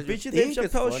shit because you think Dave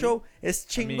Chappelle show es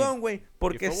chingón, güey.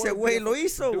 Porque ese güey lo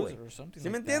hizo, güey. ¿Sí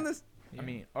me entiendes? I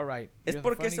mean, all right. Es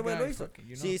porque ese güey lo hizo.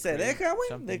 Si se deja,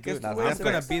 güey, de que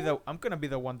I'm gonna be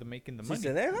the one making the money. Si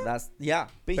se deja. Ya,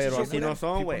 pero así no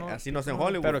son, güey. Así no es en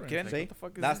Hollywood. Pero ¿quién?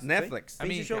 That's Netflix.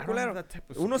 Pinche show culero.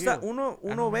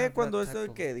 Uno ve cuando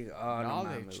eso que diga, ah, no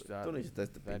mames, tú no hiciste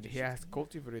este pinche.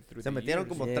 Se metieron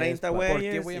como 30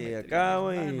 güeyes y acá,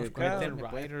 güey, y acá.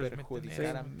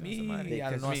 Perjudicar a mí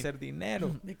al no hacer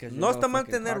dinero. No está mal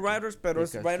tener writers, pero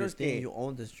es writers que you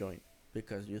own this joint.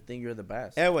 Because you think you're the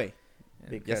best. Güey.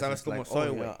 Ya sabes cómo soy,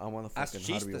 güey. Haz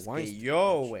chistes que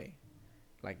yo, güey.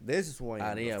 Like, this is why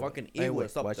the fucking ego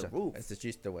is up the roof. Este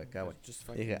chiste, güey, acá, güey.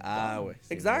 Dije, güey.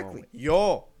 Exactly.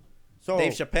 Yo. So,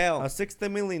 Dave Chappelle. A $60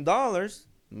 million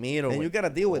Miro, and you gotta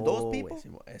deal with those people.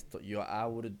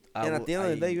 And at the end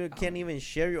of the day, you can't even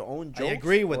share your own jokes. I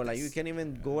agree with like, you can't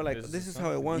even go like, this is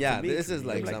how I want to be. Yeah, this is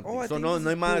like something. So no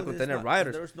hay malo con tener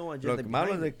writers. Lo que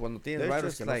malo es de cuando tienes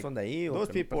writers que no son de ahí. Those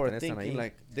people are thinking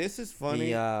like, this is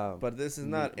funny, but this is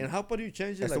not. And how about you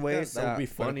change it like that? That would be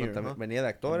funnier. Venía de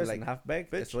actores and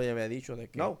half-baked. Eso ya había dicho de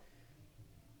que... No.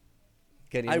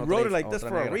 I wrote it like this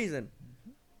for a reason.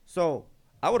 So,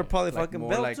 I would have probably fucking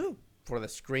bailed too. For the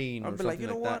screen I'd be like, you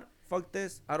know what? Fuck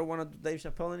this. I don't want to do Dave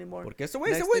Chappelle anymore. Porque ese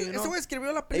güey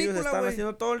escribió la película, ellos están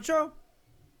haciendo todo el show.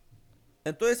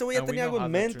 Entonces ese güey ya tenía algo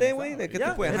en mente, güey, de que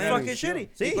te puedes es fucking shitty.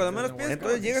 Sí, cuando menos piensas.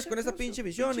 Entonces llegas con esa pinche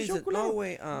visión y dices, no,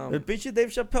 güey, el pinche Dave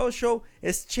Chappelle show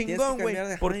es chingón, güey,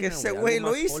 porque ese güey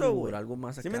lo hizo, güey. Algo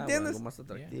más acá, ¿Sí me entiendes? Algo más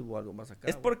atractivo, algo más acá.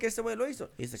 Es porque ese güey lo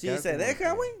hizo. Si se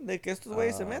deja, güey, de que estos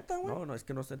güeyes se metan, güey. No, es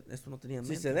que esto no tenía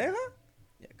mente. Si se deja,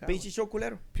 pinche show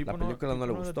culero. La película no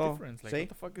le gustó. Sí,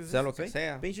 sea lo que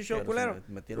sea. Pinche show culero.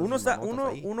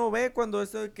 Uno ve cuando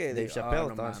esto de que Dave Chappelle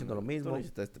estaba haciendo lo mismo y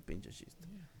está este pinche chiste.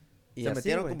 Y se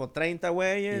metieron como 30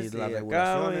 güeyes. Y las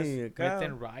regulaciones.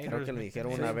 Creo que le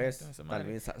dijeron una vez.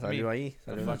 También salió ahí.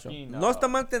 No está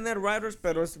mal tener writers,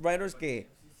 pero es writers que...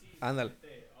 Ándale.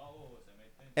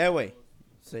 Güey.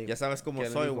 Ya sabes cómo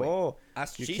soy, güey.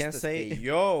 You can't say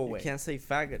yo, güey. You can't say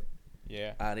faggot.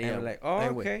 Yeah. And I'm like, oh,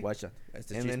 okay. Watch out.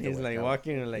 And then he's like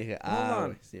walking and like,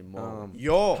 hold on.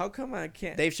 Yo. How come I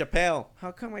can't? Dave Chappelle.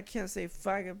 How come I can't say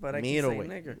faggot, but I can say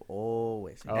nigger?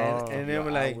 And then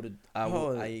we're like,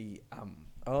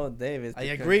 Dave, I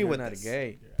agree with this.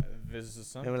 Gay. This is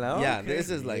something. Like, this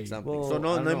is like something. Well, so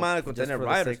no hay malo con tener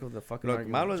writers. Lo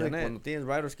malo es cuando tienes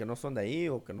writers que no son de ahí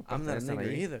o que no pertenecen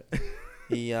ahí. Either.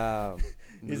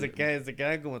 Y se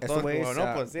quedan como todos como,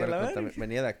 no, pues sí, la verdad.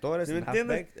 Venía de actores. ¿Sí me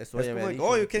entiendes? Es como, like,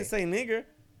 you can't say nigger.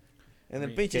 En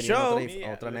el pinche show.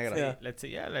 Otra negra. Let's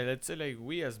say like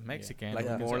we as Mexicans.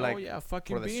 Like more like,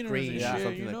 fucking for the screen,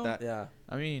 something like that. Yeah.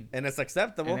 I mean. And it's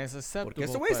acceptable. Porque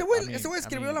ese güey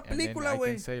escribió la película,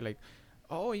 güey.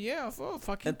 Oh, yeah,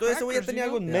 fucking entonces ese güey ya tenía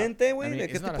algo en mente, güey, de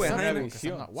qué tipo de jaime.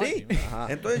 Sí.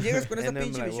 Entonces llegas con esa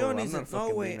pinche visión y dices, no,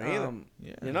 güey,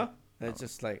 you know? It's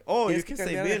just like, you can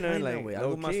say beaner, like,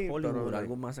 algo más Hollywood,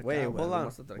 algo más acá. Wait, hold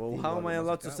on. Well, how am I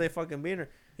allowed to say fucking beaner?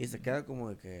 Y se queda como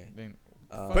de que...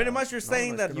 Pretty much you're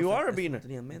saying that you are a beaner.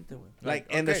 Like,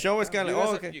 and the show is kind of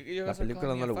like, okay. La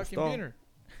película no le gustó.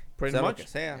 Pretty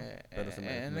much. Pero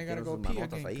se me gotta go pee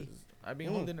again. I've been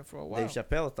holding it for a while. Dave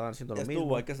Chappelle estaba haciendo lo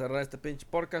mismo. Hay que cerrar este pinche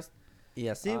podcast. Y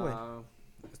así, güey.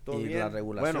 Estuvo bien. Las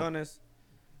regulaciones.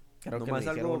 Creo que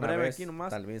algo breve aquí nomás.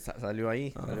 Tal vez salió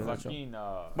ahí.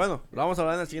 Bueno, lo vamos a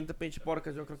hablar en el siguiente pinche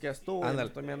podcast. Yo creo que ya estuvo. Ándale.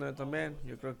 Estoy mirando yo también.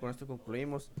 Yo creo que con esto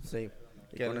concluimos. Sí.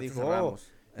 Que le dijo,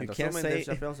 you can't say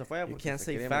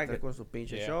faggot con su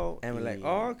pinche show. And we're like,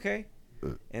 okay.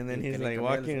 And then he's like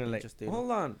walking and like, hold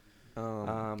on.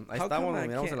 Ahí estamos, nos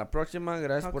miramos en la próxima.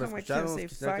 Gracias por escucharnos.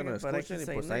 Quisiera que nos escuchen y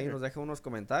pues ahí nos dejan unos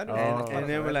comentarios.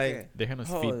 Déjanos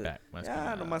feedback.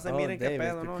 Ya, nomás ahí miren qué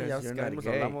pedo, ¿no? Ya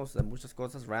hablamos de muchas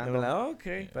cosas random.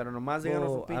 Pero nomás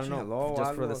díganos un pinche hello.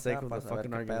 Just for the sake of the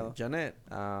fucking argument. Janet.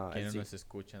 Que no nos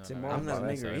escuchan. I'm not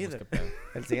nigger either.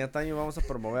 El siguiente año vamos a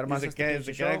promover más este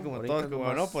pinche show. Se quedan como todos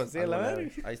como, no, pues sí, la verdad.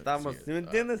 Ahí estamos. ¿Sí me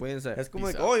entiendes? Cuídense. Es como,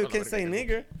 you can't say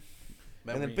nigger.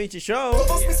 En el pinche show.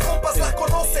 Todos mis compas la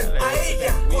conocen a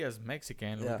ella. We as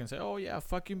Mexican, we can say, oh yeah,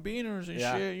 fucking beaners and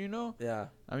shit, you know? Yeah.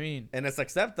 I mean. And it's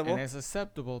acceptable.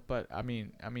 But I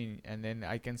mean, and then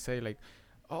I can say like,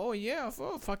 oh yeah,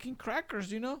 fucking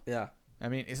crackers, you know? Yeah. I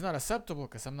mean, it's not acceptable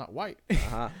because I'm not white.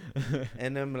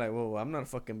 And I'm like, well, I'm not a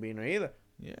fucking beaner either.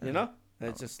 Yeah. You know?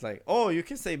 It's just like, oh, you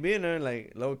can say beaner,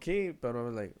 like, low key, but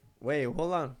I'm like, wait,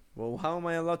 hold on. Well, how am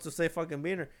I allowed to say fucking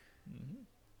beaner?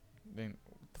 Then,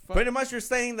 pretty much you're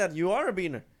saying that you are a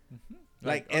beaner.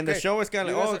 Like, and the show is kind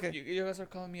of like, okay. You guys are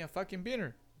calling me a fucking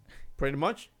beaner. Pretty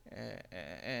much.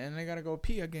 And I gotta go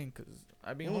pee again because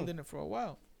I've been holding it for a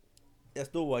while. Ya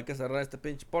estuvo, hay que cerrar este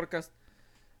pinche podcast.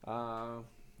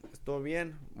 Estuvo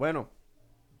bien. Bueno,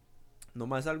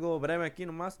 nomás algo breve aquí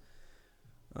nomás.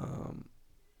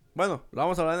 Bueno, lo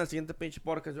vamos a hablar en el siguiente pinche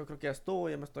podcast. Yo creo que ya estuvo,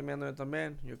 ya me estoy mirando yo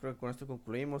también. Yo creo que con esto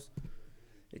concluimos.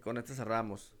 Y con este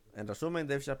cerramos. En resumen,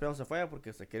 Dave Chappelle se fue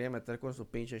porque se quería meter con su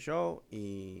pinche show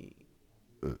y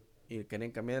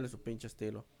querían cambiarle su pinche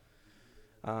estilo.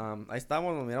 Ahí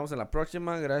estamos, nos miramos en la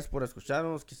próxima. Gracias por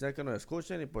escucharnos. Quisiera que nos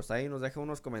escuchen y pues ahí nos dejen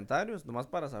unos comentarios, nomás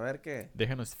para saber que...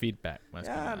 Déjanos feedback.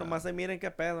 Nomás ahí miren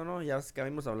qué pedo, ¿no? Ya que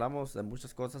hablamos de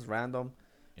muchas cosas random.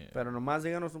 Pero nomás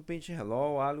díganos un pinche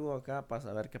hello o algo acá para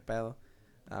saber qué pedo.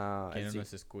 ¿Quiénes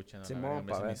nos escuchan? Simón,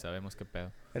 ni sabemos qué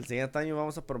pedo. El siguiente año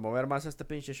vamos a promover más este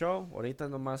pinche show. Ahorita es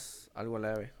nomás algo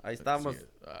leve. Ahí estamos.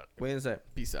 Cuídense.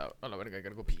 Peace out. A la verga,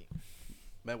 cargo pee.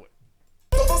 Ve, güey.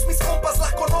 Todos mis compas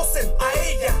la conocen, a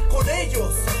ella, con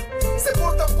ellos